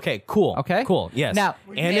 Okay, cool. Okay. Cool. Yes. Now,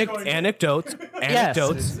 anecdotes are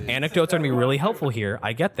going to be really helpful here.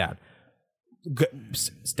 I get that.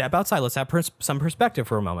 Step outside. Let's have some perspective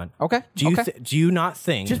for a moment. Okay. Do you not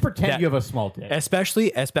think Just pretend that- you have a small dick.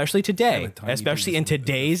 especially today, especially in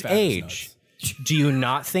today's fat as age, do you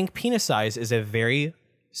not think penis size is a very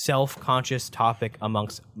self-conscious topic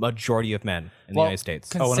amongst majority of men in the Well, United States?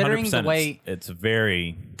 considering the way it's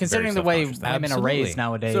very considering the way women are raised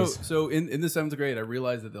nowadays. So in the 7th grade, I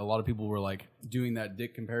realized that a lot of people were like doing that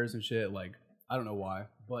dick comparison shit. Like, I don't know why,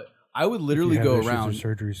 but I would literally go around.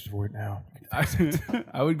 Surgeries for it now.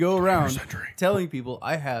 I would go around telling people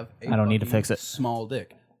I have I don't need to fucking fix it. small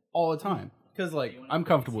dick all the time because like I'm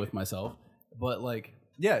comfortable with myself, but like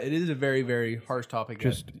yeah, it is a very very harsh topic.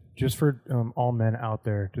 Just for all men out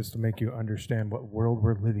there, just to make you understand what world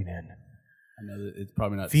we're living in. I know that it's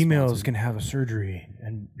probably not Females sponsored. can have a surgery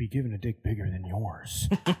and be given a dick bigger than yours.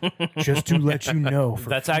 Just to let you know.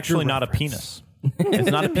 That's actually not a penis.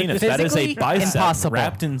 It's not a penis. That is a Physically bicep impossible.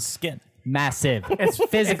 wrapped in skin. Massive. It's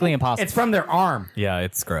physically impossible. It's from their arm. Yeah,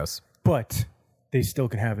 it's gross. But they still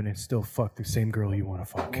can have it and still fuck the same girl you want to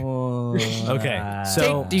fuck. Okay,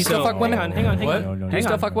 so do you still fuck women? Hang on. What? Do you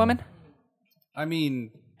still fuck women? I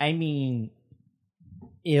mean,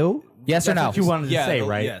 Ew. Yes or That's no? what you wanted to say,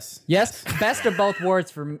 right? Yes. Yes. Best of both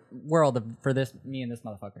worlds for this me and this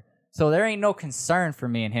motherfucker. So there ain't no concern for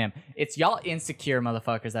me and him. It's y'all insecure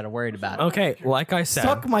motherfuckers that are worried about it. Okay, like I said,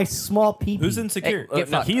 Suck my small pee. Who's insecure? Hey, get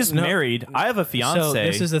fucked. He's No. married. I have a fiance. So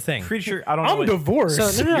this is the thing. Pretty sure I don't know. I'm what- divorced.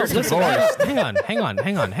 So no, You're listen, divorced. hang on.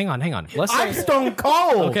 Let's I'm say, stone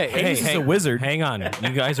cold. okay, Hayes is hey, a wizard. Hang on,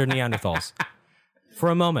 you guys are Neanderthals. For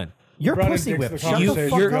a moment, You're Brought in pussy dicks whipped. to Shut the the conversation.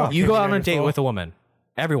 fuck You're- up. you go out on a date Neanderthal. with a woman.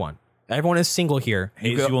 Everyone is single here.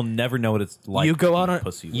 Hayes, you will never know what it's like. You go to out be on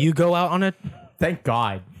pussy whipped. you go out on a Thank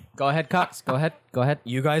God. Go ahead, Cox. Go ahead.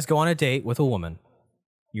 you guys go on a date with a woman.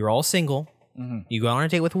 You're all single. You go on a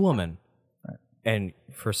date with a woman, and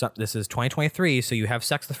this is 2023, so you have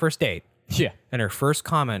sex the first date. Yeah. And her first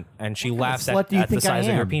comment, and she laughs slut at do you the think I size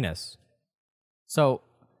of your am? penis. So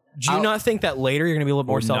Do you not think that later you're going to be a little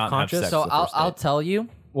more Or not have self-conscious? sex. so the I'll first I'll date. tell you.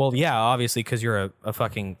 Well, yeah, obviously, because you're a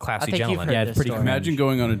fucking I classy think you've gentleman. heard Yeah, it's this pretty story. Imagine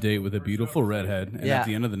going on a date with a beautiful redhead, and Yeah. at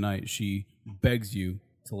the end of the night, she begs you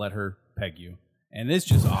to let her peg you, and it's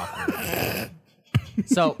just awkward.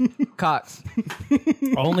 So Cox.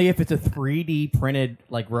 Only if it's a 3D printed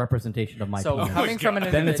representation of my So penis. coming from an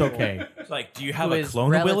Then it's individual, okay. It's like, do you have Who a is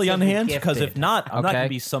clone of Willie on relatively hand? Because if gifted. not, I'm not Okay. going to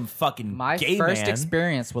be some fucking My gay first man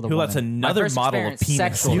experience with a who woman. lets another my first model of experience penis.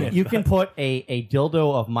 sexually. You can put a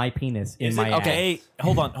dildo of my penis in Is my it ass. okay?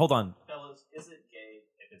 Hold on, fellas. Is it gay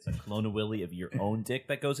if it's a clone of Willie of your own dick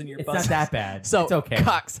that goes in your It's butt? not that bad. So it's okay.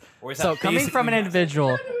 Cox. Or is that So coming from an basically-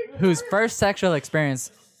 individual whose first sexual experience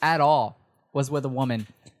at all was with a woman,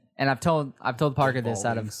 and I've told Parker this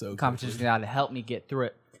out of Balling so competition now to help me get through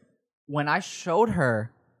it. When I showed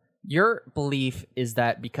her, your belief is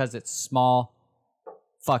that because it's small,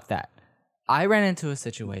 fuck that. I ran into a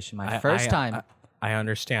situation my first time I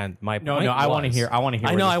understand. My No, point no, I want to was- hear. I want to hear.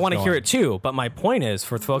 I where know. this I is want to hear going. it too. But my point is,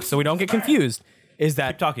 for folks, so we don't get confused, is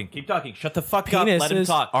that Keep talking. Shut the fuck up. Let him penises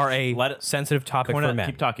talk. are a Let it, sensitive topic Cornette, for men.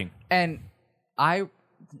 Keep talking. And when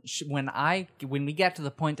we get to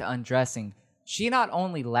the point to undressing, she not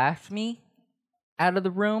only laughed me out of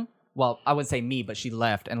the room. Well, I wouldn't say me, but she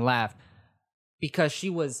left and laughed because she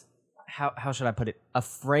was how should I put it?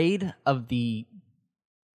 Afraid of the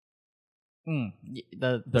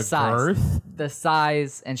size, the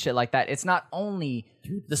size and shit like that. It's not only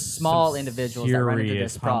the small individuals that run into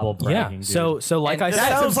this problem. Yeah. So like And I this said,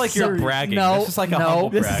 sounds like you're bragging. No, this is like a no, humble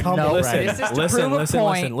this is brag. humble Listen, bragging. This is to listen, prove a listen,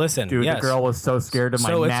 point. listen. Dude, Yes. the girl was so scared of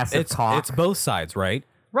my massive cock. It's both sides, right?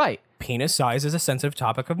 Right. Penis size is a sensitive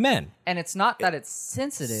topic of men. And it's not that it's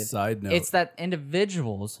sensitive. Side note. It's that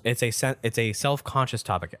individuals. It's a self-conscious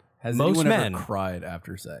topic. Has Most anyone men ever cried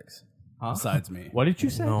after sex? Besides me. What did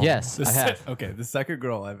you say? No. Yes, The I have. Okay, the second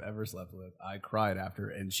girl I've ever slept with, I cried after,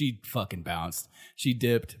 and she fucking bounced. She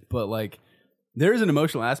dipped, but like, there's an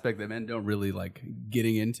emotional aspect that men don't really like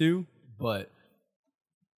getting into. But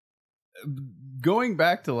going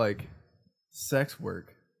back to like sex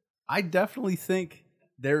work, I definitely think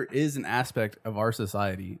there is an aspect of our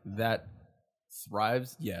society that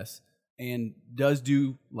thrives, yes, and does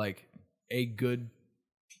do like a good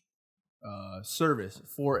service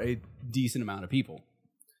for a decent amount of people.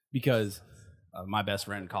 Because my best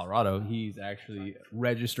friend in Colorado, he's actually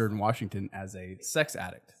registered in Washington as a sex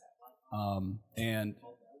addict, and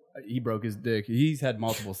he broke his dick. He's had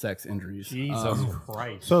multiple sex injuries. Jesus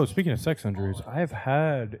Christ. So speaking of sex injuries, I have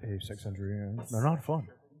had a sex injury, and they're not fun.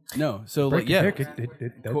 No, so Break like your yeah, dick,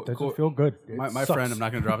 that doesn't feel good. It My sucks. friend, I'm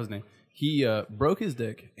not going to drop his name. He broke his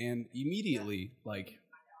dick, and immediately, like,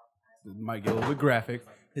 it might get a little bit graphic.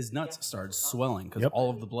 His nuts started swelling because all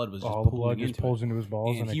of the blood was just All the pooling blood just into pulls it. into his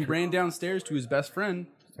balls, And and he it ran downstairs to his best friend.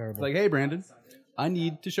 Terrible. It's like, hey, Brandon, I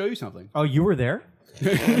need to show you something. Oh, you were there?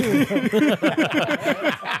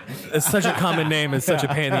 It's such a common name. It's such a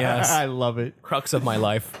pain in the ass. I love it. Crux of my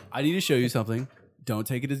life. I need to show you something. Don't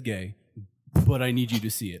take it as gay, but I need you to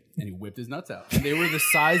see it. And he whipped his nuts out. And they were the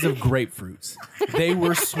size of grapefruits. They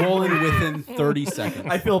were swollen within 30 seconds.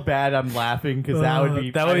 I feel bad. I'm laughing because that would be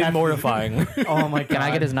I'd have to- mortifying. Oh my god! Can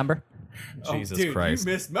I get his number? Jesus Dude, Christ.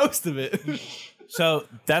 you missed most of it. So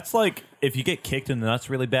that's like if you get kicked in the nuts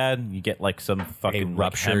really bad, you get like some fucking like,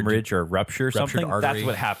 ruptured- hemorrhage or rupture or something. artery. That's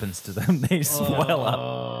what happens to them. They swell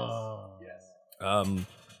up.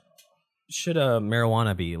 Should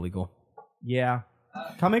marijuana be illegal? Yeah,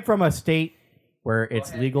 coming from a state where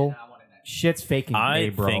it's legal, shit's faking I gay,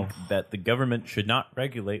 bro. think that the government should not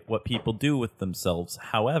regulate what people do with themselves.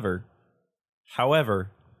 However,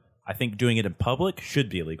 I think doing it in public should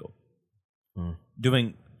be illegal.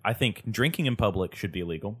 I think drinking in public should be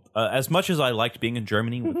illegal. As much as I liked being in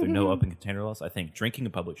Germany with their no open container laws, I think drinking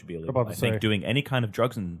in public should be illegal. about to I think say. doing any kind of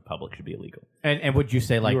drugs in public should be illegal. And would you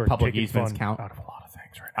say like You are public taking easements fun count? out of a lot of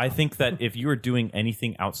things right now. I think that if you are doing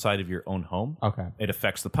anything outside of your own home, Okay. it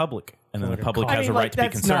affects the public, and then like the a public cop. has a like, right to be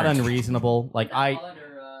that's not concerned. unreasonable. Like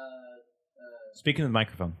Speaking of the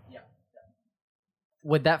microphone,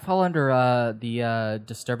 Would that fall under the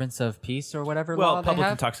disturbance of peace or whatever law well, they public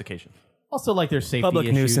have? intoxication. also like there's safety Public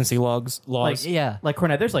issues. nuisance laws. Like, Yeah. like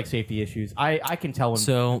Cornette, there's like safety issues. I can tell when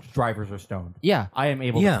So- drivers are stoned. Yeah. I am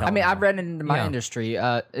able Yeah. to tell. I mean, when I've read into my Yeah. industry.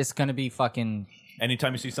 It's going to be fucking.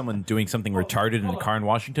 Anytime you see someone doing something retarded in a car in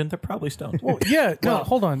Washington, they're probably stoned. Well, yeah. No,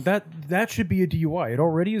 hold on. That should be a DUI. It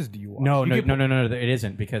already is DUI. No, You no, get- no, no, no, no, it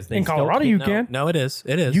isn't because they In still Colorado, keep- you No, can. no, it is.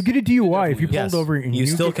 It is. You get a DUI if you pulled Yes. over and You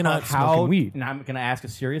still get cannot caught how smoking weed. and I'm going to ask a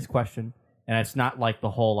serious question, and it's not like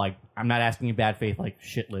the whole like I'm not asking in bad faith like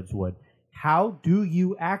shit libs would. How do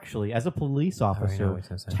you actually, as a police officer, what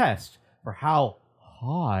you're saying. test for how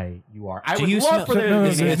high you are? I Do would you love smell- for there No,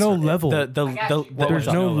 to there's be no level. There's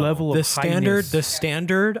no level of The standard. highness. The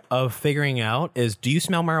standard of figuring out is: do you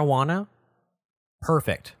smell marijuana?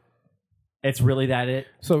 Perfect. It's really that it.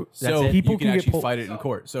 So So people you can get actually pulled. fight it in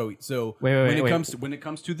court. So wait. when it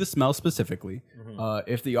comes to the smell specifically,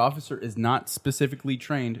 if the officer is not specifically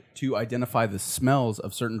trained to identify the smells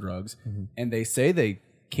of certain drugs, and they say they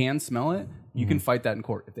can smell it, you can fight that in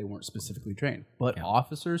court if they weren't specifically trained. But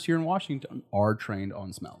officers here in Washington are trained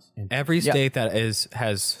on smells. Every state that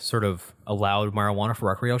has sort of allowed marijuana for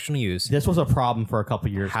recreational use. This was a problem for a couple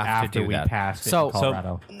years Have to after do we that. passed it So- in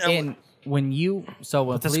Colorado. And when you when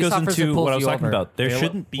But this police goes officer into pulls what I was you talking over, about. There Wait,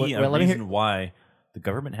 shouldn't be wait, a let me hear- reason why the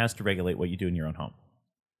government has to regulate what you do in your own home,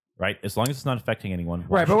 right? As long as it's not affecting anyone.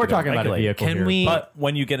 why Right, but should we're the government talking about a regulate it? vehicle Can here. we? But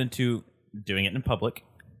when you get into doing it in public,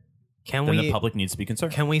 Can then we? the public needs to be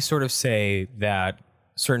concerned. Can we sort of say that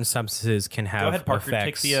certain substances can have Go ahead, Parker.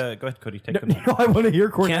 effects. Go ahead, Cody. Take the mic. No, I want to hear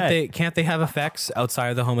Cornette. Can't they have effects outside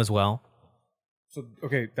of the home as well? So,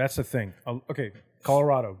 okay, that's the thing. Okay,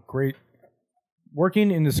 Colorado, great.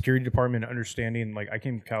 Working in the security department, understanding, like, I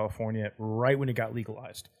came to California right when it got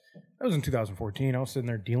legalized. That was in 2014. I was sitting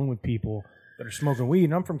there dealing with people that are smoking weed,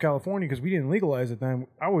 and I'm from California because we didn't legalize it then.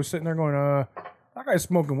 I was sitting there going, that guy's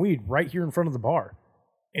smoking weed right here in front of the bar.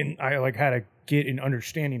 And I, like, had to get an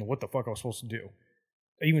understanding of what the fuck I was supposed to do.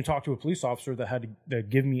 I even talked to a police officer that had to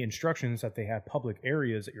give me instructions that they had public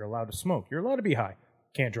areas that you're allowed to smoke. You're allowed to be high.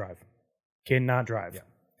 Can't drive. Cannot drive. Yeah.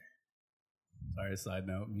 Sorry, side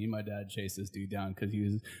note. Me and my dad chased this dude down because he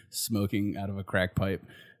was smoking out of a crack pipe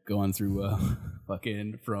going through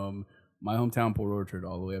fucking from my hometown, Port Orchard,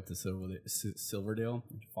 all the way up to Silverdale.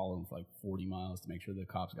 Followed him for like 40 miles to make sure the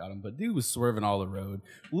cops got him. But dude was swerving all the road.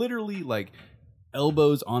 Literally, like,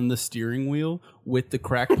 elbows on the steering wheel with the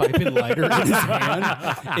crack pipe and lighter in his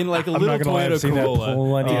hand in like a little Toyota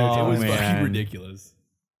Corolla. Dude, it was fucking ridiculous.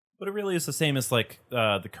 But it really is the same as like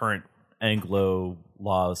the current Anglo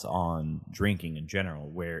laws on drinking in general,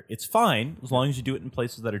 where it's fine as long as you do it in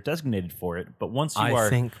places that are designated for it. But once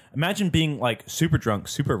you imagine being like super drunk,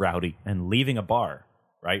 super rowdy, and leaving a bar,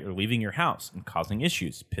 right? Or leaving your house and causing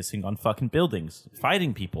issues, pissing on fucking buildings,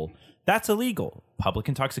 fighting people. That's illegal. Public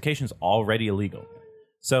intoxication is already illegal.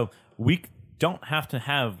 So we don't have to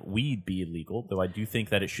have weed be illegal, though I do think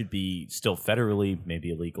that it should be still federally maybe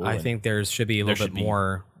illegal. I think there should be a little bit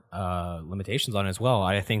more limitations on it as well.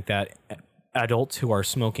 I think that adults who are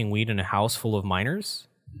smoking weed in a house full of minors,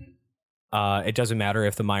 it doesn't matter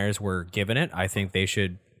if the minors were given it. I think they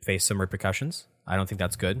should face some repercussions. I don't think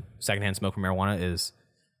that's good. Secondhand smoke of marijuana is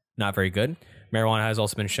not very good. Marijuana has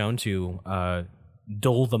also been shown to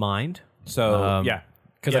dull the mind. So yeah,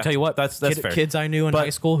 because I tell you what, that's fair. Kids I knew in high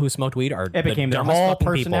school who smoked weed are it became their whole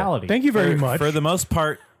personality. Thank you very much. For the most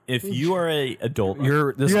part, if you are an adult,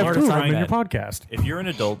 you have two of them in your podcast. If you're an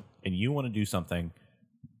adult and you want to do something,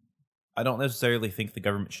 I don't necessarily think the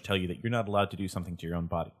government should tell you that you're not allowed to do something to your own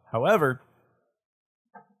body. However,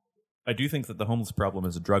 I do think that the homeless problem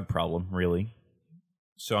is a drug problem, really.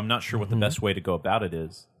 So I'm not sure what the best way to go about it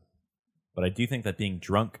is. But I do think that being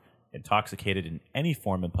drunk, intoxicated in any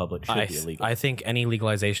form in public should be illegal. I think any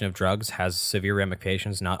legalization of drugs has severe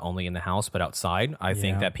ramifications, not only in the house, but outside. I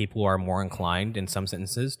think that people are more inclined in some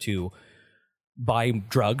instances to buy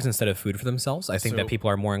drugs instead of food for themselves. I think that people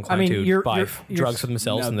are more inclined to buy drugs for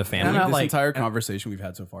themselves and the family. This entire conversation we've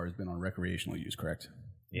had so far has been on recreational use, correct?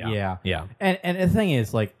 Yeah. And the thing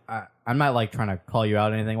is, like, I'm not like trying to call you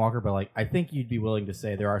out or anything, Walker, but like, I think you'd be willing to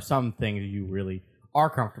say there are some things you really are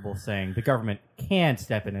comfortable saying the government can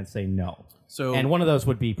step in and say no. So, and one of those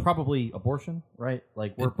would be probably abortion, right?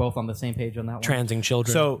 Like, we're both on the same page on that one. Transing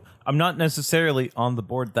children. So I'm not necessarily on the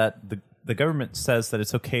board that the government says that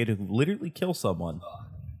it's okay to literally kill someone.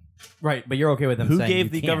 Right, but you're okay with them Who saying gave you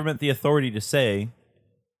the can't. government the authority to say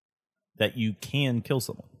that you can kill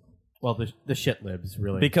someone? Well, the shit libs,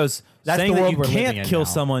 really. Because that's saying the that world you we're living can't in kill now.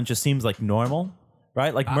 someone just seems like normal,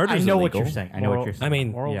 right? Like murder's I know illegal. what you're saying. I know what you're saying. I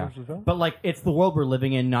mean, but like, it's the world we're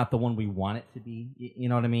living in, not the one we want it to be. You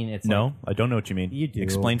know what I mean? It's No, like, I don't know what you mean. You do.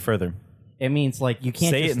 Explain further. It means like you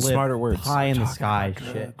can't Say just it in live smarter words. pie in the sky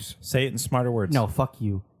shit. Say it in smarter words. No, fuck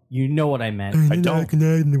you. You know what I meant. I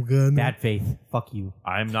don't. Bad faith. Fuck you.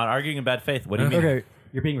 I'm not arguing in bad faith. What do you mean? Okay,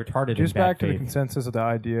 You're being retarded. just in bad back to the faith. consensus of the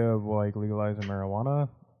idea of like legalizing marijuana.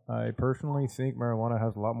 I personally think marijuana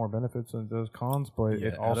has a lot more benefits than it does cons, but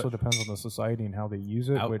it also depends on the society and how they use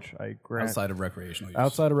it, which I grant. Outside of recreational use.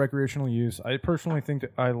 Outside of recreational use, I personally think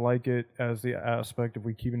that I like it as the aspect of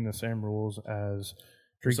we keeping the same rules as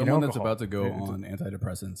drinking Someone alcohol. that's about to go on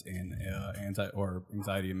antidepressants and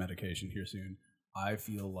anxiety medication here soon, I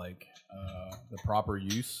feel like the proper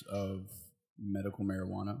use of medical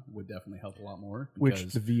marijuana would definitely help a lot more. Which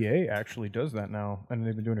the VA actually does that now, and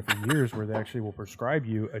they've been doing it for years, where they actually will prescribe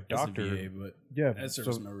you a doctor. As a VA, but yeah, as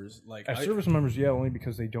service members, like as service members, yeah, only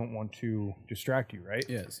because they don't want to distract you, right?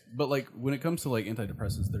 Yes, but like when it comes to like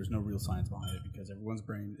antidepressants, there's no real science behind it because everyone's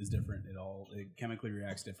brain is different. It chemically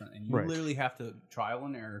reacts different, and you literally have to trial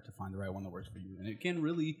and error to find the right one that works for you, and it can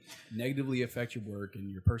really negatively affect your work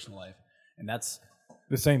and your personal life, and that's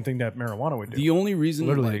the same thing that marijuana would do. The only reason,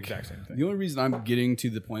 literally the exact same thing. The only reason I'm getting to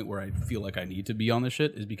the point where I feel like I need to be on this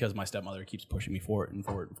shit is because my stepmother keeps pushing me for it and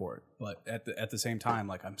for it and for it. But at the same time,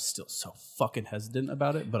 like I'm still so fucking hesitant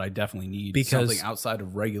about it. But I definitely need something outside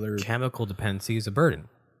of regular chemical dependency is a burden.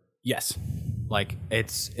 Yes, like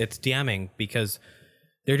it's damning because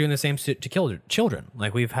they're doing the same shit to children.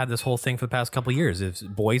 Like we've had this whole thing for the past couple of years. If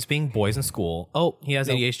boys being boys in school, oh, he has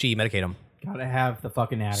ADHD, medicate him. Gotta have the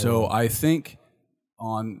fucking Adderall. So I think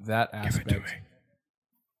on that aspect,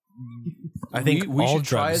 I think we all should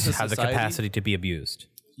try drugs as a have the society- capacity to be abused.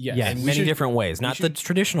 Yes. In We many should- different ways. we Not should- the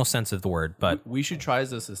traditional sense of the word, but we should try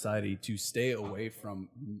as a society to stay away from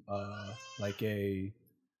like a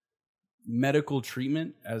medical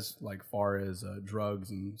treatment as like far as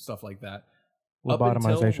drugs and stuff like that. Up until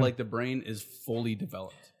Lobotomization. like the brain is fully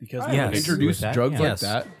developed, because I when you agree introduce with that, drugs like yes.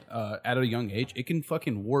 that at a young age, it can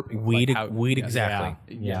fucking warp weed, like, how, weed yes.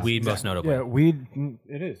 exactly. Yeah. Weed most notably. Yeah, weed.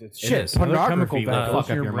 It is. It's It shit. is. Another Pornography chemical that will goes fuck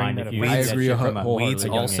to up your your brain mind at if a you very- eat I that agree shit a from a wholeheartedly. Weed's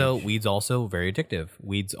young also age. weed's also very addictive.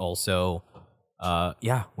 Weed's also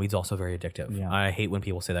weed's also very addictive. Yeah. I hate when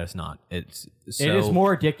people say that it's not. It's so, it is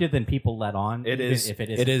more addictive than people let on. It even is. If it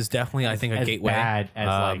is. It is definitely, I think, a as gateway. bad as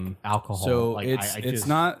like alcohol. So like, it's I it's just-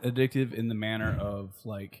 not addictive in the manner of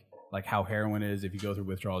like how heroin is. If you go through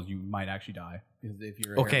withdrawals, you might actually die. Because if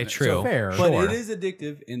you're a Okay, heroin- true. So, fair, but sure. it is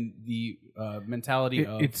addictive in the mentality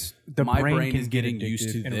of It's the my brain can is get getting used to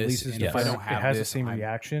addicted and this, releases and the if I don't pheromone- have it has this, the same I'm-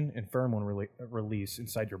 reaction and pheromone release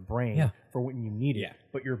inside your brain Yeah. for when you need it. Yeah.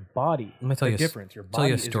 But your body, Let me tell the you a s- difference. Your tell you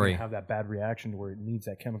body a is going story. to have that bad reaction to where it needs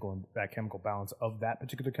that chemical and that chemical balance of that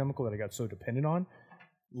particular chemical that it got so dependent on.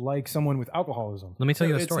 Like someone with alcoholism. Let me tell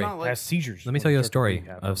you a it's story. not like- has seizures. Let me when tell you a they start story to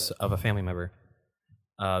rehab of, from it. of a family member,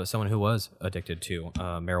 someone who was addicted to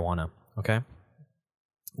marijuana. Okay,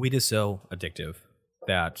 weed is so addictive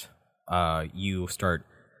that you start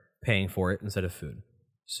paying for it instead of food.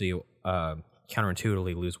 So you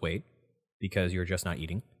counterintuitively lose weight because you're just not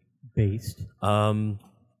eating. based.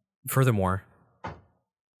 Furthermore,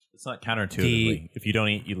 It's not counterintuitively. If you don't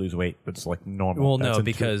eat, you lose weight, but it's like normal. well, That's no, intu-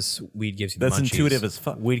 because weed gives you the that's munchies. intuitive as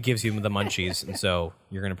fuck. Weed gives you the munchies, and so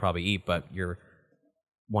you're going to probably eat, but you're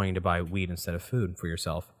wanting to buy weed instead of food for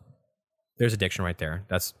yourself. There's addiction right there.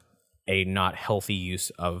 That's a not healthy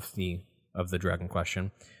use of the drug in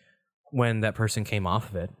question. When that person came off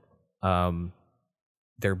of it,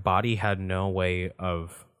 their body had no way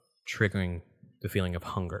of triggering the feeling of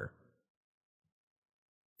hunger.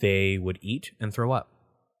 They would eat and throw up.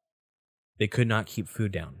 They could not keep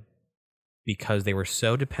food down because they were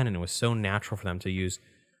so dependent. It was so natural for them to use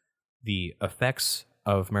the effects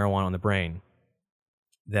of marijuana on the brain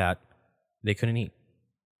that they couldn't eat.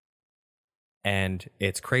 And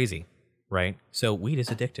it's crazy, right? So weed is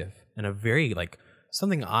addictive, and a very like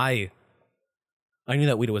something I knew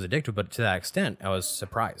that weed was addictive, but to that extent, I was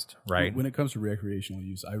surprised, right? When it comes to recreational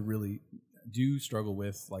use, I really do struggle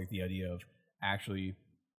with like the idea of actually.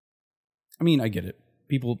 I mean, I get it.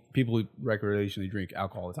 People recreationally drink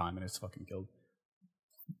alcohol all the time, and it's fucking killed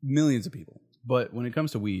millions of people. But when it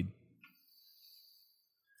comes to weed,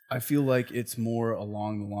 I feel like it's more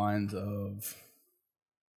along the lines of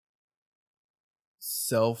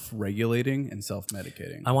self-regulating and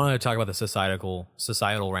self-medicating. I wanted to talk about the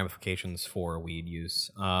societal ramifications for weed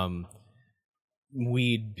use.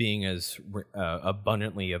 Weed being as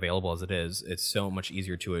abundantly available as it is, it's so much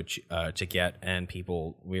easier to get, and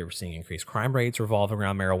we're seeing increased crime rates revolving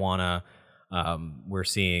around marijuana. We're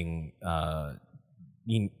seeing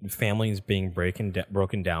families being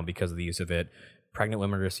broken down because of the use of it. Pregnant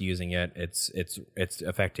women are just using it. It's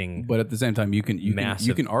affecting. But at the same time, you can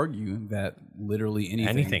massive- argue that literally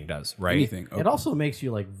anything does, right? Anything. It also makes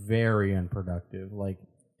you like very unproductive. Like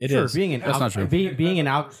It sure, is. being an That's not true. being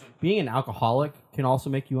an alcoholic can also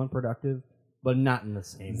make you unproductive, but not in the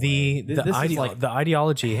same way. This is like the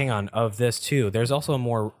ideology. Hang on, of this too. There's also a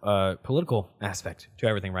more political aspect to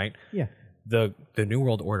everything, right? yeah. The New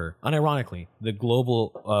World Order, unironically, the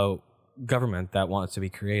global government that wants to be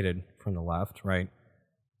created from the left, right?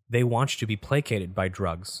 They want you to be placated by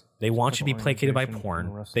drugs. They want you to be placated by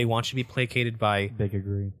porn. They want you to be placated by Big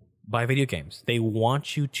agree. by video games. They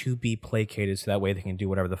want you to be placated so that way they can do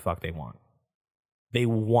whatever the fuck they want. They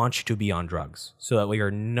want you to be on drugs so that way you're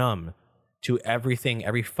numb to everything,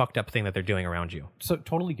 every fucked up thing that they're doing around you. So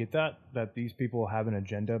totally get that these people have an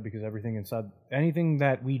agenda, because anything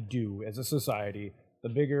that we do as a society, the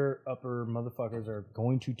bigger upper motherfuckers are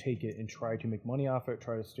going to take it and try to make money off it,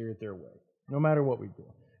 try to steer it their way, no matter what we do.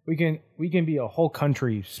 We can be a whole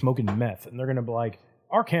country smoking meth, and they're going to be like,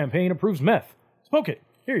 our campaign approves meth. Smoke it.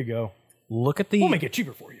 Here you go. We'll make it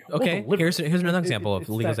cheaper for you. Okay, We'll deliver here's it. another example of It's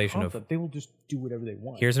the that legalization concept. They will just do whatever they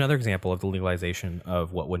want. Here's another example of the legalization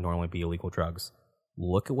of what would normally be illegal drugs.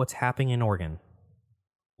 Look at what's happening in Oregon.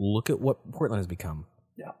 Look at what Portland has become.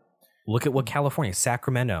 Yeah. Look at what California,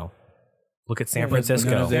 Sacramento. Look at San Yeah, but Francisco.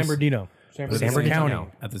 none of this- San Bernardino. San Bernardino.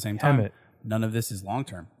 County. At the same time, Emmett. none of this is long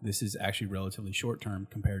term. This is actually relatively short term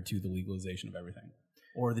compared to the legalization of everything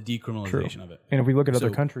or the decriminalization of it. And if we look at other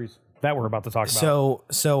So- countries that we're about to talk about,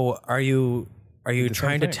 So are you same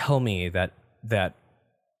trying to thing. tell me that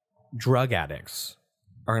drug addicts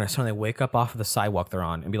are going to suddenly wake up off of the sidewalk they're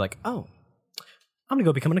on and be like, oh, I'm gonna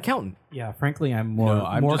go become an accountant. Yeah, frankly, I'm No,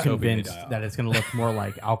 I'm more just hoping they convinced die off. that it's going to look more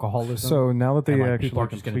like alcoholism. So now that they and, like, actually people are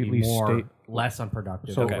just going to be completely more state- less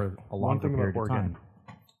unproductive So, over a one longer thing period about of time.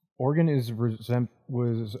 Oregon is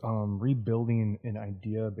rebuilding an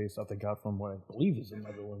idea based off they got from what I believe is the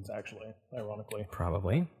Netherlands, actually, ironically.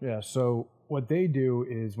 Probably. Yeah, so what they do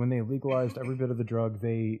is when they legalized every bit of the drug,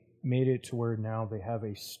 they made it to where now they have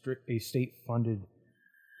a state-funded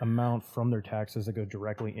amount from their taxes that go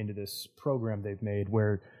directly into this program they've made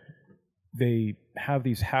where they have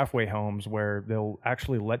these halfway homes where they'll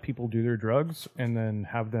actually let people do their drugs and then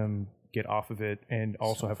have them get off of it and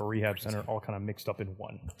also have a rehab center all kind of mixed up in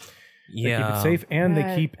one. They keep it safe and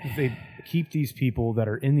they keep these people that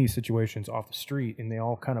are in these situations off the street and they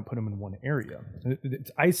all kind of put them in one area.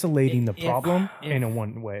 It's isolating the problem in a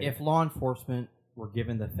one way. If law enforcement were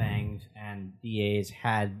given the fangs and DAs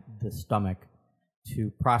had the stomach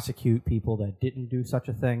to prosecute people that didn't do such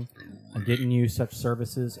a thing and didn't use such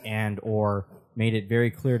services and or made it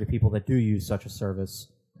very clear to people that do use such a service,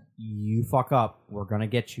 you fuck up, we're going to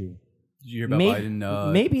get you. Did you hear about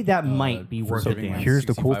Biden? Maybe that might be worth it. Here's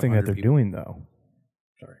the cool thing that they're doing, though.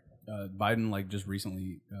 Sorry. Biden, just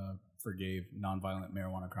recently forgave nonviolent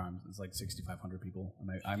marijuana crimes. It's like 6,500 people.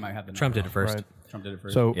 I might have the Trump did it first. Right. Trump did it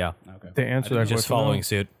first? So, yeah. Okay. To answer that just question, following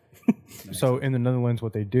suit. So in the Netherlands,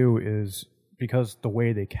 what they do is because the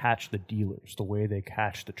way they catch the dealers, the way they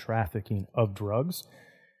catch the trafficking of drugs,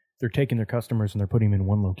 they're taking their customers and they're putting them in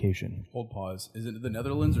one location. Hold pause. Is it the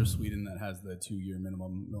Netherlands or Sweden that has the 2-year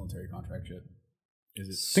minimum military contract shit? Is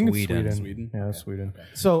it I think it's Sweden. Yeah, Okay. Sweden. Okay.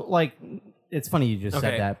 So, it's funny you just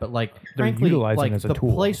said that, but they're frankly, utilizing it as a the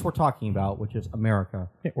tool. place we're talking about, which is America,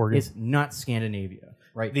 Oregon. is not Scandinavia,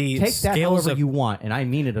 right? The Take that scales however of- you want, and I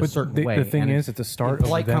mean it a certain the way. thing and is, at the start in of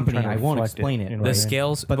polite them company, trying to I won't reflect explain it, it. you know The what I mean?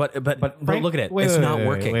 scales, but look at it. It's not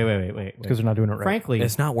working. Wait. Because they're not doing it right. Frankly,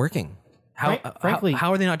 It's not working. Frankly,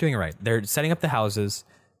 how are they not doing it right? They're setting up the houses.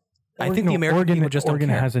 I think the American people just Oregon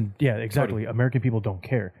don't care. hasn't. Yeah, exactly. American people don't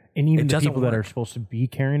care, and even the doesn't people that are work. supposed to be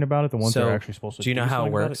caring about it, the ones that are actually supposed to. Do you know do how it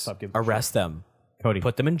something about works? stop giving a Arrest them, Cody.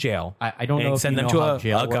 put them in jail. I don't know and if send you them know to how a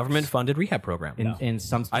jail works. government-funded rehab program. in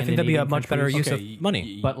some I think that'd be a Scandinavian much better countries. use of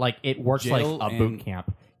money. But it works like Jail a boot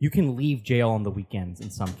camp. You can leave jail on the weekends in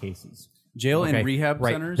some cases. Jail and rehab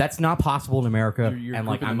right. centers? That's not possible in America, You're and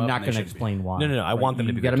grouping I'm them up not and they going to shouldn't be. explain why. No. I want them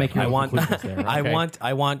to be. You got to make your I own want. conclusions there. Okay?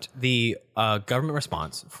 I want the government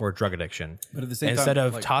response for drug addiction. But at the same instead time,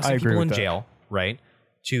 of like, I tossing agree people in with that. jail, right,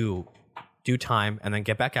 to do time and then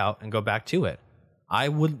get back out and go back to it. I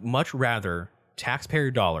would much rather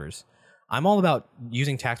taxpayer dollars. I'm all about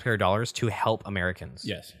using taxpayer dollars to help Americans.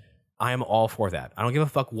 Yes. I am all for that. I don't give a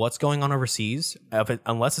fuck what's going on overseas.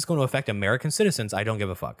 Unless it's going to affect American citizens, I don't give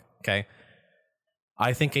a fuck. Okay.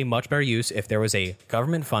 I think a much better use if there was a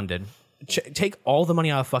government funded, take all the money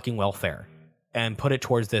out of fucking welfare and put it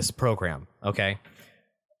towards this program. Okay.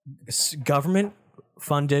 Government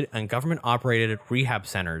funded and government operated rehab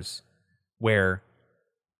centers where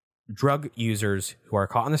drug users who are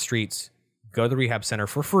caught on the streets go to the rehab center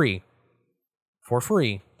for free.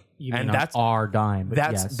 Even and on that's our dime. But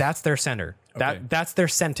yes. that's their center. Okay. That's their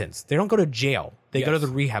sentence. They don't go to jail. They go to the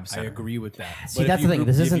rehab I center. agree with that. See, But that's if the you thing.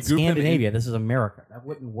 This if isn't you group them in- Scandinavia. This is America. That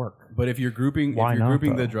wouldn't work. But if you're grouping, Why if you're not,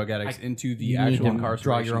 grouping the though? drug addicts into the you need actual to incarceration,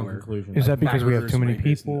 draw your own where conclusions. Is that because we have murderers, too many rapists,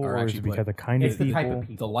 people, are or is it actually because like- the kind It's of the people? type of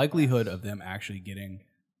people. the likelihood of them actually getting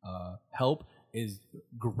help is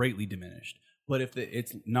greatly diminished. But if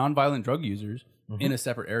it's nonviolent drug users in a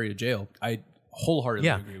separate area jail, I wholeheartedly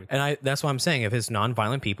agree with that. and that's what I'm saying. If it's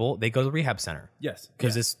nonviolent people, they go to the rehab center. Yes,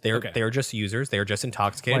 because they're just users. They're just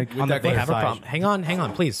intoxicated. Like, on the they flip have a side- problem. Hang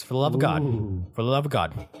on, please, for the love of God, for the love of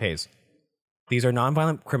God, Hayes. These are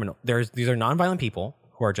nonviolent criminal. These are nonviolent people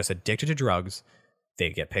who are just addicted to drugs.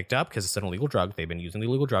 They get picked up because it's an illegal drug. They've been using the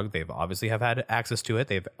illegal drug. They've obviously have had access to it.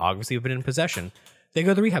 They've obviously been in possession. They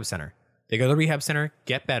go to the rehab center.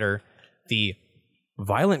 Get better. The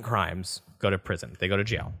violent crimes go to prison. They go to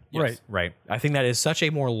jail. Yes. Right. I think that is such a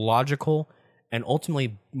more logical and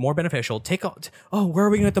ultimately more beneficial. Where are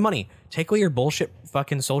we going to get the money? Take away your bullshit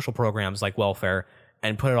fucking social programs like welfare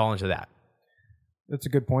and put it all into that. That's a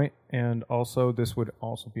good point. And also, this would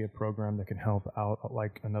also be a program that can help out,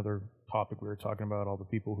 like another topic we were talking about, all the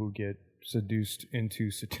people who get seduced into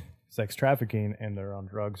sex trafficking and they're on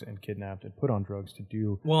drugs and kidnapped and put on drugs to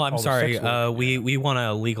do. Well, I'm all the sorry. sex work. We want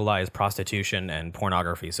to legalize prostitution and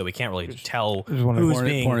pornography, so we can't really tell one of who's the-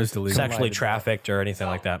 being porn is illegal. sexually trafficked or anything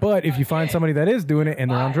like that. But if you find somebody that is doing it and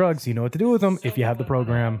they're on drugs, you know what to do with them. If you have the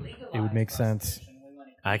program, it would make sense.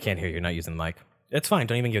 I can't hear you. You're not using the mic. It's fine.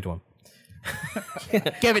 Don't even give it to him.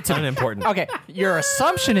 Give it to me. Unimportant. Okay, your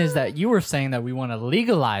assumption is that you were saying that we want to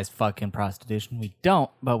legalize fucking prostitution. We don't,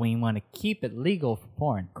 but we want to keep it legal for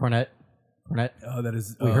porn. Cornette. Oh, that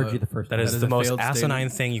is. We heard you the first That time. is the most asinine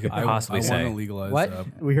thing you could possibly I say. want to legalize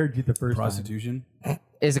What? We heard you the first prostitution.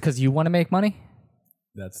 Is it because you want to make money?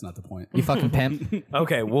 That's not the point. You fucking pimp.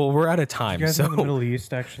 Okay, well, we're out of time. You guys So in the Middle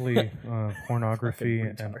East, actually, pornography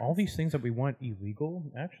and all these things that we want illegal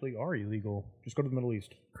actually are illegal. Just go to the Middle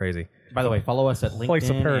East. crazy. By the way, follow us at LinkedIn. Place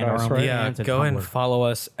of paradise, and right? Yeah, and go and Tumblr. follow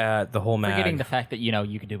us at the whole mag. Forgetting the fact that, you know,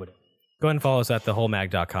 you can do it. Go ahead and follow us at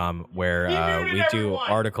thewholemag.com where we do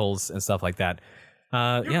articles and stuff like that.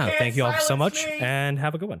 Yeah, thank you all so much and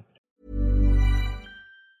have a good one.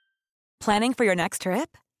 Planning for your next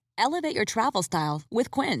trip? Elevate your travel style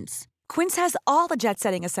with Quince. Quince has all the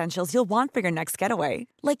jet-setting essentials you'll want for your next getaway,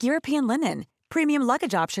 like European linen, premium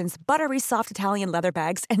luggage options, buttery soft Italian leather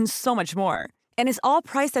bags, and so much more. And is all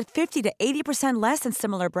priced at 50 to 80% less than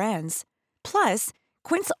similar brands. Plus,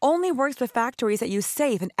 Quince only works with factories that use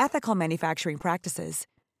safe and ethical manufacturing practices.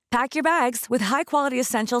 Pack your bags with high-quality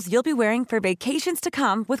essentials you'll be wearing for vacations to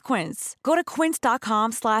come with Quince. Go to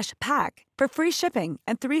quince.com/pack for free shipping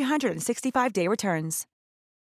and 365-day returns.